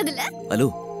யாருக்கும் தெரியாதுல்ல? ஹலோ,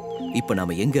 இப்ப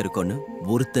நாம எங்க இருக்கோம்னு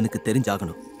ஒருத்தனுக்கு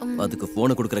தெரிஞ்சாகணும். அதுக்கு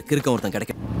போனை கொடுக்கற கிறுக்க ஒருத்தன்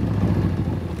கிடைக்க.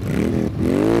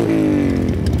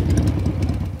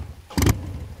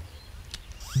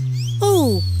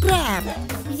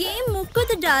 ஏன்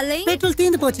முக்குது டார்லிங்? பெட்ரோல்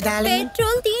தீந்து போச்சு டார்லிங்.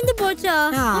 பெட்ரோல் தீந்து போச்சா?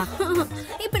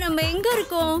 இப்போ நம்ம எங்க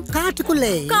இருக்கோம்?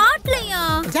 காட்டுக்குள்ளே. காட்டுலயா?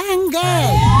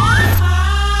 ஜங்கல்.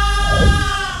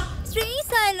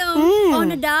 ஸ்ரீசைலம்.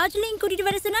 உன்னை டார்ஜிலிங் கூட்டிட்டு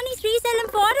வர சொன்னா நீ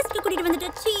ஸ்ரீசைலம் ஃபாரஸ்ட்க்கு கூட்டிட்டு வந்துட்ட.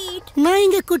 சீட். நான்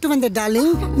இங்க கூட்டு வந்த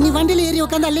டார்லிங். நீ வண்டியில ஏறி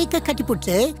உட்கார்ந்து லைக்க கட்டி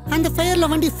போட்டு அந்த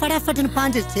ஃபயர்ல வண்டி ஃபடாஃபட்னு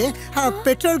பாஞ்சிருச்சு.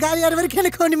 பெட்ரோல் காலியாற வரைக்கும்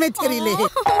எனக்கு ஒண்ணுமே தெரியல.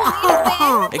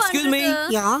 Excuse me.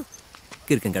 Yeah.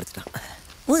 Kirukkan கிடைச்சிட்டான்.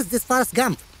 Who is this Forrest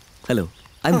Gump? Hello,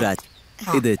 I'm Raj.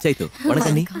 இது சைத்து.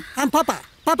 வணக்கம் நீ. I'm Papa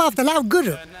of the Love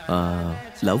Guru.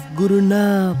 Love Guruனா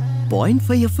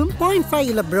 0.5 FM? 0.5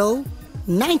 இல்ல bro,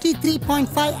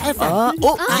 93.5 FM.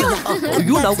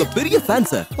 ஐயோ, நான் உங்க பெரிய fan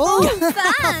sir.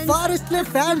 ஃபாரஸ்ட்ல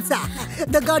ஃபேன்ஸா?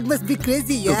 The god must be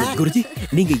crazy. Guruji,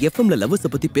 நீங்க எஃப்எம்ல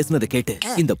லவ்வர்ஸ் பத்தி பேசுனதை கேட்டு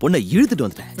இந்த பொண்ணை இழுத்துட்டு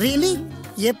வந்துட்டேன். Really?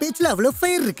 என் பேச்சுல அவ்வளவு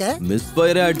ஃபயர் இருக்க? மிஸ்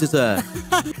ஃபயர் ஆயிடுச்சு sir.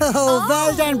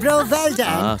 Well done bro, well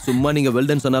done. சும்மா நீங்க well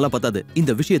done சொன்னாலாம் பத்தாது.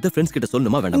 இந்த விஷயத்தை ஃப்ரெண்ட்ஸ் கிட்ட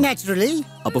சொல்லணுமா வேண்டாமா? Naturally.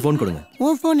 அப்ப ஃபோன் கொடுங்க.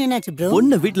 உன் ஃபோன் என்னாச்சு bro?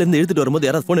 பொண்ணு வீட்ல இருந்து எடுத்துட்டு வரும்போது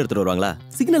யாராவது ஃபோன் எடுத்துட்டு வருவாங்களா?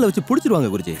 சிக்னல்ல வச்சு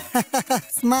புடிச்சிடுவாங்க குருஜி.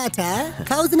 ஸ்மார்ட்டா?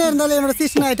 கவுசனா இருந்தாலும் என்னோட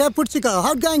சீசன் ஆயிட்டா புடிச்சுக்கோ.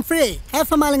 Out going free.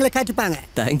 எஃப்எம் ஆளுங்களை காட்டிப்பாங்க.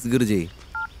 தேங்க்ஸ் குருஜி.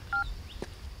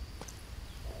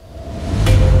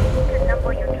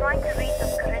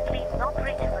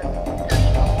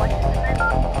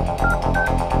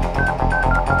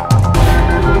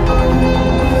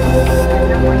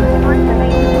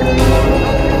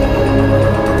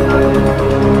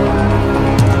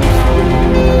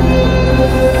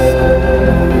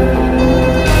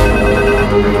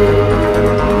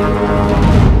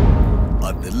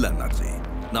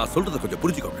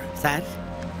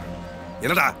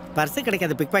 என்னடா பர்ஸ்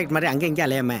கிடைக்காத பிக் பாக்கெட் மாதிரி அங்க இங்க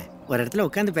அலையாம ஒரு இடத்துல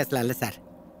உட்கார்ந்து பேசலாம்ல சார்.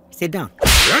 Sit down.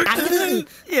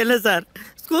 என்ன சார்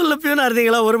ஸ்கூல்ல பியூனா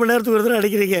இருந்தீங்களா? 1 மணி நேரத்துக்கு ஒரு தடவை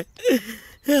அடிக்கிறீங்க.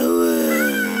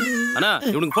 அண்ணா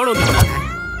இவனுக்கு போன் வந்துருக்கா?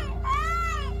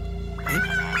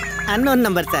 Unknown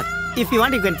number sir. If you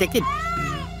want you can check it.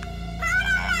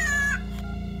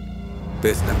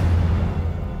 பேசுடா.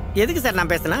 எதுக்கு சார்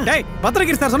நான் பேசணும்? டேய்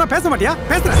பத்திரகிரி சார் சொன்னா பேச மாட்டியா?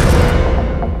 பேசுற.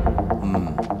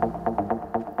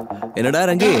 என்னடா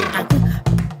ரங்கி?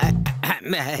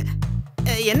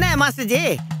 என்ன மாஸ்டர் ஜி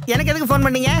எனக்கு எதுக்கு ஃபோன்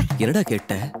பண்ணீங்க? என்னடா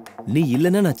கேட்ட? நீ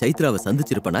இல்லனா நான் சைத்ராவை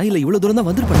சந்திச்சிருப்பனா இல்ல இவ்வளவு தூரம் தான்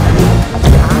வந்திருப்பேன்?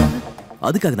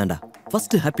 அதுக்காக தான்டா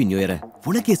ஃபர்ஸ்ட் ஹாப்பி நியூ இயர்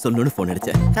உனக்கே சொல்லணும்னு ஃபோன்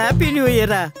அடிச்சேன். ஹாப்பி நியூ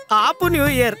இயரா? ஆப்பு நியூ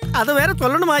இயர் அத வேற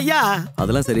சொல்லணுமா ஐயா?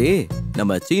 அதெல்லாம் சரி,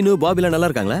 நம்ம சீனு பாபிலாம் நல்லா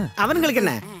இருக்காங்களா? அவங்களுக்கு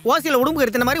என்ன ஓசில உடம்பு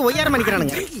எடுத்த மாதிரி ஒய்யாரம்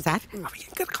பண்ணிக்கிறானுங்க சார். அவன்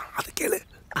எங்க இருக்கான் அத கேளு.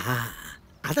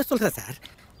 அத சொல்றேன் சார்.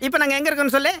 இப்போ நாங்க எங்க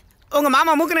இருக்கோம்னு சொல்லு. உங்க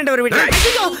மாமா மூக்கனண்ட ஒரு வீடு.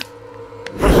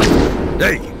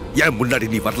 டேய் ஏன் முன்னாடி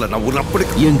நீ வரல? நான் ஒரு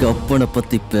அப்பனுக்கு எங்க அப்பனை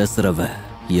பத்தி பேசுறவ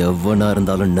எவனா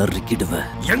இருந்தாலும் நறுக்கிடுவேன்.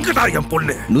 எங்கடா என்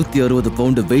பொண்ணு? 160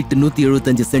 பவுண்ட் வெயிட்,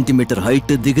 175 சென்டிமீட்டர்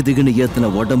ஹைட், திகு திகுன்னு ஏத்துன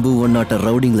உடம்பு, ஒன்னாட்ட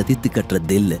ரவுடிங்ல தித்து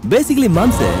கட்டுறது இல்ல. பேசிக்கலி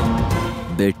மாம்ச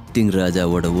பெட்டிங்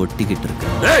ராஜாவோட ஒட்டிக்கிட்டு இருக்கு.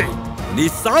 டேய் நீ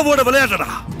சாவோட விளையாடுறா.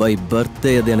 பை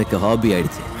பர்த்டே அது எனக்கு ஹாபி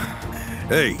ஆயிடுச்சு.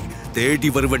 ஏய் தேடி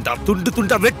வருவேண்டா, துண்டு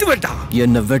துண்டா வெட்டு வேண்டா.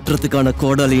 என்ன வெட்டுறதுக்கான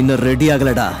கோடாலி இன்னும் ரெடி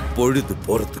ஆகலடா. பொழுது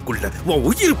போறதுக்குள்ள உன்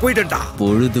உயிர் போயிடண்டா.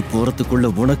 பொழுது போறதுக்குள்ள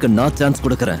உனக்கு நான் சான்ஸ்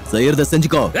கொடுக்கறேன். செய்யறத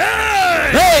செஞ்சுக்கோ.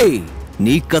 ஏய்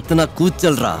நீ கத்துனா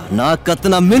கூச்சல்றா, நான்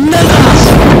கத்துனா மின்னல்றா.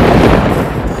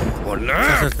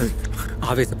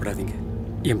 ஆவேசப்படாதீங்க,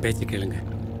 என் பேச்சு கேளுங்க.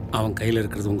 அவன் கையில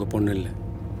இருக்கிறது உங்க பொண்ணு இல்ல,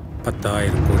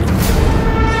 10,000 கோடி.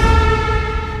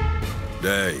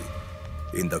 டேய்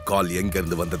இந்த கால் எங்க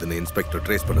இருந்து வந்ததுன்னு இன்ஸ்பெக்டர்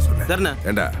ட்ரேஸ் பண்ண சொன்னேன்.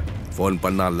 ஏண்டா ஃபோன்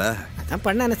பண்ணான்ல? அதான்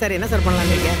பண்ணானே சார். என்ன சார்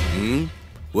பண்ணலாம்ங்க?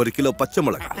 1 கிலோ பச்சை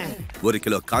மிளகாய், 1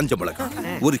 கிலோ காஞ்ச மிளகாய்,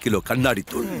 1 கிலோ கண்ணாடி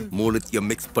தூள், 3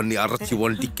 மிக்ஸ் பண்ணி அரைச்சி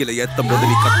 1 டிக்கில ஏத்தும் போது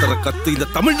நீ கத்துற கத்து இந்த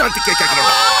தமிழ்நாட்டுக்கே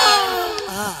கேட்கணும்.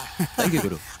 Thank you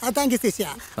Guru. Thank you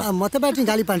சிஷ்யா. மொத்த பேட்டரி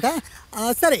காலி பண்ணிட்டேன்.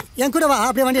 சரி என் கூட வா,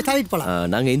 அப்படியே வண்டியை தள்ளிட்டு போலாம்.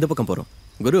 நாங்க இந்த பக்கம் போறோம்.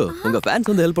 குரு உங்க ஃபேன்ஸ்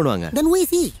வந்து ஹெல்ப் பண்ணுவாங்க. Then we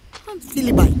see.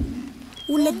 Silly boy.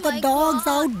 Who let the dogs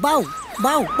out? Bow,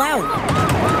 bow, bow.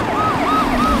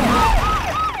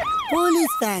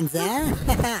 Police fans,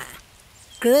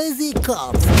 crazy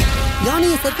cops.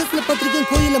 யானைய சர்க்கஸ்ல பாத்திருக்கேன்,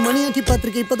 கோயில்ல மணியாட்டி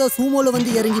பாத்திருக்கேன், இப்பதான் சூமோல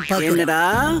வந்து இறங்கி பாத்தேன். என்னடா?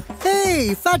 Hey,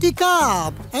 fatty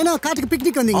cop. என்ன காட்டுக்கு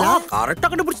பிக்னிக் வந்தீங்களா? கரெக்ட்டா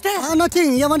கண்டுபிடிச்சிட்டேன்.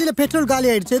 நோச்சிங் என் வண்டியில பெட்ரோல்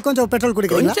காலி ஆயிடுச்சு, கொஞ்சம் பெட்ரோல்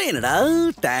குடிக்கிறீங்களா? கொஞ்சம் என்னடா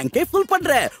டேங்கே ஃபுல்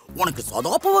பண்ற. உனக்கு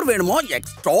சதா பவர் வேணுமோ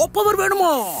எக்ஸ்ட்ரா பவர்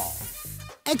வேணுமோ?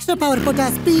 எக்ஸ்ட்ரா பவர் போட்டா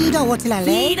ஸ்பீடா ஓட்டலாம்ல.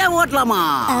 ஸ்பீடா ஓட்டலாமா?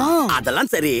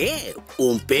 அதெல்லாம் சரி,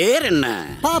 உன் பேர் என்ன?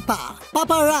 பாப்பா,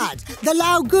 பாப்பா ராஜ், the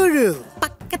love guru.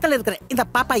 பக்கத்துல இருக்கிற இந்த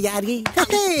பாப்பா யாரு?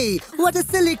 Hey, what a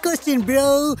silly question bro.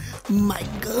 My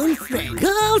girlfriend.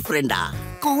 Girlfriend-ஆ?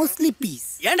 Costly piece.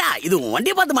 ஏண்டா இது உன்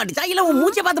வண்டியை பார்த்து மாட்டிச்சா இல்ல உன்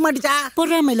மூச்சை பார்த்து மாட்டிச்சா?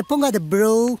 பொறாமையில பொங்காத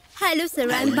bro. ஹலோ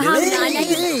சார்,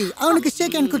 அவனுக்கு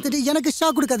ஷேக் ஹேண்ட் கொடுத்துட்டு எனக்கு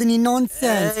ஷாக் கொடுக்காத நீ.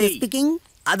 Nonsense speaking.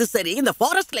 அது சரி, இந்த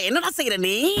ஃபாரஸ்ட்ல என்னடா செய்யற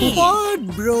நீ? வாட்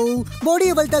ப்ரோ,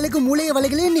 பாடியை வளர்த்தாலுக்கு மூளையை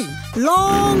வளைகளே. நீ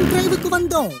லாங் டிரைவுக்கு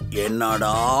வந்தோம்.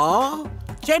 என்னடா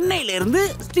சென்னையில இருந்து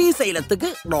ஸ்ரீசைலத்துக்கு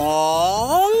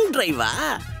லாங் டிரைவா?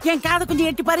 என் காதை கொஞ்சம்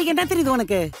எட்டி பாரு, என்ன தெரியுது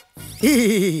உனக்கு?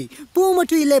 பூ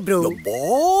மட்டும் இல்ல ப்ரோ.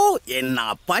 என்ன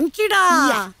பஞ்சிடா.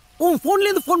 உன் போன்ல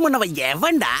இருந்து போன் பண்ணவ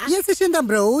எவன்டா? என் சிஷ்யன் தான்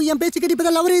ப்ரோ. என் பேச்சு கட்டி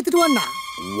இப்பதான் லவ் ஏத்துட்டு வந்தா.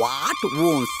 வாட்,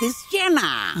 உன் சிஷ்யனா?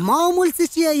 மாமூல்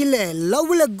சிஷ்யா இல்ல,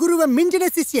 லவ்ல குருவை மிஞ்சின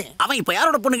சிஷ்யன். அவன் இப்ப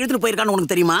யாரோட பொண்ணு எடுத்துட்டு போயிருக்கான்னு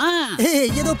உனக்கு தெரியுமா?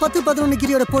 ஏதோ 10-11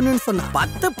 கிரியோட பொண்ணுன்னு சொன்னா.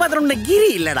 10-11 கிரி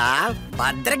இல்லடா,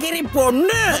 பத்ரகிரி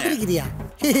பொண்ணு. பத்ரகிரியா?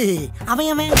 அவன்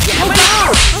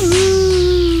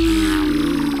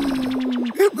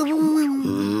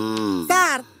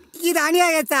சார், இது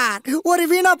அநியாயம் சார். ஒரு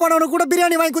வீணா போனவனு கூட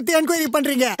பிரியாணி வாங்கி குத்தி என்கொயரி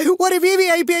பண்றீங்க. ஒரு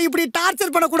விவிஐபி இப்படி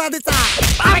டார்ச்சர் பண்ணக்கூடாது சார்.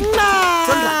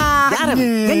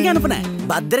 எங்க அனுப்புன?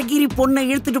 பத்ரகிரி பொண்ணை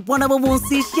இழுத்துட்டு போனவன்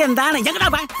சிஷ்யன் தானே.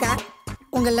 எங்கடா சார்,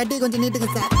 உங்க லட்டி கொஞ்சம் நீட்டுங்க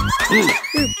சார்.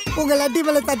 உங்க லட்டி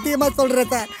மேல சத்தியமா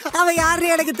சொல்றேன் சார், அவன்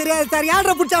யாருன்னு எனக்கு தெரியாது சார்.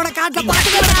 யார புடிச்ச அவனை காட்ட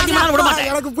பாத்து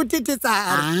எனக்கு புடிச்சிச்சு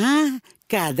சார்.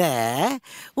 கதை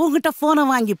உங்ககிட்ட போனை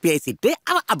வாங்கி பேசிட்டு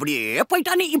அவன் அப்படியே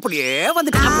போயிட்டா, நீ இப்படியே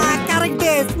வந்துட்டான். கரெக்ட்,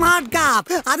 ஸ்மார்ட்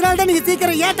காப். அதனால தான் நீங்க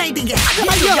சீக்கிரம் ஏட் ஆயிட்டீங்க.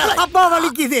 ஐயோ அப்பா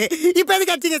வலிக்குது. இப்போ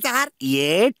எதுக்கு அடிச்சீங்க சார்?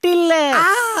 ஏட் இல்ல,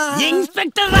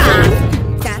 இன்ஸ்பெக்டர்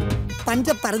சார்.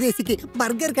 பஞ்ச பரதேசிக்கு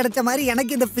பர்கர் கிடைச்ச மாதிரி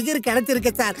எனக்கு இந்த ஃபிகர்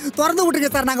கிடைச்சிருக்கு சார். திறந்து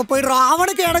விட்டுருங்க சார், நாங்க போயிடுறோம்.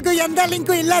 அவனுக்கு எனக்கும் எந்த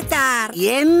லிங்கும் இல்ல சார்.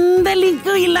 எந்த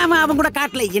லிங்கும் இல்லாம அவன் கூட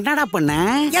காட்டல. என்னடா பண்ண?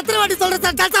 எத்தனை வாட்டி சொல்றேன்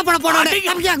சார், கல்சா பண்ண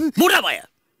போனோம். மூடா பாய.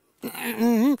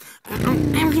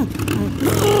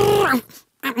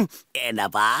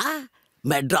 என்னப்பா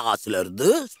மெட்ராஸ்ல இருந்து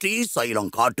ஸ்ரீசைலம்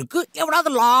காட்டுக்கு எவ்வளவு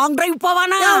லாங் டிரைவ்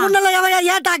போவானா? உன்னெல்லாம் எவையா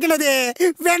ஏட்டாக்கினது?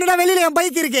 வேணுடா வெளியில என்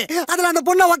பைக் இருக்கு, அதுல அந்த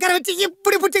பொண்ணை உட்கார வச்சு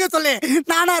இப்படி புடிச்சுக்க சொல்லு.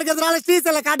 நானா இருக்கிறதுனால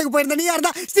ஸ்ரீசைலம் காட்டுக்கு போயிருந்தேன், நீ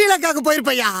இருந்தா ஸ்ரீலங்காவுக்கு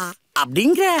போயிருப்பையா.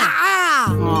 அப்படிங்க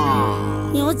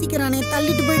யோசிக்கிறானே,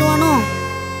 தள்ளிட்டு போயிடுவானோ.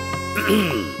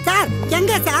 சார்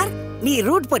எங்க சார்? நீ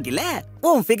ரூட் பட்டில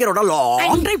உன் ஃபிகரோட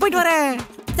லாங் டிரைவ் போயிட்டு வர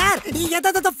சார்.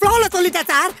 எத ஃப்ளோல சொல்லிட்டா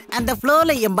சார். அந்த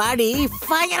ஃப்ளோல என் பாடி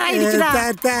ஃபயர் ஆயிடுச்சுடா.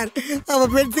 சார் அவ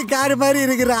பென்ஸ் கார் மாதிரி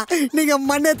இருக்கிறா, நீங்க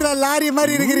மண்ணத்துல லாரி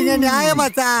மாதிரி இருக்கிறீங்க, நியாயமா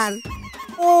சார்?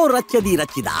 ஓ ரச்சதி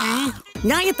ரச்சிதா,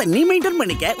 நியாயத்தை நீ மெயின்டைன்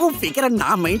பண்ணிக்க, உன் ஃபிகரை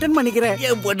நான் மெயின்டைன் பண்ணிக்கிறேன்.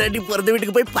 என் பொண்டாட்டி பிறந்த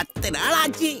வீட்டுக்கு போய் 10 நாள்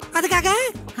ஆச்சு. அதுக்காக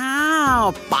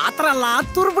பாத்திரம் எல்லாம்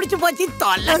துரு பிடிச்சு போச்சு.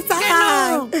 தொல்லை.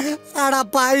 அடா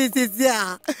பாவி சிஷ்யா,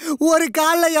 ஒரு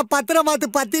கால்ல என் பத்திரமாத்து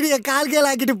பத்திரி என் கால்கள்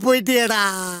ஆக்கிட்டு போயிட்டியடா.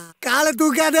 காலை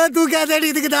தூக்காதே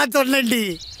இதுக்கு நான் சொன்னேன்டி.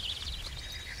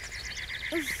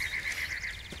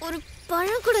 ஒரு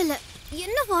பழம் கூட இல்ல,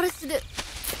 என்ன ஃபாரஸ்ட் இது?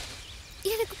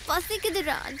 எனக்கு பசிக்குது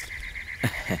ராஜ்.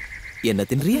 என்ன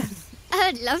தின்றியா? I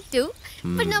would love to,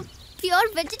 but நான் பியூர்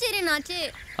வெஜிடேரியன் ஆச்சே.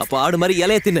 அப்ப ஆடு மாதிரி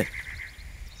இலைய தின்னு.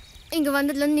 இங்க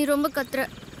வந்ததுல நீ ரொம்ப கத்துற.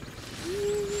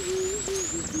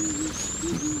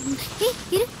 ஏய்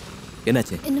இரு.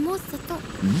 என்னாச்சு? என்னமோ சத்தம்.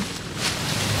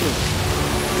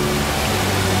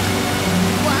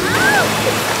 Wow!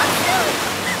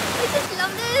 I just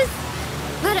love this.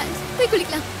 வர போய்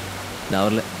குளிக்கலாம். நான்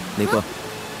வரல, நீ போ.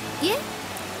 ஏன்?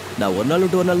 நான் ஒரு நாள்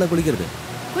விட்டு ஒரு நாள் தான் குளிக்கிறது.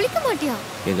 குளிக்க மாட்டியா?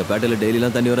 எங்க பேட்டையில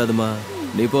டெய்லிலாம் தண்ணி வராதுமா.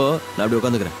 நீ போ, நான் அப்படி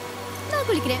உட்காந்துக்கிறேன். நான்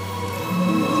குளிக்கிறேன்.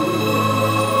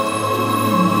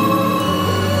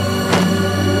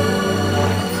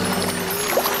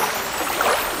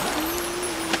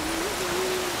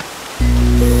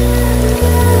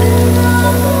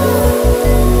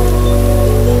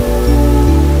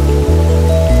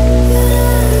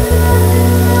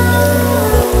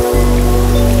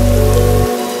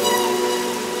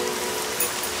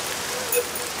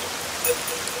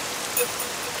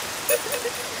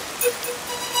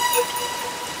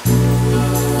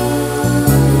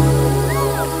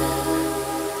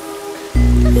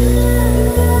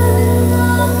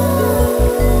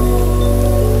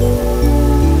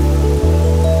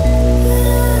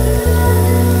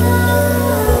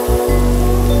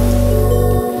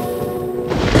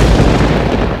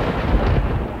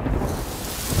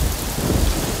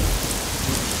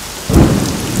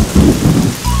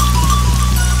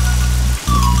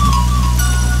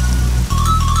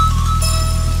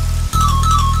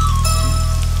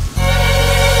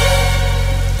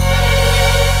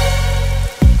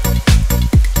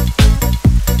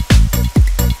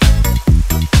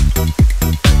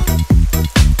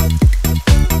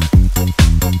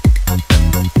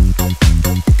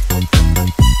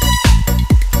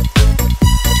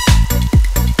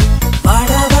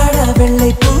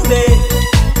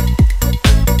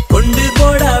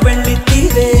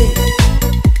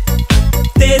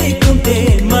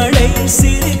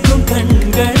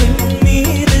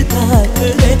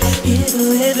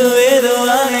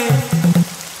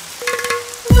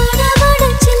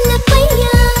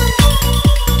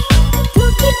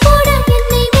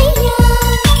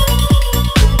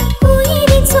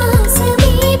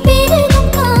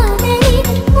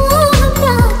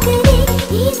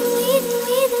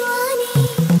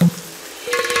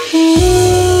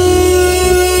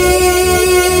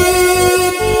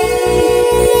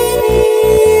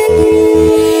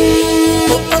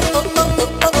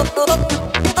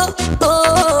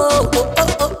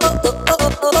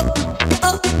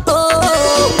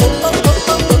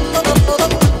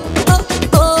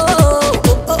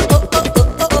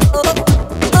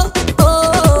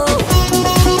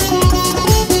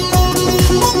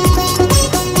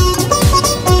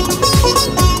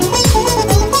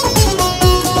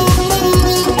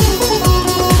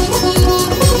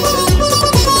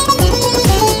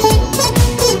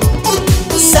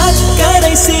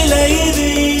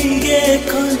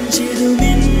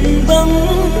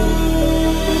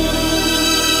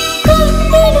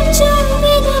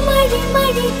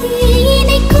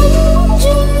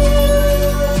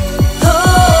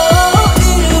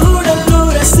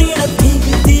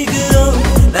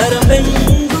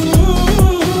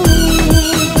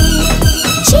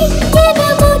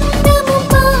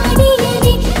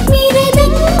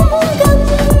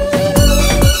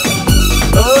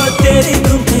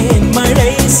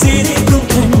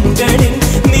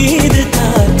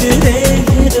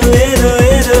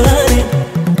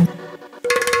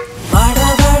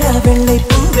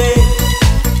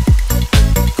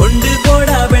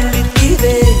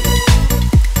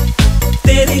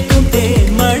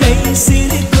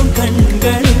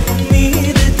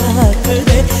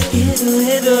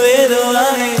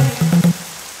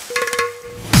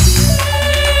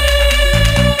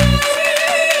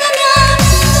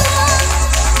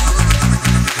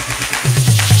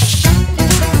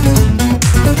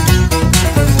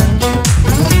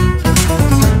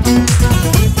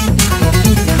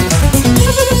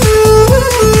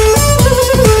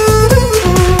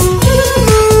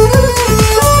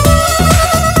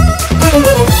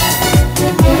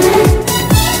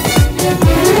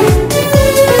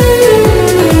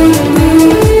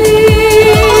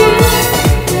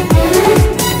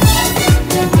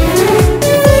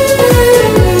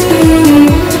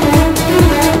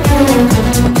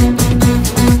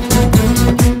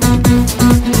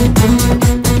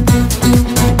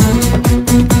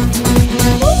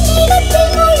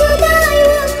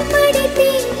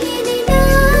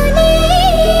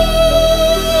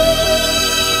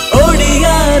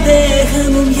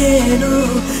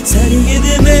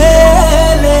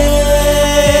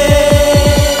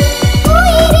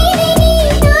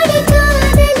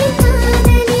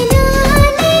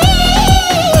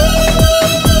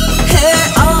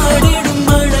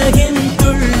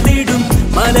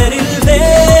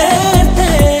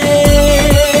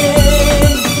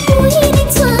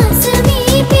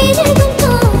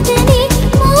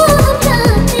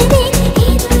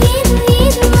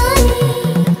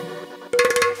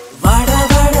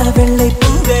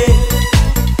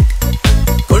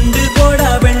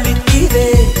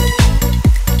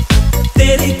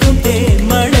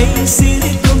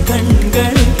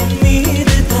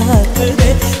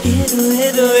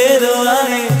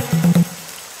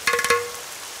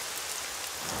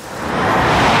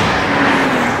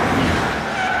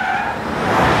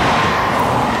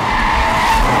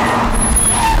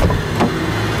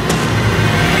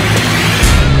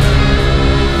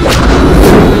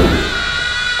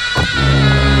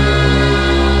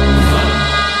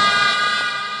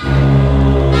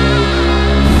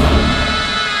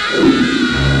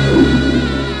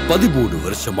 13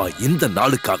 வருஷமா இந்த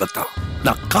நாளுக்காகத்தான்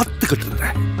நான் காத்துக்கிட்டு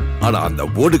இருந்தேன். ஆனா அந்த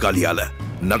ஓடுகாலியால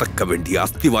நடக்க வேண்டிய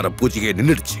அஸ்திவார பூஜையை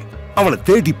நின்னுடுச்சு. அவனை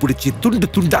தேடி பிடிச்சி துண்டு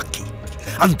துண்டாக்கி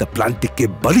அந்த பிளான்ட்டுக்கே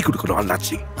பலி கொடுக்கணும்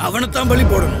அண்ணாச்சி. அவனைத்தான் பலி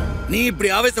போடணும். நீ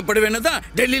இப்படி ஆவேசப்படுவேன்னு தான்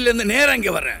டெல்லியில இருந்து நேரா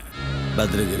இங்க வர்றேன்.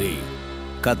 பத்ரகிரி,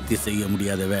 கத்தி செய்ய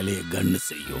முடியாத வேலையை கன்னு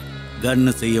செய்யும்,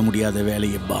 கன்னு செய்ய முடியாத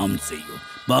வேலையை பாம் செய்யும்,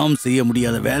 பாம் செய்ய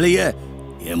முடியாத வேலையை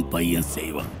என் பையன்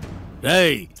செய்வான்.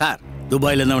 டேய் சார்,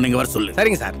 துபாயில இருந்து அவனை இங்க வர சொல்லு.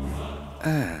 சரிங்க சார்.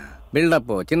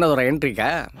 பில்டப் சின்னதொரு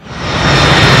என்ட்ரிக்கா?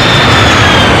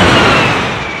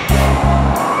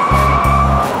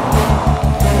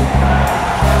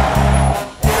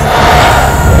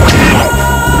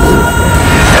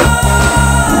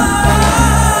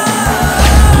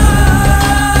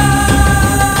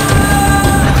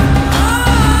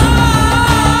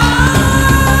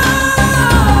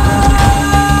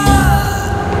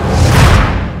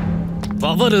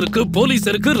 பவர் இருக்கு, போலீஸ்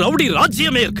இருக்கு, ரவுடி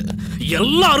ராஜ்யமே இருக்கு.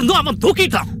 எல்லாரும் அவன்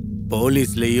தூக்கிட்டான்.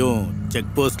 போலீஸ்லயும்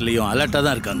செக் போஸ்ட்லயும் அலர்ட்டா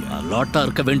தான் இருக்காங்க. அலர்ட்டா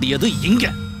இருக்க வேண்டியது இங்க.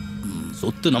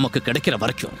 சொத்து நமக்கு கிடைக்கிற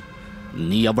வரைக்கும்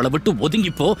நீ அவளை விட்டு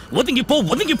ஒதுங்கி போ, ஒதுங்கி போ,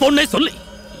 ஒதுங்கி போன்னே சொல்லி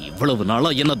இவ்வளவு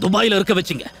நாளா என்ன துபாயில இருக்க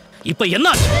வச்சிங்க. இப்ப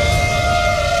என்ன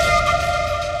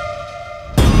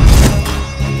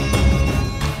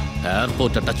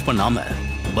ஏர்போர்ட்டை டச் பண்ணாம,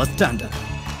 பஸ் ஸ்டாண்ட்,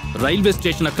 ரயில்வே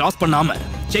ஸ்டேஷனை கிராஸ் பண்ணாம,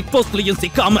 செக் போஸ்ட்லயும்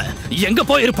சிக்காம எங்க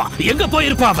போயிருப்பான்? எங்க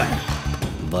போயிருப்பான் அவன்?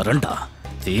 வரண்டா,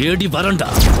 தேடி வரண்டா.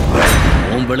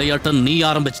 உன் விளையாட்ட நீ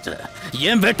ஆரம்பிச்சிட்ட,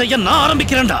 என் வேட்டைய நான்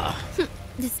ஆரம்பிக்கிறேன்டா.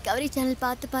 டிஸ்கவரி சேனல்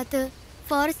பார்த்து பார்த்து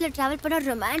ஃபாரஸ்ட்ல டிராவல் பண்ணா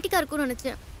ரொமான்டிக்கா இருக்கும்னு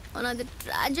நினைச்சேன். ஆனா அது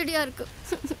ட்ராஜடியா இருக்கு.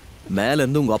 மேல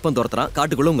இருந்து உங்க அப்பன் துரத்துறான்,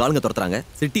 காட்டுக்குள்ள உங்க ஆளுங்க துரத்துறாங்க.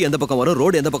 சிட்டி எந்த பக்கம் வரும்,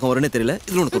 ரோடு எந்த பக்கம் வரும்னே தெரியல.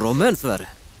 இதுல உனக்கு ரொமான்ஸ் வேற.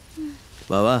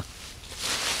 வா வா.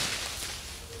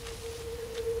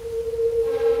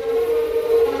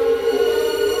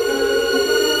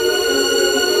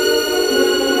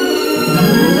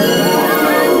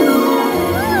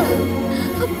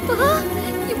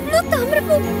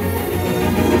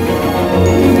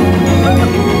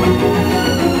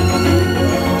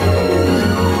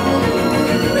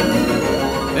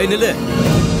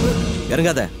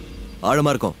 இறங்காத,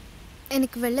 ஆழமா இருக்கும்.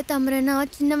 எனக்கு வெள்ளை தாமரைன்னா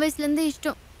சின்ன வயசுல இருந்தே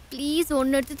இஷ்டம். ப்ளீஸ்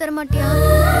ஒன்னு எடுத்து தர மாட்டியா?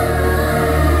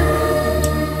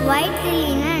 ஒயிட்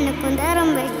லில்லினா எனக்கு வந்து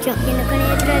ரொம்ப இஷ்டம். எனக்கு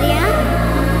ஒன்று எடுத்து வரியா?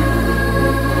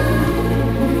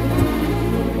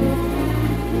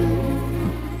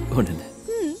 ஒன்று இல்லை.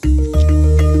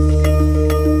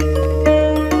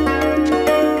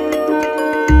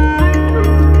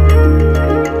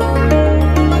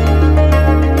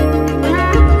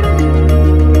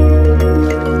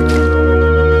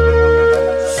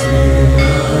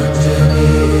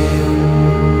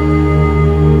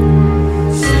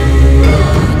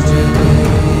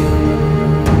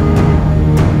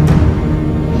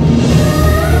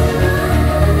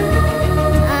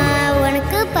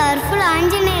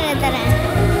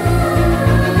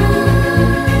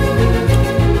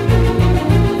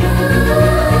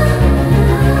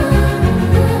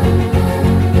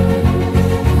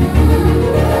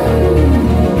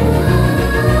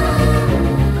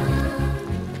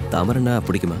 தாமரண்ணா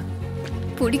பிடிக்குமா?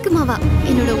 பிடிக்குமாவா?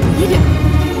 என்னோட உயிர்.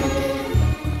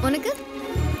 உனக்கு?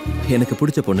 எனக்கு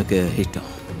பிடிச்ச பொண்ணுக்கு இஷ்டம்.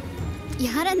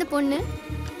 யார் அந்த பொண்ணு?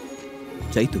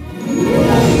 சைத்து.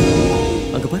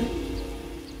 அங்க பாரு.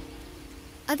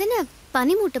 அது என்ன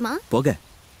பனிமூட்டமா? போக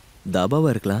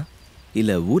தாபாவா இருக்கலாம்,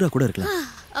 இல்ல ஊரா கூட இருக்கலாம்.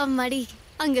 அம்மாடி,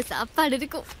 அங்க சாப்பாடு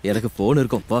இருக்கும். எனக்கு போன்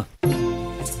இருக்கும். வா.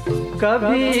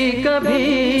 कभी कभी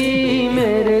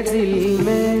मेरे दिल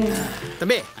में.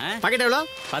 தம்பி, பாக்கெட் எவ்வளோ?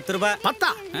 10 ரூபாய். 10?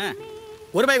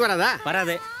 ஒரு ரூபாய்க்கு வராதா?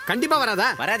 வராது. கண்டிப்பா வராதா?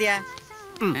 வராதியா?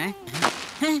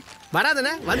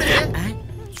 வராதுண்ணே. வந்துடு.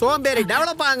 சோம்பேறி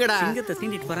டெவலப் ஆகுங்கடா. சிங்கத்தை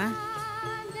சீண்டிட்டு போறேன்.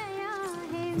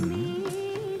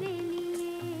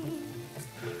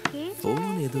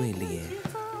 போன் எதுவும் இல்லையே.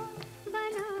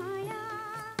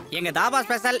 எங்க தாபா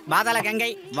ஸ்பெஷல் பாதாள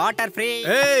கங்கை வாட்டர் ஃப்ரீ.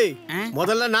 ஏய்,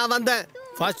 முதல்ல நான் வந்தேன்.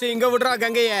 ஃபர்ஸ்ட் இங்க விடுறா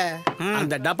கங்கைய.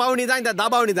 அந்த டப்பாவணி தான் இந்த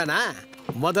தாபாவணி தானா?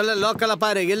 முதல்ல லோக்கல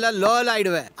பாரு, இல்ல லோல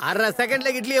ஆயிடுவேன். அரை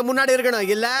செகண்ட்ல இட்லியை முன்னாடி இருக்கணும்,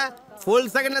 இல்ல ஃபுல்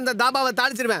செகண்ட்ல இந்த தாபாவை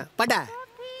தாளிச்சிருவேன். பட்ட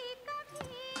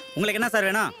உங்களுக்கு என்ன சார்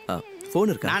வேணும்?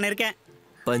 போன் இருக்கா? நான் இருக்கேன்.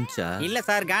 பஞ்சா? இல்ல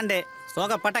சார், காண்டு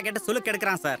சோகப்பட்டா கேட்டு சுளுக்கு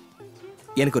எடுக்கிறான் சார்.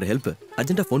 எனக்கு ஒரு ஹெல்ப்,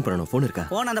 அர்ஜென்ட்டா ஃபோன் பண்ணனும். ஃபோன் இருக்கா?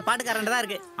 ஃபோன் அந்த பாட்டுக்காரன்ட தான்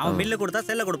இருக்கு. அவன் பில்லு கொடுத்தா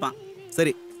செல்ல கொடுப்பான்.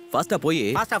 சரி, ஃபாஸ்டா போய்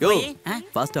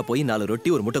ஃபாஸ்டா போய் 4 ரொட்டி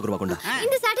ஒரு முட்டை குருமா கொண்டா.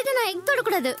 இந்த சாட்டர்டே நான் எக் தொட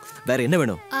கூடாது. வேற என்ன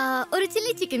வேணும்? ஒரு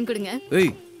சில்லி சிக்கன் கொடுங்க.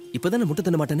 ஏய், இப்பதானே முட்டை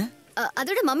தின்ன மாட்டேனே.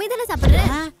 அதோட மம்மி தானே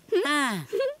சாப்பிடுறேன்.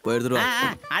 போய் எடுத்துட்டு வா.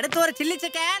 அடுத்து ஒரு சில்லி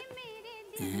சிக்கன்.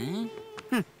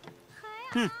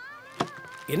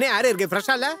 என்ன யாரு இருக்கு?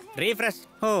 ஃப்ரெஷ்ஷா இல்ல? ரீஃப்ரெஷ்.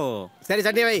 ஓ சரி,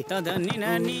 சட்னி வை.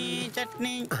 நீ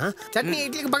சட்னி. சட்னி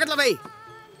இட்லிக்கு பக்கத்துல வை.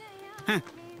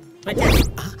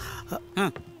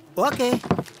 ஓகே.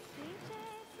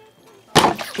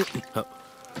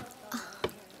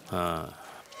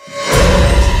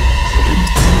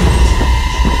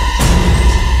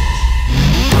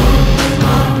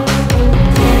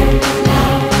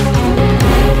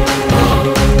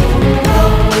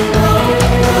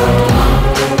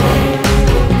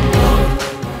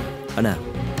 அண்ணா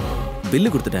பில்லு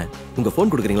கொடுத்துட்டேன். உங்க ஃபோன்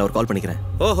கொடுக்குறீங்களா? ஒரு கால் பண்ணிக்கிறேன்.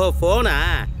 ஓஹோ, ஃபோனா?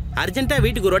 அர்ஜென்ட்டா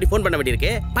வீட்டுக்கு ஒரு வாட்டி ஃபோன் பண்ண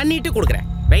வேண்டியிருக்கு. பண்ணிட்டு கொடுக்குறேன்.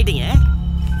 வெயிட்டிங்க.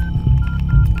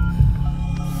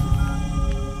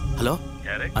 ஹலோ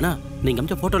அண்ணா, நீங்க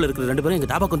அமிச்ச போட்டோல இருக்கிற 2 பேரும் எங்க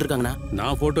தாபாக்கு வந்திருக்காங்கண்ணா.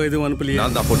 நான் போட்டோ எதுவும் அனுப்பலையே.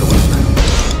 நான் தான் போட்டோ அனுப்புறேன்.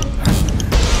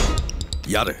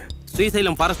 யாரு?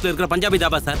 ஸ்ரீசைலம் ஃபாரஸ்ட்ல இருக்கிற பஞ்சாபி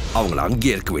தாபா சார். அவங்கள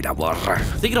அங்கேயே இருக்க விட வர்றேன்.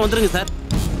 சீக்கிரம் வந்துருங்க சார்.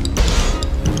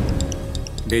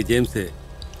 டேய் ஜேம்ஸ்,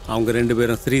 அவங்க 2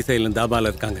 பேரும் ஸ்ரீசைலம்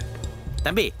தாபால இருக்காங்க.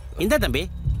 தம்பி, இந்த தம்பி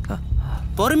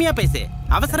பொறுமையா பேசு,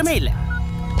 அவசரமே இல்ல.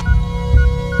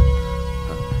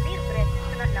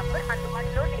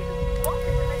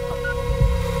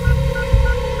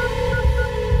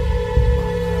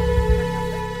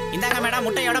 இந்தாங்க மேடம்,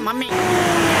 முட்டையோட மம்மி.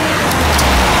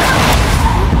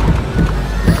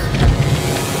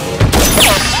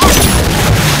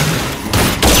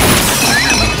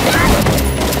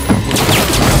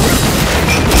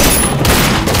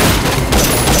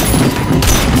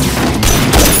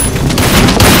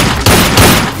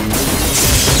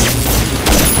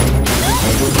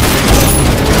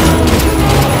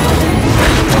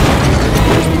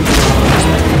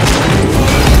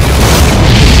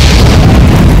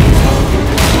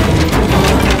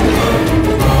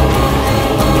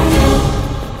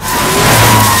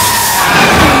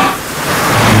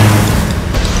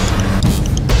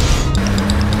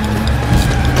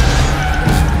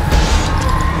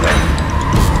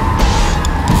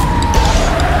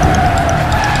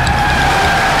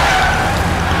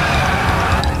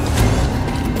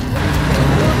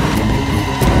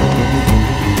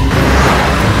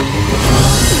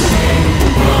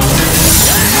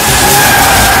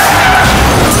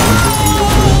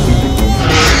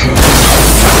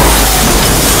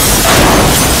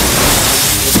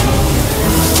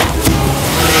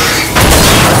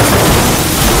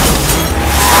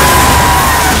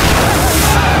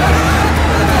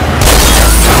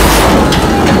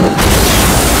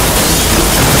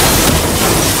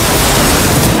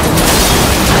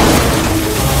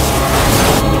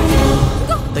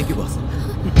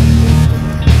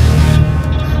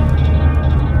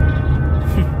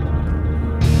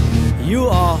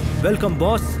 Welcome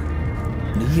pass.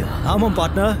 நீயா? ஆமாம்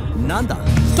பார்ட்னர், நான் தான்.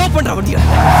 ஸ்டாப் பண்ற வண்டியா?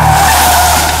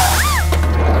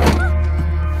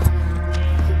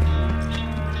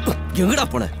 எங்கடா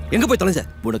போன? எங்க போய் தொலைஞ்ச?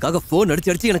 உனக்காக போன்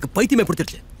அடிச்சு எனக்கு பைத்தியமே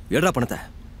பிடிச்சிருச்சு. ஏடா பணத்தை?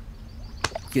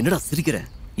 என்னடா சிரிக்கிற?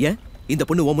 ஏன் இந்த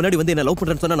பொண்ணு உன் முன்னாடி வந்து என்ன லவ்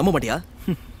பண்றேன்னு சொன்னா நம்ப மாட்டியா?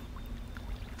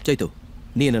 சைத்து,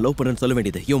 நீ என்ன லவ் பண்றேன்னு சொல்ல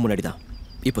வேண்டியது இவன் முன்னாடி தான்.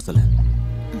 இப்ப சொல்லு,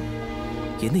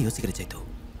 என்ன யோசிக்கிற சைத்து?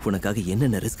 உனக்காக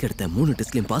என்னென்ன ரிஸ்க் எடுத்த, 3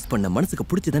 டெஸ்ட்லயும் பாஸ் பண்ண, மனசுக்கு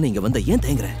பிடிச்சதானே இங்க வந்த. ஏன்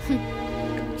தயங்குற?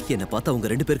 என்ன பார்த்தா உங்க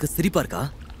 2 பேருக்கு சிரிப்பா இருக்கா?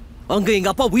 அங்க எங்க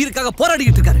அப்பா உயிருக்காக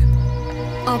போராடிக்கிட்டு இருக்காரு.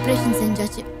 ஆபரேஷன்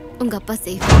செஞ்சாச்சு, உங்க அப்பா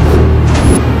சேஃப்.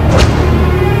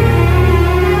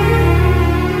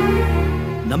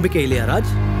 நம்பிக்கை இல்லையா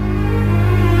ராஜ்?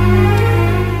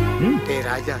 டேய்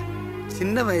ராஜா,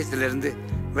 சின்ன வயசுல இருந்து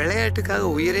விளையாட்டுக்காக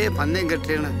உயிரே பந்தயம்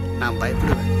கட்டுறேன்னு நான்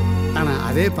பயப்படுவேன். ஆனா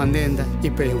அதே பந்தயம் தான்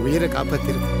இப்ப என் உயிரை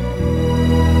காப்பாத்திருக்கு.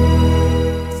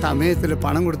 சமயத்துல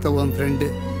பணம் கொடுத்த உன் ஃப்ரெண்டு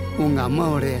உங்க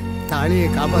அம்மாவுடைய தாலியை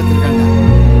காப்பாத்திருக்காங்க.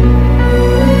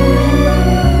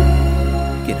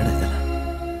 என்னடா இதெல்லாம்?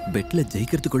 பெட்ல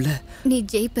ஜெயிக்கிறதுக்குள்ள நீ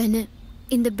ஜெயிப்பேன்னு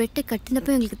இந்த பெட்டை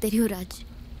கட்டினப்ப எங்களுக்கு தெரியும் ராஜ்.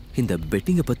 இந்த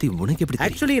பெட்டிங்க பத்தி உனக்கு எப்படி?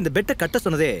 ஆக்சுவலி இந்த பெட்டை கட்ட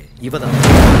சொன்னதே இவதான்.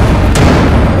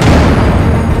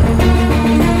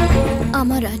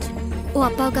 ஆமா ராஜ், உன்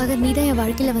அப்பாவுக்காக நீ தான் என்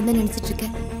வாழ்க்கையில வந்து நினைச்சிட்டு இருக்க.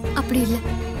 அப்படி இல்ல,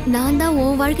 நான் தான்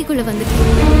உன் வாழ்க்கைக்குள்ள வந்துட்டேன்.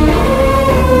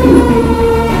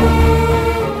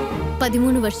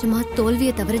 13 வருஷமா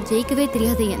தோல்வியை தவிர ஜெயிக்கவே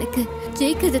தெரியாத எனக்கு,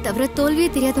 ஜெயிக்கிறத தவிர தோல்வியே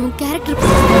தெரியாத உன் கேரக்டர்.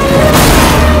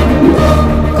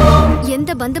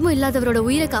 எந்த பந்தமும் இல்லாதவரோட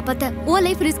உயிரை காப்பாத்த உன்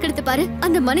லைஃப் ரிஸ்க் எடுத்து பாரு.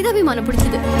 அந்த மனிதாபிமானம்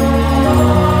பிடிச்சது.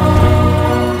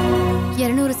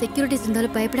 200 செக்யூரிட்டிஸ்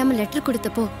இருந்தாலும் பயப்படாம லெட்டர்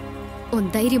கொடுத்தப்போ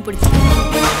உன் தைரியம் பிடிச்சது.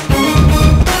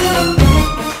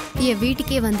 என்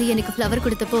வீட்டுக்கே வந்து எனக்கு ஃப்ளவர்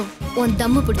கொடுத்தப்போ உன்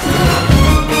தம்மு பிடிச்சது.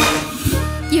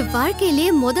 என்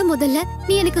வாழ்க்கையிலேயே முதல்ல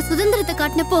நீ எனக்கு சுதந்திரத்தை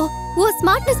காட்டினப்போ உன்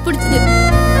ஸ்மார்ட்னஸ் பிடிச்சது.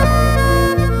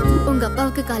 உங்க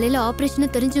அப்பாவுக்கு காலையில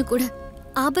ஆபரேஷன் தெரிஞ்சும் கூட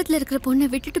ஆபத்துல இருக்கிற பொண்ணை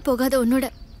விட்டுட்டு போகாத உன்னோட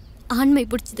ஆண்மை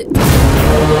பிடிச்சது.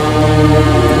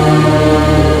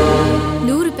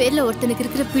 100 பேர்ல ஒருத்தனுக்கு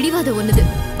இருக்கிற பிடிவாதம் ஒண்ணுது,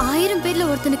 1000 பேர்ல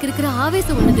ஒருத்தனுக்கு இருக்கிற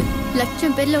ஆவேசம் ஒண்ணுது,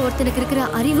 1,00,000 பேர்ல ஒருத்தனுக்கு இருக்கிற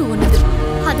அறிவு ஒண்ணுது.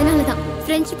 அதனாலதான்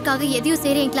ஃப்ரெண்ட்ஷிப்காக எதையும்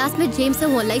செய்யற என் கிளாஸ்மேட் ஜேம்ஸை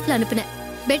உன் லைஃப்ல அனுப்புனேன்.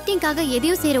 பெட்டிங்காக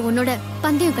எதையும் செய்யற உன்னோட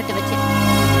பந்தயம் கட்ட வச்சேன்.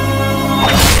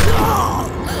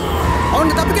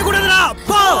 அவனை தப்பிக்க கூடாதுடா.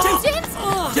 போ ஜேம்ஸ், ஜேம்ஸ்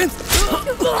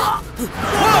போ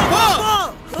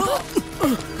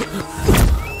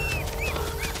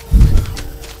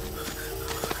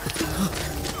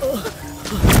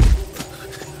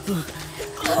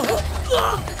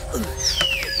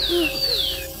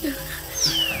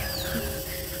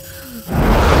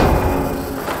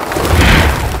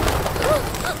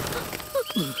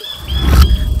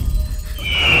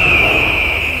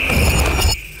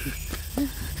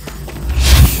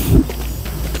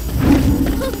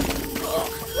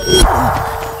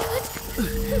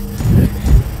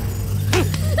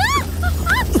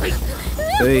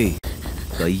ஏய்,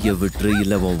 கைய விட்டுரு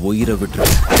இல்ல உன் உயிரை விட்டுரு.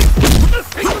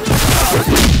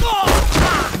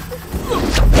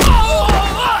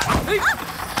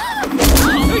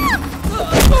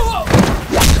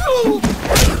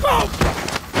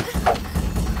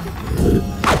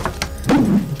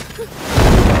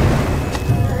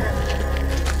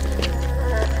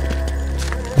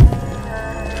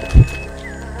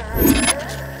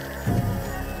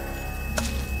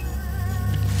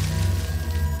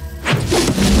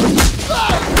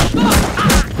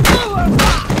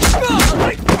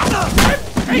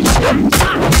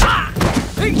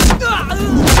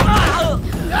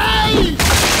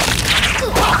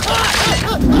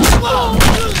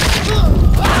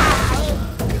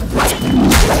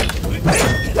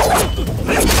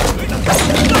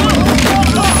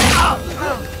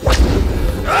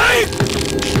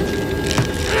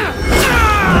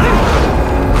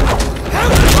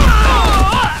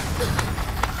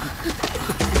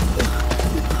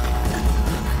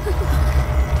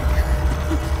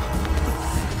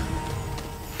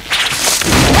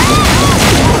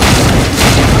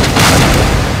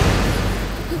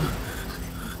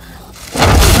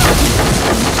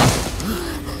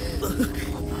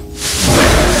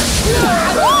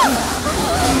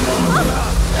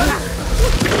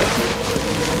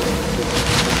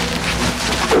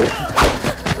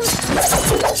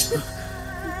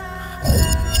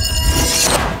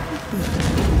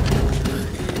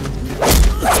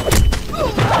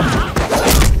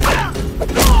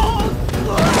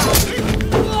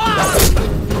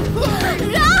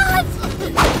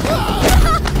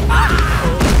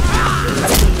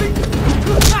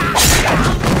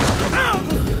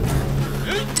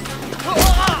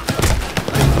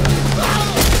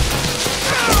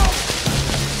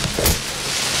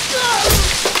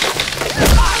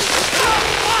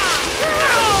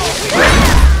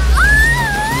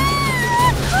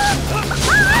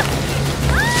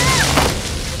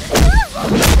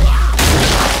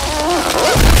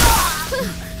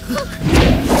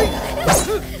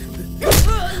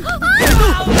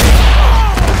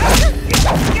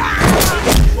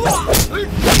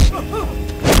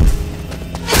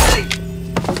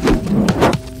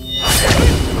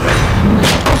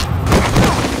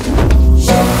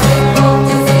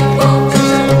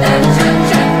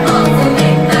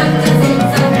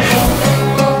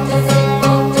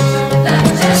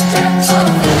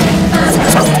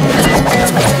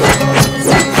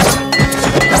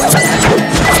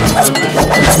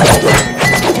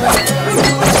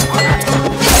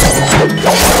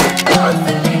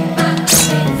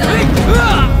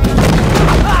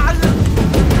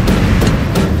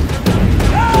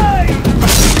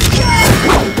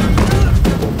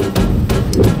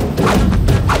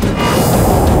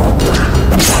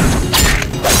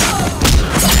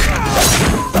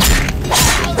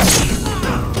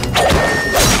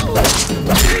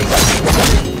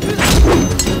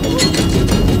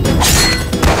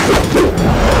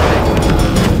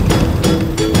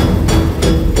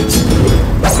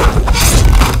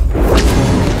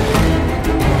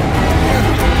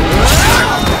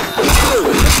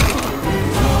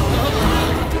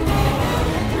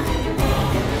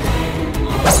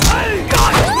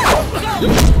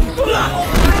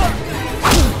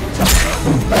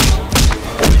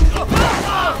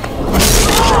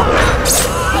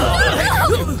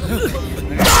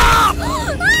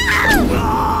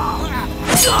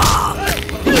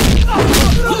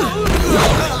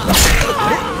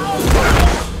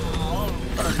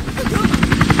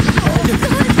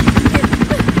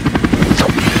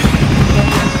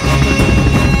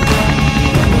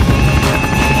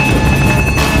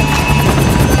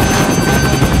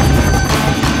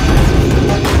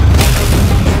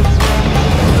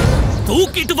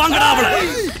 வாங்கடா அவளை.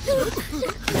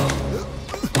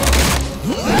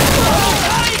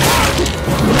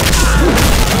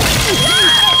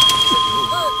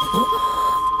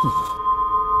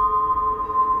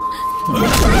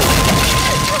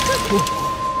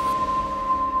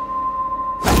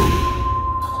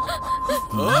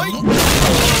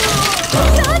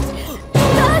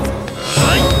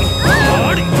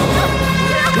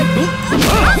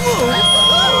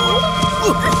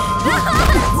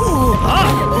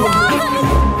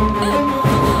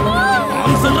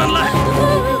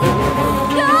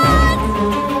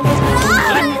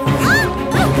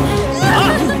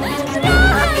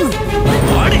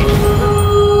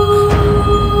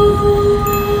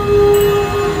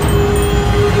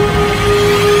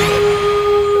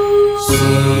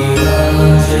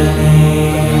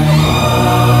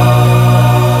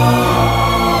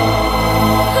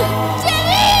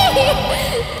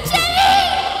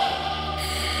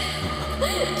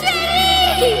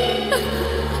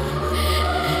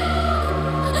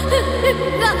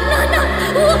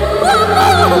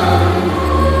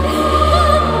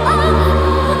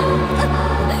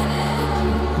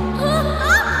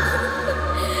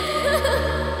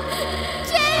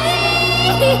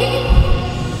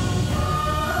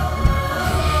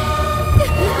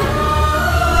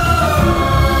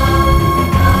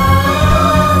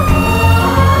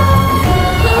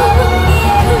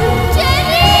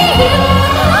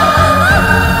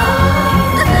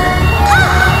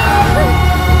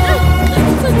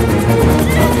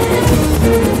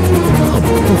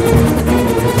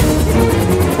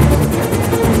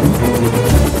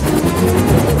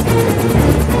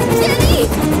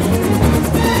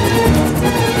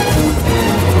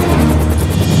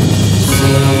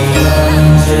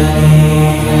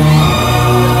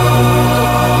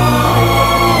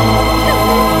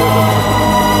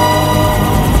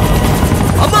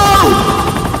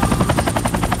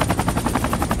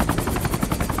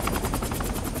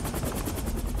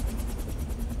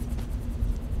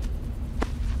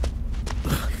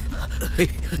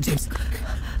 ஜேம்ஸ்,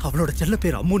 அவளோட செல்ல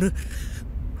பேர் அம்முன்னு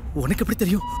உனக்கு எப்படி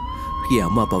தெரியும்? என்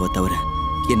அம்மா அப்பாவை தவிர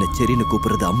என்ன செரின்னு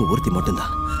கூப்பிடுறது அம்மு ஒருத்தி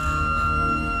மட்டும்தான்.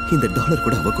 இந்த டாலர்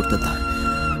கூட அவ கொடுத்ததா.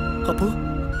 அப்போ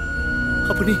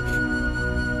நீ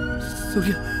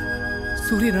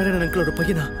சூரியநாராயணன் அங்கிளோட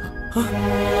பையனா?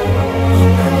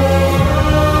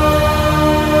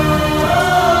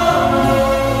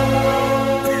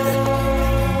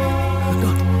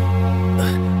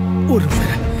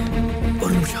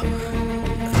 ஒரு நிமிஷம்.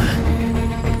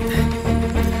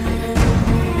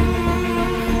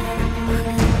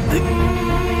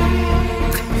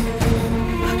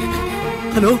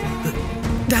 Hello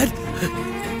dot.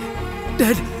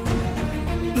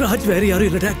 ராஜ் வேற யாரும்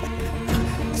இல்ல டாட்.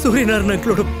 சூரியநாராயணன்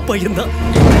அங்கிளோட பையன்தான்.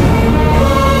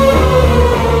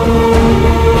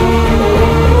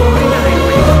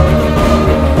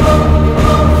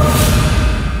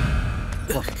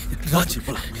 ராஜ்,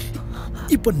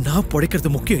 இப்ப நான் பிழைக்கிறது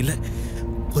முக்கியம் இல்ல.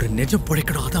 ஒரு நிஜம்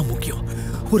பிழைக்கணும், அதான் முக்கியம்.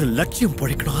 ஒரு லட்சியம்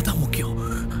பிழைக்கணும், அதான் முக்கியம்.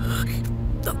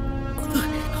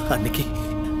 அன்னைக்கு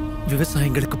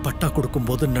விவசாயிகளுக்கு பட்டா கொடுக்கும்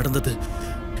போது நடந்தது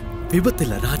விபத்து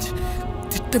இல்ல ராஜ்,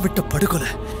 திட்டமிட்ட படுகொலை.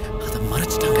 அதை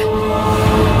மறைச்சிட்டாங்க.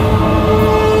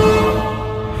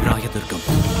 ராயதுர்கம்,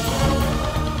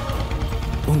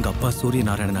 உங்க அப்பா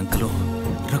சூரியநாராயணன் அங்கிளும்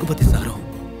ரகுபதி சாரும்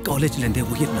காலேஜ்ல இருந்தே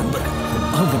உயிர் நண்பர்கள்.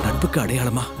 அவங்க நட்புக்கு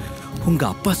அடையாளமா உங்க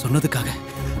அப்பா சொன்னதுக்காக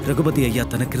ரகுபதி ஐயா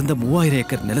தனக்கு இருந்த 3000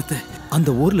 ஏக்கர் நிலத்தை அந்த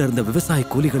ஊர்ல இருந்த விவசாய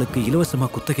கூலிகளுக்கு இலவசமா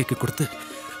குத்தகைக்கு கொடுத்து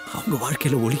அவங்க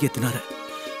வாழ்க்கையில ஒளி ஏத்தினாரு.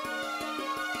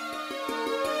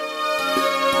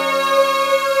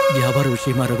 வியாபார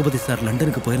விஷயமா ரகுபதி சார்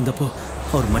லண்டனுக்கு போயிருந்தப்போ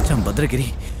அவர் மச்சான் பத்ரகிரி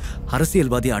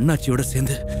அரசியல்வாதி அண்ணாச்சியோட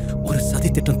சேர்ந்து ஒரு சதி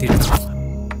திட்டம் தீட்டினார்.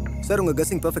 சார், உங்க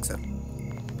கெஸ்ஸிங் பெர்ஃபெக்ட் சார்.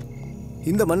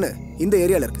 இந்த மண்ணு இந்த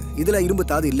ஏரியால இருக்கு, இதுல இரும்பு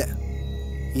தாது இல்ல.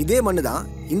 இதே மண்ணு தான்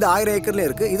இந்த 1000 ஏக்கர்ல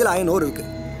இருக்கு, இதுல 1000 ஓர் இருக்கு.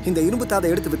 இந்த இரும்பு தாதை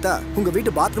எடுத்து வித்தா உங்க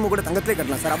வீட்டு பாத்ரூம் கூட தங்கத்திலே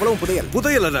கட்டலாம் சார். அவ்வளவு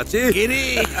புதையல்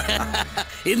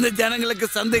இந்த ஜனங்களுக்கு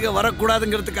சந்தேகம்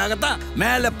வரக்கூடாதுங்கிறதுக்காகத்தான்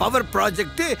மேல பவர்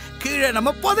ப்ராஜெக்ட், கீழே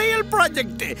நம்ம புதையல்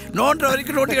ப்ராஜெக்ட். நோன்ற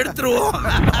வரைக்கும் நோட்டு எடுத்துருவோம்.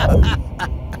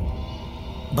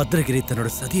 பத்ரகிரி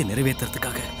தன்னோட சதியை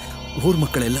நிறைவேற்றுறதுக்காக ஊர்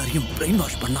மக்கள் எல்லாரையும் பிரெயின்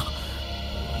வாஷ் பண்ணா.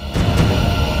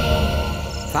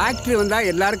 ஃபேக்டரி வந்தா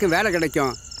எல்லாருக்கும் வேலை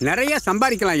கிடைக்கும், நிறைய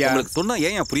சம்பாதிக்கலாம். உங்களுக்கு சொன்னா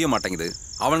ஏன் புரிய மாட்டேங்குது?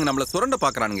 அவனுங்க நம்மள சுரண்ட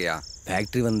பாக்குறானுங்கயா.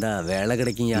 ஃபேக்டரி வந்தா வேலை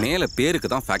கிடைக்குங்க. மேல பேருக்கு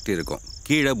தான் ஃபேக்டரி இருக்கும்,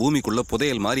 கீழே பூமிக்குள்ள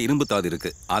புதையல் மாதிரி இரும்பு தாது இருக்கு.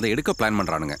 அதை எடுக்க பிளான்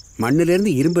பண்றானுங்க. மண்ணுல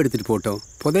இருந்து இரும்பு எடுத்துட்டு போட்டோம்,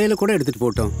 புதையல கூட எடுத்துட்டு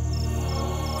போட்டோம்.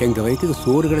 எங்க வயிற்றுக்கு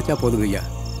சோறு கிடைச்சா போதுங்க ஐயா,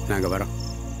 நாங்க வரோம்.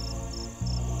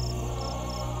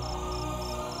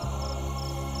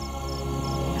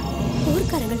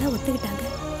 ஊர்க்காரங்கெல்லாம் ஒத்துக்கிட்டாங்க.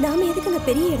 நாம எதுக்கு அந்த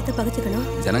பெரிய இடத்தை பகிச்சுக்கணும்?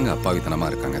 ஜனங்க அப்பாவித்தனமா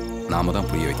இருக்காங்க, நாம தான்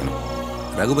புரிய வைக்கணும்.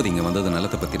 ரகுபதி இங்க வந்தது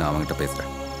நிலத்தை பத்தி நான் அவன்கிட்ட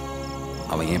பேசுறேன்.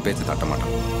 அவன் என் பேச்சு தட்ட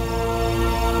மாட்டான்.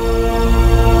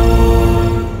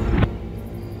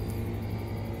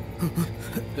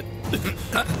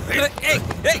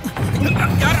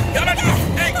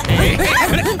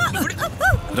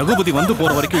 ரகுபதி வந்து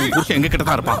போற வரைக்கும் புருஷன் எங்க கிட்ட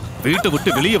தான் இருப்பான். வீட்டை விட்டு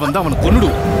வெளியே வந்து அவனை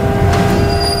கொன்னுடும்.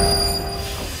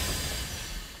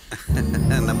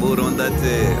 நம்ம ஊர்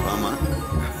வந்தாச்சு. ஆமா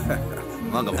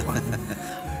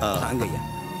வாங்க.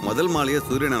 முதல் மாலையை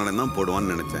சூரியநாராயணன் தான்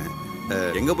போடுவான்னு நினைச்சேன்.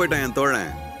 எங்க போயிட்டான் என்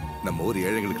தோழன்? நம்ம ஊர்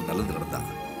ஏழைகளுக்கு நல்லது நடந்தா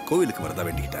கோவிலுக்கு வரதா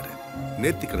வேண்டிக்கிட்டாரு.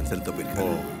 நேர்த்திக்கடன் செலுத்த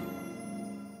போயிருக்கோம்.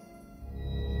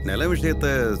 நில விஷயத்த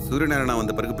சூரியநாராயணா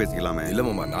வந்த பிறகு பேசிக்கலாமே. இல்ல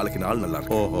மாமா, நாளைக்கு நாள் நல்லா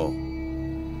இருக்கும். ஓஹோ,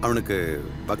 அவனுக்கு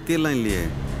பக்தி எல்லாம் இல்லையே.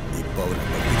 இப்ப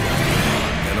அவருக்கு பக்தி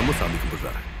தினமும் சாமி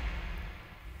கும்பிடுறாரு.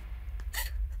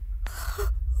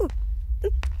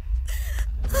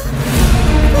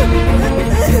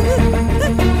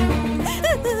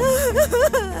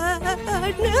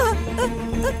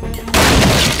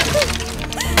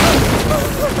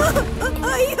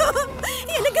 ஐயோ,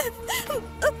 எனக்கு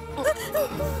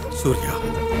சூர்யா,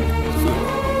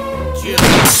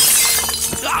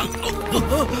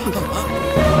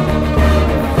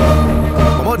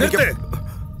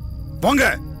 போங்க,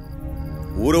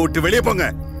 ஊரை விட்டு வெளியே போங்க.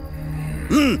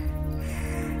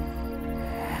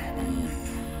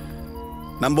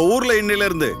 நம்ம ஊர்ல இன்னில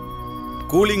இருந்து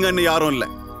கூலிங்கன்னு யாரும் இல்ல,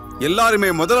 எல்லாருமே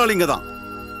முதலாளிங்க தான்.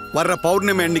 வர்ற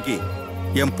பௌர்ணமி அன்னைக்கு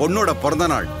என் பொண்ணோட பிறந்த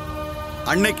நாள்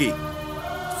அன்னைக்கு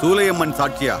சூலையம்மன்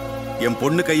சாட்சியா என்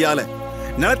பொண்ணு கையால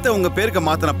நிலத்தை உங்க பேருக்கு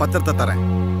மாத்தின பத்திரத்தை தரேன்.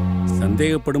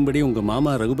 சந்தேகப்படும்படி உங்க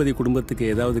மாமா ரகுபதி குடும்பத்துக்கு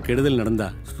ஏதாவது கெடுதல் நடந்தா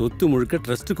சொத்து முழுக்க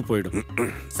ட்ரஸ்டுக்கு போயிடும்.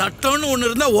 சட்டம்னு ஒண்ணு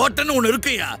இருந்தா ஓட்டன்னு ஒண்ணு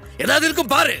இருக்குயா, ஏதாவது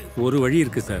இருக்கும் பாரு. ஒரு வழி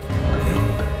இருக்கு சார்.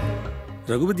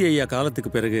 ரகுபதி ஐயா காலத்துக்கு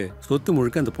பிறகு சொத்து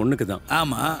முழுக்க அந்த பொண்ணுக்கு தான்.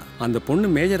 ஆமா, அந்த பொண்ணு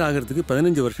மேஜர் ஆகிறதுக்கு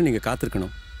 15 வருஷம் நீங்க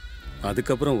காத்திருக்கணும்.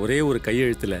 அதுக்கப்புறம் ஒரே ஒரு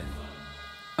கையெழுத்துல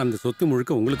அந்த சொத்து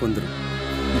முழுக்க உங்களுக்கு வந்துடும்.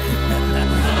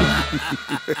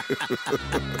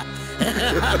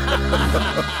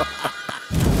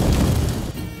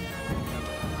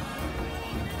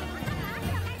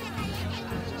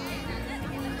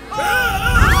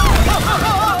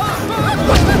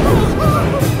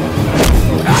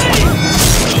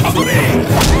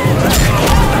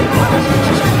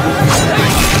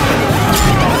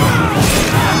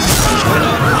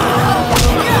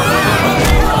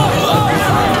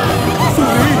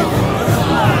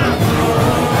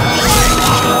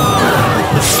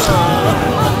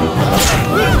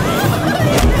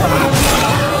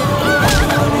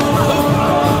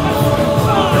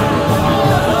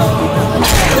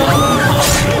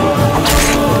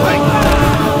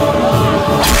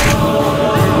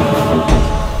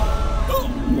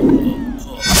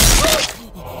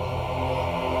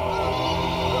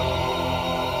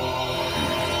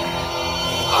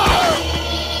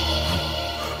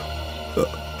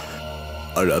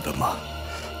 அழாதம்மா,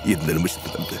 இந்த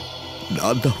நிமிஷத்துல இருந்து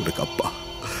நான் தான் உனக்கு அப்பா.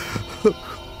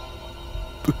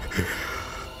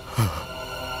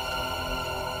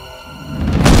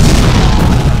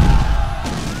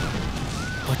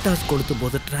 பட்டாசு கொளுத்தும்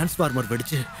போது டிரான்ஸ்ஃபார்மர்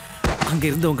வெடிச்சு அங்க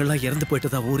இருந்தவங்க எல்லாம் இறந்து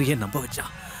போயிட்டதா ஊரையே நம்ப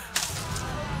வச்சான்.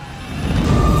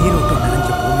 நீரோட்டம் நிறைஞ்ச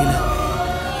பூமியில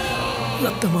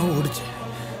ரத்தமா ஓடுச்சு.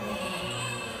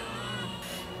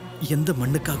 எந்த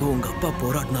மண்ணுக்காக உங்க அப்பா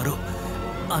போராடினாரோ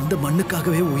அந்த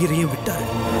மண்ணுக்காகவே உயிரையும் விட்டாரு.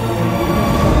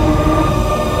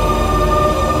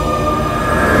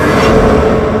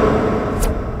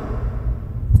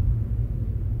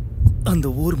 அந்த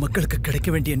ஊர் மக்களுக்கு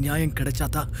கிடைக்க வேண்டிய நியாயம்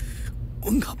கிடைச்சாதான்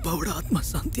உங்க அப்பாவோட ஆத்மா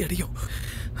சாந்தி அடையும்.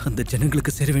 அந்த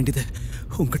ஜனங்களுக்கு சேர வேண்டியதை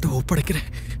உங்ககிட்ட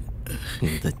ஒப்படைக்கிறேன்.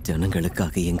 இந்த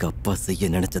ஜனங்களுக்காக எங்க அப்பா செய்ய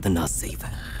நினைச்சதை நான்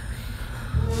செய்வேன்.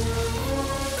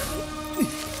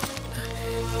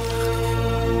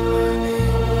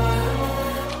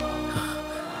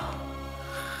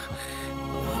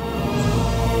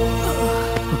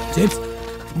 James,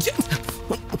 James.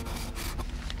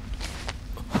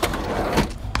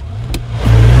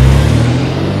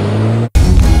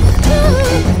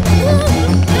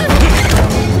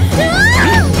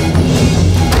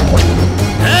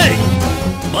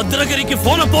 பத்ரகிரிக்கு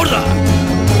போன போடுறா.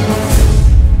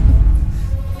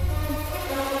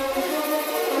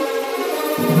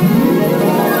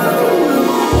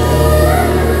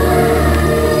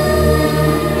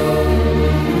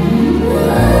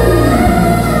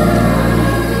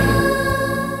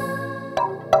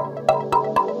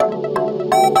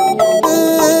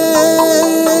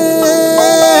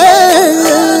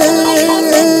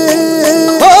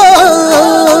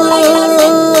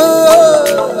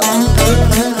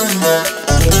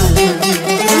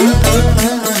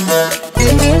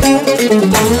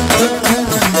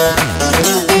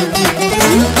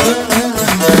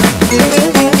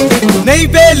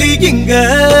 எங்க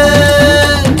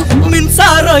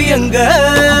மின்சாரம் எங்க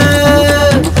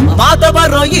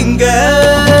மாதவரம் எங்க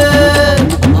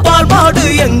பால்மாடு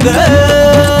எங்க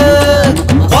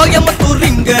கோயம்புத்தூர்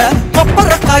இங்க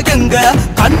கொப்பரக்கா எங்க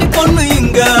கண்ணி பொண்ணு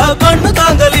இங்க கண்ணு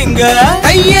தாங்கல் இங்க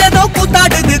கையேதோ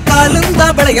கூத்தாடுது காலும்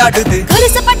தான் விளையாடுது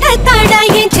கொலுசப்பட்ட தாடா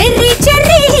என் செர்ரி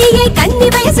செர்ரி கண்ணி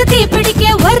வயசு தீப்பிடிக்க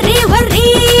ஒர்ரி ஒர்ரி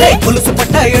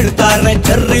கொலுசுப்பட்ட எழுத்தாரன்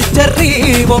செர்ரி செர்ரி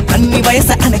உன் கண்ணி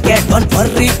வயசு அணைக்க டோன்ட்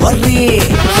ஒர்ரி ஒர்ரி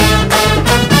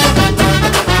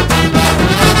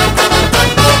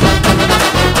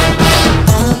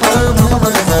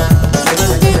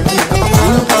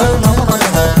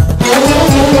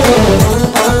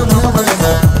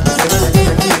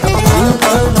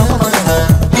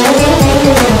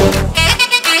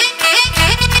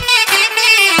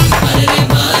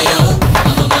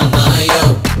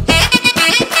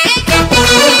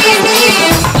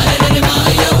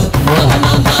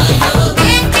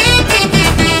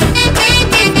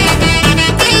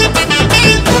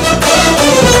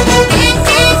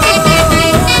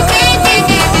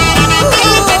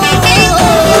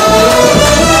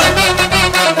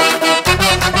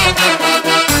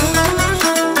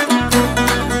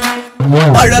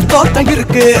பழத்தோட்டம்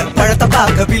இருக்கு பழத்தை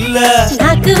பார்க்கவில்லை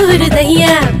நாக்கு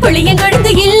ஊறுதையா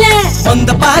புளியங்கொழுந்து இல்ல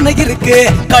அந்த பானை இருக்கு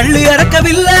கள்ளு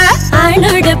இறக்கவில்லை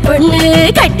ஆணோட பொண்ணு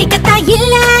கட்டிக்கத்தா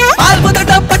இல்ல பால்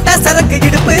புதட்டப்பட்ட சரக்கு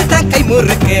இடுப்பு தக்கை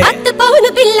முறுக்கு 10 பவுன்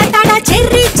பிள்ளை தாடா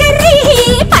செர்ரி செர்ரி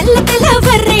பல்லத்துல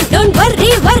வர்றே டோன்ட்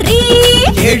வர்ரி வர்ரி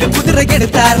 7 குதிரை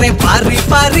எடுத்தாரே பாரி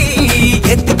பாரி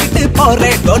எத்துக்கிட்டு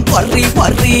போறே டோன்ட் வர்ரி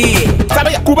வர்ரி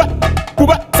சபைய குபா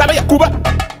குபா சபைய குபா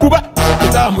குபா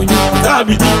தாமுனி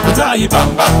தாபிடி தாயி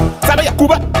பம்பா சபைய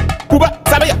குபா குபா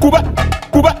சபைய குபா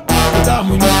குபா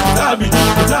தாமுனி தாபிடி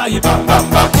தாயி பம்பா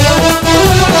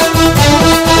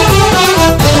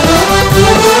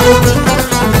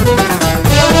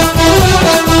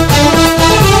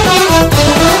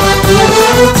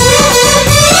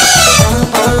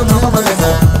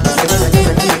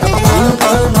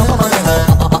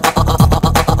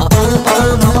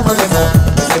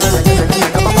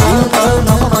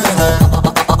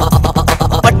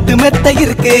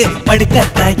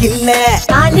படுக்கத்தா இல்ல.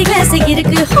 ஆலி கிளாஸ்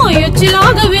இருக்கு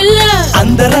ஆகவில்லை.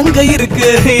 அந்த ரங்க இருக்கு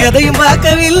எதையும்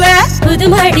பார்க்கவில்லை.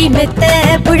 புதுமாடி மெத்த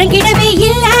புழங்கிடவே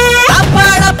இல்ல.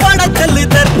 அப்பாட போட சொல்லு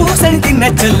தர்பூசணி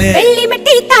தின்ன சொல்லு. வெள்ளி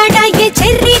மெட்டி தாடாயே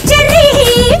செர்ரி செர்ரி.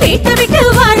 வீட்டை விட்டு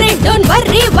வாரேன் டோன்ட்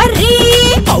வர்ரி வர்ரி.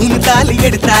 பவுன் தாலி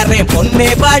எடுத்தாரே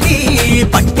பொன்னே பாடி.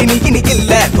 பட்டினி கிணிக்கு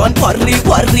இல்ல டோன்ட் வர்ரி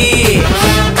வர்ரி.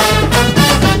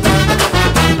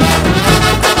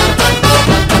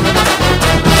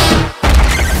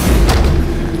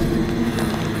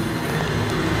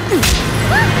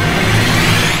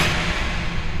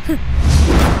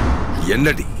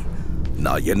 என்னடி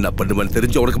நான் என்ன பண்ணுவேன்னு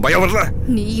தெரிஞ்ச உனக்கு பயம் வரல?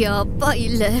 நீ அப்பா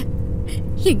இல்ல,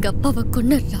 எங்க அப்பாவை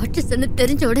கொன்ன ராட்சசன்னு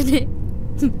தெரிஞ்ச உடனே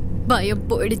பயம்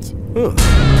போயிடுச்சு.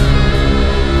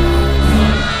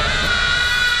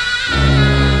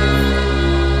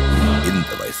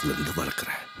 இந்த வயசுல இருந்து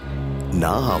வளர்க்கிறேன்.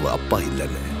 நான் அவ அப்பா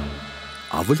இல்லைன்னு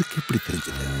அவளுக்கு எப்படி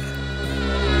தெரிஞ்சது?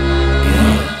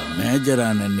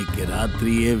 மேஜரான அன்னைக்கு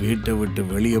ராத்திரியே வீட்டை விட்டு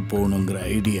வெளியே போகணுங்கிற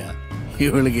ஐடியா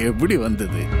இவளுக்கு எப்படி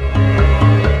வந்தது?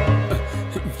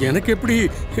 எனக்கு எப்படி?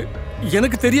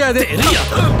 எனக்கு தெரியாது.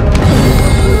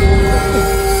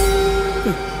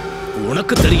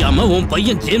 உனக்கு தெரியாம உன்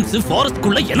பையன் ஜேம்ஸ்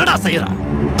ஃபாரஸ்ட்குள்ள என்னடா செய்யறான்?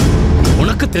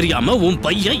 உனக்கு தெரியாம உன்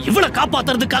பையன் இவளை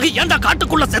காப்பாத்துறதுக்காக ஏன்டா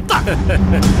காட்டுக்குள்ள செத்தான்?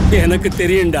 எனக்கு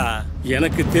தெரியும்டா.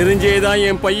 எனக்கு தெரிஞ்சேதான்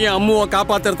என் பையன் அம்முவை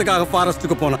காப்பாத்துறதுக்காக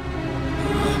ஃபாரஸ்டுக்கு போனான்.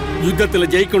 யுத்தத்துல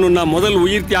ஜெயிக்கணும்னா முதல்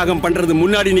உயிர் தியாகம் பண்றது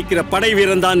முன்னாடி நிக்கிற படை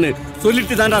வீரன் தான்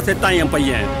சொல்லிட்டு தான்டா செத்தான் என்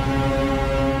பையன்.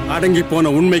 அடங்கி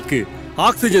போன உண்மைக்கு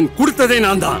ஆக்சிஜன் கொடுத்ததே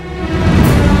நான் தான்.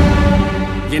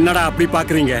 என்னடா அப்படி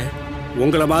பாக்குறீங்க?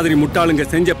 உங்கள மாதிரி முட்டாளுங்க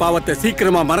செஞ்ச பாவத்தை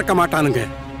சீக்கிரமா மறக்க மாட்டானுங்க.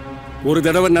 ஒரு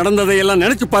தடவை நடந்ததையெல்லாம்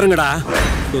நினைச்சு பாருங்கடா.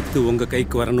 சொத்து உங்க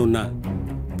கைக்கு வரணும்னா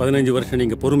 15 வருஷம்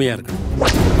நீங்க பொறுமையா இருக்கணும்.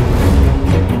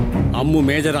 அம்மு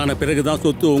மேஜர் ஆன பிறகுதான்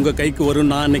சொத்து உங்க கைக்கு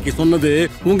வரும். நான் அன்னைக்கு சொன்னது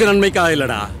உங்க நன்மைக்காக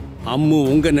இல்லடா, அம்மு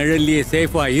உங்க நிழல்லையே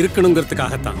சேஃபா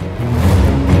இருக்கணுங்கிறதுக்காகத்தான்.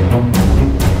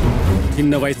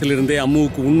 சின்ன வயசுல இருந்தே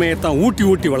அம்முவுக்கு உண்மையத்தான் ஊட்டி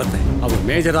ஊட்டி வளர்த்தேன். அவ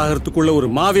மேஜர் ஆகிறதுக்குள்ள ஒரு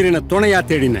மாவீரனை துணையா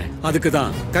தேடினேன்.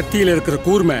 அதுக்குதான் கத்தியில இருக்கிற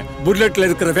கூர்மை, புல்லட்ல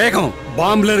இருக்கிற வேகம்,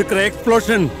 பாம்புல இருக்கிற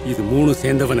எக்ஸ்ப்ளோஷன், இது மூணு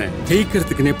சேர்ந்தவனை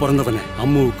ஜெயிக்கிறதுக்குனே பிறந்தவனை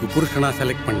அம்முவுக்கு புருஷனா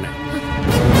செலக்ட் பண்ணேன்.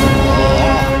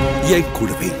 என்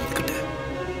கூடவே இருக்கட்டு,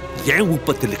 என்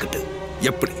உற்பத்தியில் இருக்கட்டு.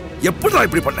 எப்படி எப்படிடா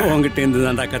இப்படி பண்ண? உங்ககிட்ட இருந்து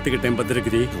தான்டா கத்துக்கிட்டேன்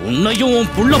பத்திரகிரி. உன்னையும்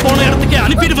உன் புள்ள போன இடத்துக்கே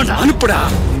அனுப்பிடுவேன். அனுப்புடா.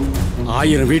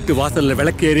 1000 வீட்டு வாசல்ல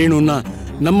விளக்கு எரியணும்னா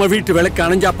நம்ம வீட்டு விளக்கு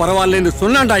அணைஞ்சா பரவாயில்லன்னு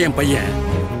சொன்னான்டா என் பையன்.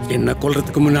 என்ன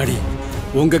கொல்றதுக்கு முன்னாடி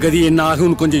உங்க கதி என்ன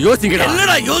ஆகும்னு கொஞ்சம் யோசிக்கடா.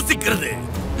 என்னடா யோசிக்கிறது?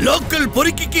 லோக்கல்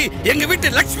பொறுக்கிக்கு எங்க வீட்டு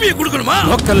லட்சுமியை கொடுக்கணுமா?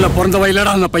 லோக்கல்ல பிறந்தவ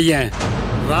இல்லடா அந்த பையன்.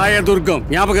 ராயதுர்கம்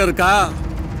ஞாபகம் இருக்கா?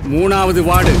 3வது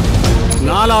வார்டு,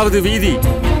 4வது வீதி,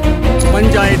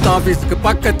 பஞ்சாயத்து ஆபீஸ்க்கு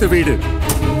பக்கத்து வீடு.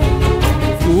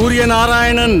 சூரிய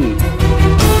நாராயணன்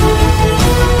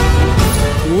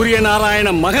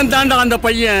மகன் தாண்டா அந்த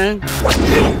பையன்.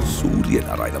 சூரிய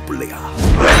நாராயண பிள்ளையா?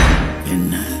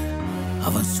 என்ன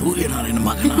அவன் சூரிய நாராயண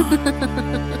மகனா?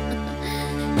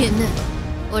 என்ன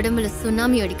உடம்புல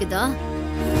சுனாமி அடிக்குதா?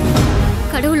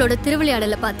 கடவுளோட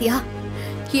திருவிளையாடல பாத்தியா?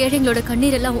 ஏழைங்களோட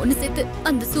கண்ணீர் எல்லாம் ஒண்ணு சேர்த்து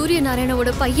அந்த சூரிய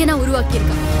நாராயணோட பையனா உருவாக்கி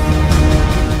இருக்கான்.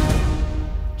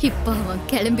 இப்ப அவன்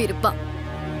கிளம்பி இருப்பான்.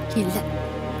 இல்ல,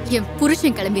 என்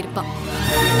புருஷன் கிளம்பி இருப்பான்.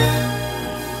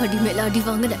 அடி மேல அடி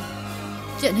வாங்கின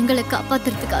ஜனங்களை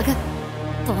காப்பாத்துறதுக்காக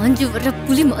பாஞ்சு வர்ற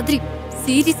புலி மாதிரி,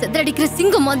 சீரி செதறடிக்கிற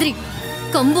சிங்கம் மாதிரி,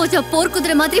 கம்போஜா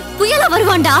போர்க்குதிரை மாதிரி புயலா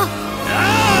வருவான்டா.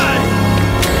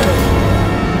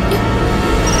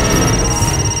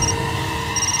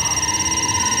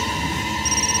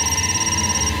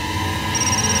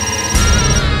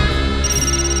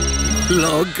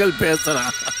 லோக்கல்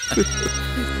பேசுறான்.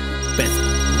 பேசு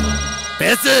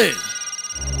பேசு.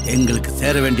 எங்களுக்கு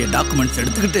சேர வேண்டிய டாக்குமெண்ட்ஸ்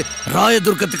எடுத்துக்கிட்டு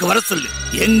ராயதுர்கத்துக்கு வர சொல்லு.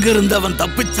 எங்க இருந்து அவன்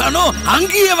தப்பிச்சானோ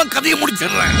அங்கேயே அவன் கதையை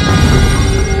முடிச்சிடுறேன்.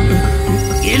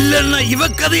 இல்லன்னா இவ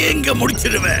கதையை எங்க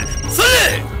முடிச்சிருவேன். சொல்லு,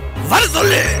 வர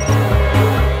சொல்லு.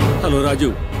 ஹலோ ராஜு,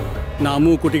 நான்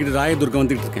அம்முவை கூட்டிக்கிட்டு ராயதுர்கம்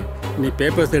வந்துட்டு இருக்கேன். நீ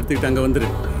பேப்பர்ஸ் எடுத்துக்கிட்டு அங்க வந்துரு.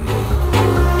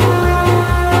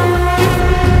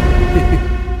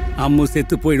 அம்மு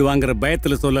செத்து போயிடுவாங்கிற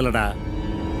பயத்துல சொல்லலடா,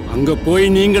 அங்க போய்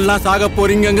நீங்கள்லாம் சாக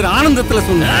போறீங்கிற ஆனந்தத்துல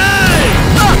சொன்ன.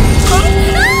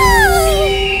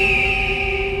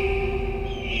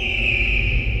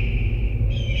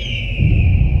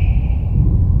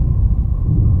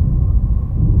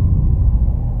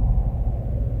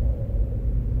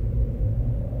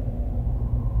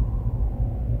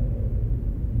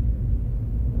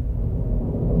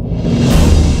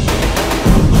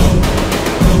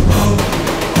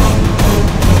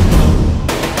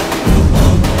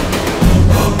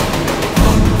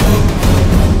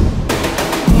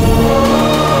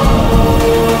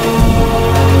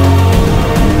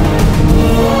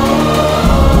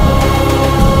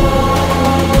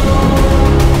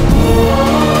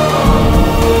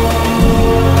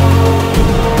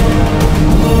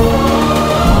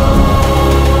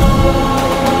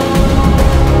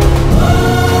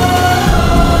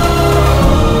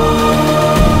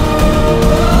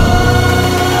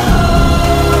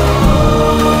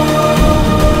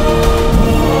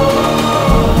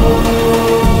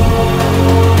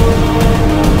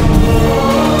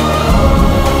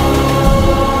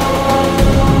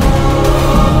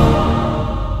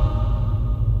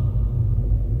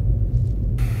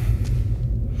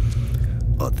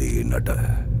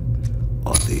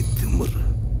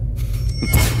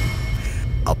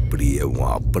 அப்படியே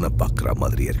உன் அப்பனை பார்க்குற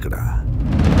மாதிரியே இருக்குடா.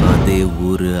 அதே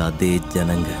ஊரு அதே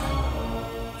ஜனங்க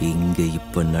இங்க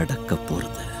இப்ப நடக்க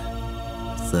போறது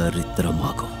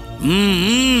சரித்திரமாகும்.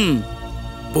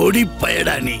 பொடி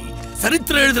பயடா நீ.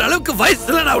 சரித்திரம் எழுதுற அளவுக்கு வயசு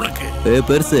இல்லடா உனக்கு.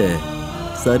 பெருசு,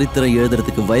 சரித்திரம்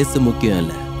எழுதுறதுக்கு வயசு முக்கியம்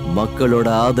இல்ல,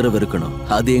 மக்களோட ஆதரவு இருக்கணும்.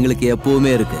 அது எங்களுக்கு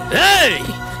எப்பவுமே இருக்கு.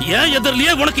 ஏன்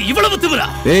எதிரிலேயே உனக்கு இவ்வளவு திமிரா?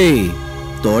 ஏய்,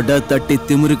 தொட தட்டி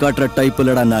திமிரு காட்டுற டைப்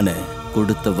இல்லடா நானு.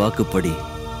 கொடுத்த வாக்குப்படி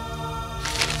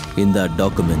இந்த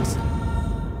டாக்குமெண்ட்ஸ்.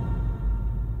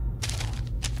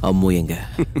 அம்மு எங்க?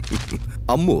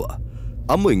 அம்முவா?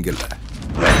 அம்மு இங்க இல்ல.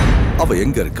 அவ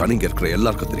எங்க இருக்கான்னு இங்க இருக்கிற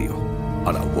எல்லாருக்கும் தெரியும்.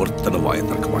 ஆனா ஒருத்தனை வாயை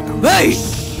திறக்க மாட்டான்.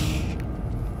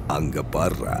 அங்க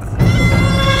பாருடா.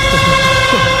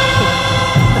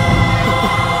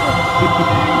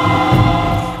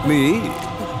 நீ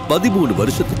 13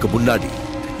 வருஷத்துக்கு முன்னாடி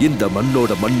இந்த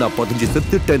மண்ணோட மண்ணா பதிஞ்சு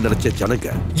செத்துட்டேன்னு நினைச்ச ஜனங்க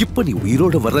இப்ப நீ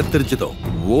உயிரோட வர தெரிஞ்சதோ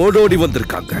ஓடோடி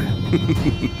வந்திருக்காங்க.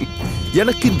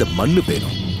 எனக்கு இந்த மண்ணு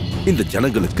வேணும், இந்த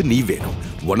ஜனங்களுக்கு நீ வேணும்.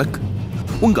 உனக்கு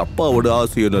உங்க அப்பாவோட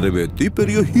ஆசையை நிறைவேற்றி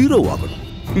பெரிய ஹீரோ ஆகணும்.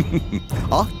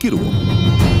 ஆக்கிருவோம்.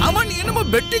 அவன் என்னமோ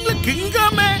பெட்டிங்ல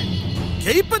கிங்காமே,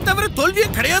 ஜெயிப்ப தவிர தோல்வியே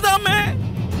கிடையாதாமே.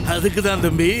 அதுக்குதான்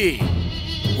தம்பி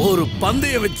ஒரு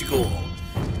பந்தயம் வச்சுக்கோ.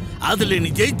 அதுல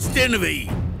நீ ஜெயிச்சிட்டேன்னு வை,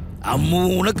 அம்மு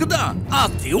உனக்கு தான்,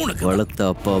 ஆத்தியும் உனக்கு. வளர்த்த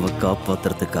அப்பாவை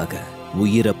காப்பாத்துறதுக்காக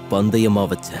உயிரை பந்தயமா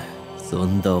வச்ச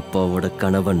சொந்த அப்பாவோட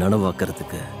கனவை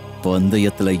நனவாக்குறதுக்கு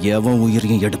பந்தயத்துல எவன்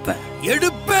உயிரையும் எடுப்பே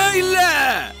இல்ல,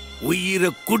 உயிரை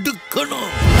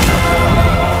கொடுக்கணும்.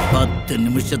 10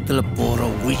 நிமிஷத்துல போற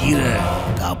உயிரை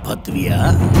காப்பாத்துவியா?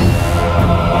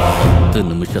 10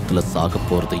 நிமிஷத்துல சாக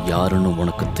போறது யாருன்னு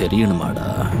உனக்கு தெரியணுமாடா?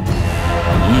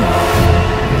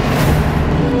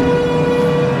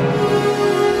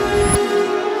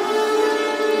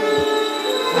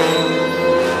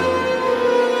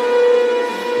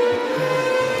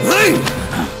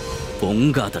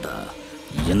 பொங்காதடா.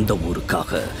 எந்த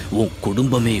ஊருக்காக உன்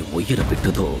குடும்பமே உயிரை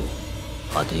விட்டதோ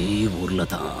அதே ஊர்ல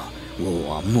தான் உன்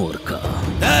அம்மா இருக்கா.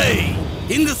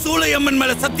 இந்த சூளையம்மன்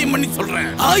மேல சத்தியம் பண்ணி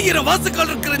சொல்றேன், 1000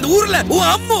 வாசக்கால் இருக்கிற இந்த ஊர்ல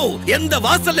உன் அம்மா எந்த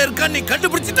வாசல்ல இருக்கான்னு நீ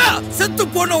கண்டுபிடிச்சிட்டா செத்து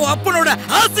போன உன் அப்பனோட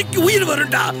ஆசைக்கு உயிர்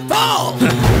வரும்டா. போ.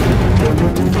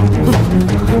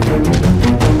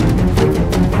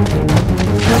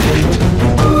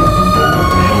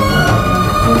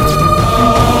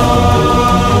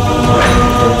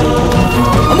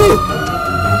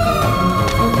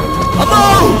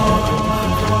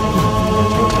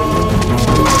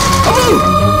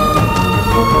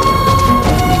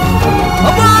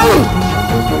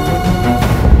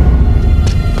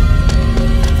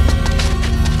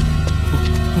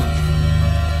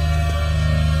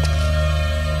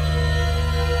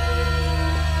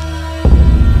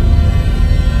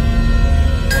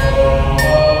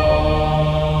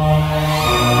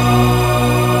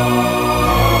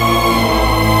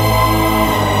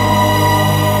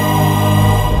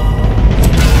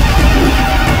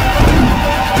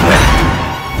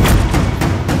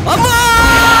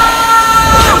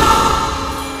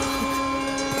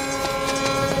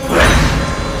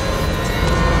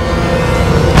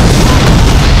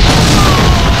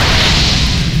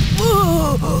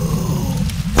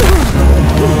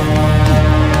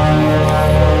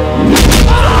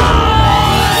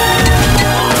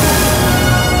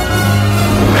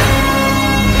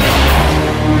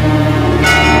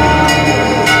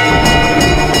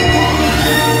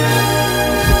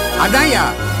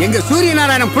 எங்க சூரிய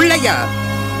நாராயணன் பிள்ளையா.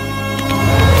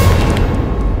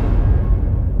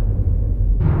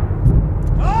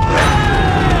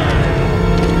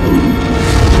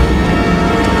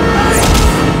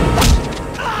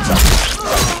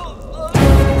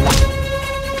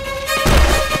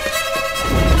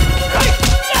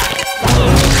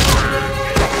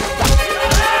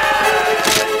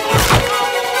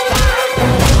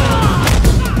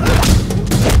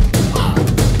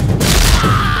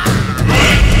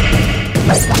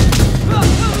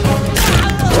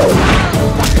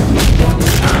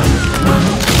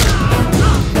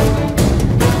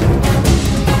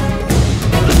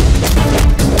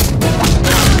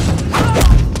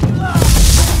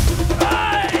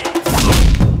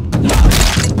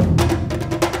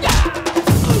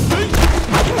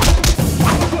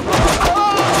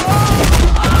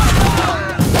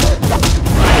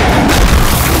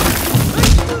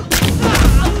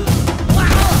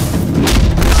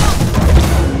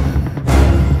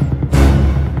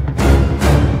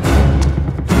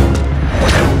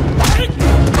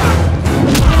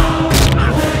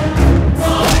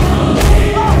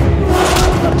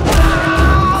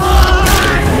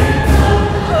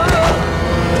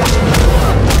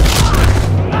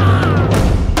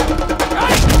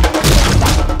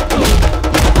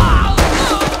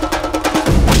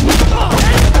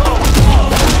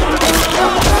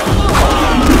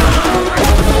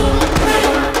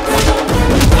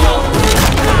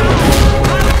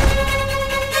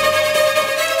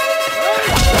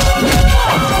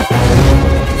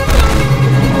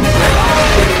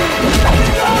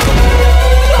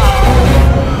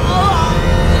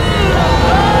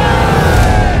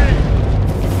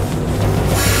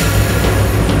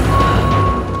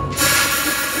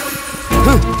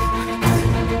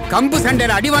 கம்பு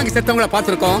சண்டையில அடி வாங்கி செத்தவங்கள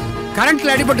பார்த்திருக்கோம்,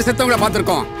 கரண்ட்ல அடிபட்டு செத்தவங்கள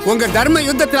பார்த்திருக்கோம். உங்க தர்ம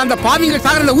யுத்தத்துல அந்த பாவிங்க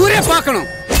சாகரல ஊரே பார்க்கணும்.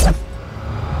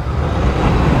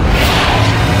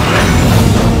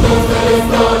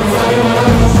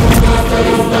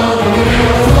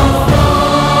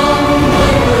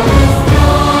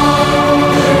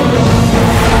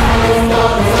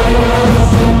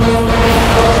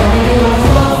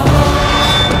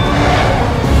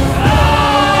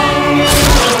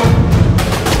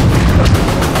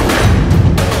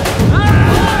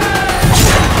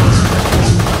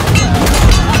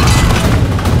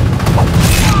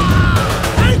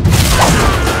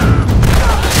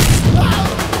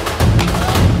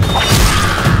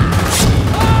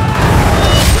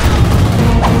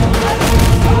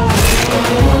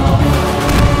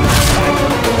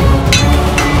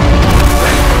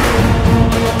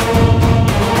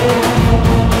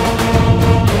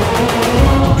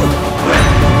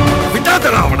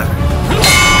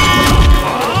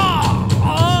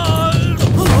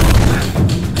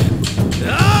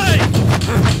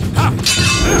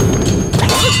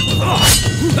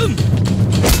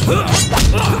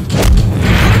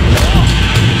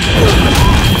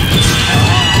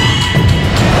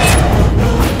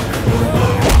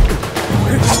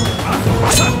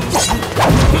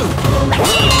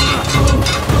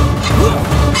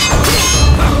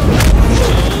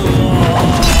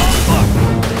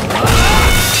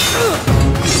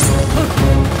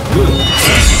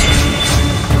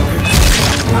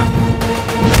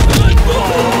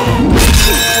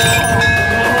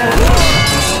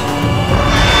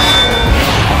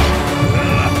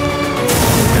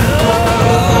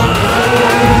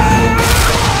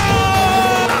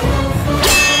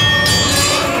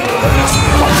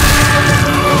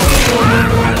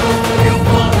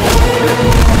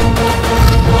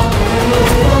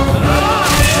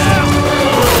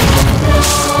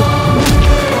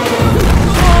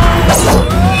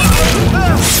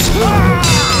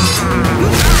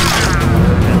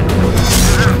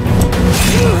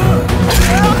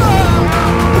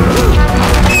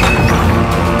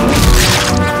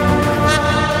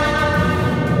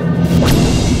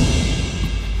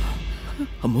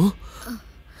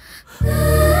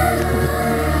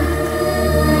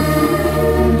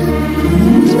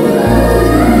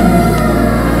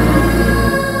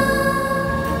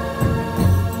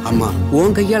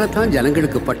 உன் கையால தான்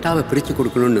ஜனங்களுக்கு பட்டாவை பிரிச்சு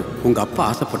கொடுக்கணும்னு உங்க அப்பா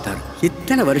ஆசைப்பட்டாரு.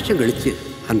 இத்தனை வருஷம் கழிச்சு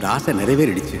அந்த ஆசை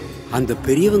நிறைவேறிடுச்சு. அந்த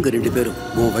பெரியவங்க 2 பேரும்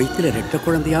உன் வயிற்றுல ரெட்ட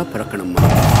குழந்தையா பிறக்கணும்மா.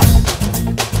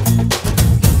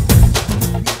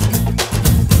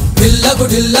 டில்லா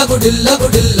குடில்லா குடில்லா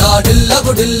குடில்லா டில்லா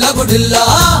குடில்லா குடில்லா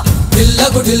டில்லா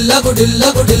குடில்லா குடில்லா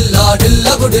குடில்லா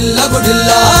டில்லா குடில்லா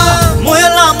குடில்லா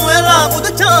முயலா முயலா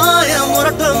குதிச்சாய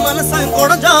முரட்டு மனசன்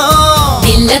கொடஞ்சா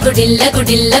டில்லா குடில்லா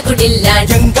குடில்லா குடில்லா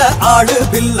எங்க ஆடு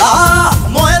பில்லா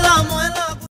முயலா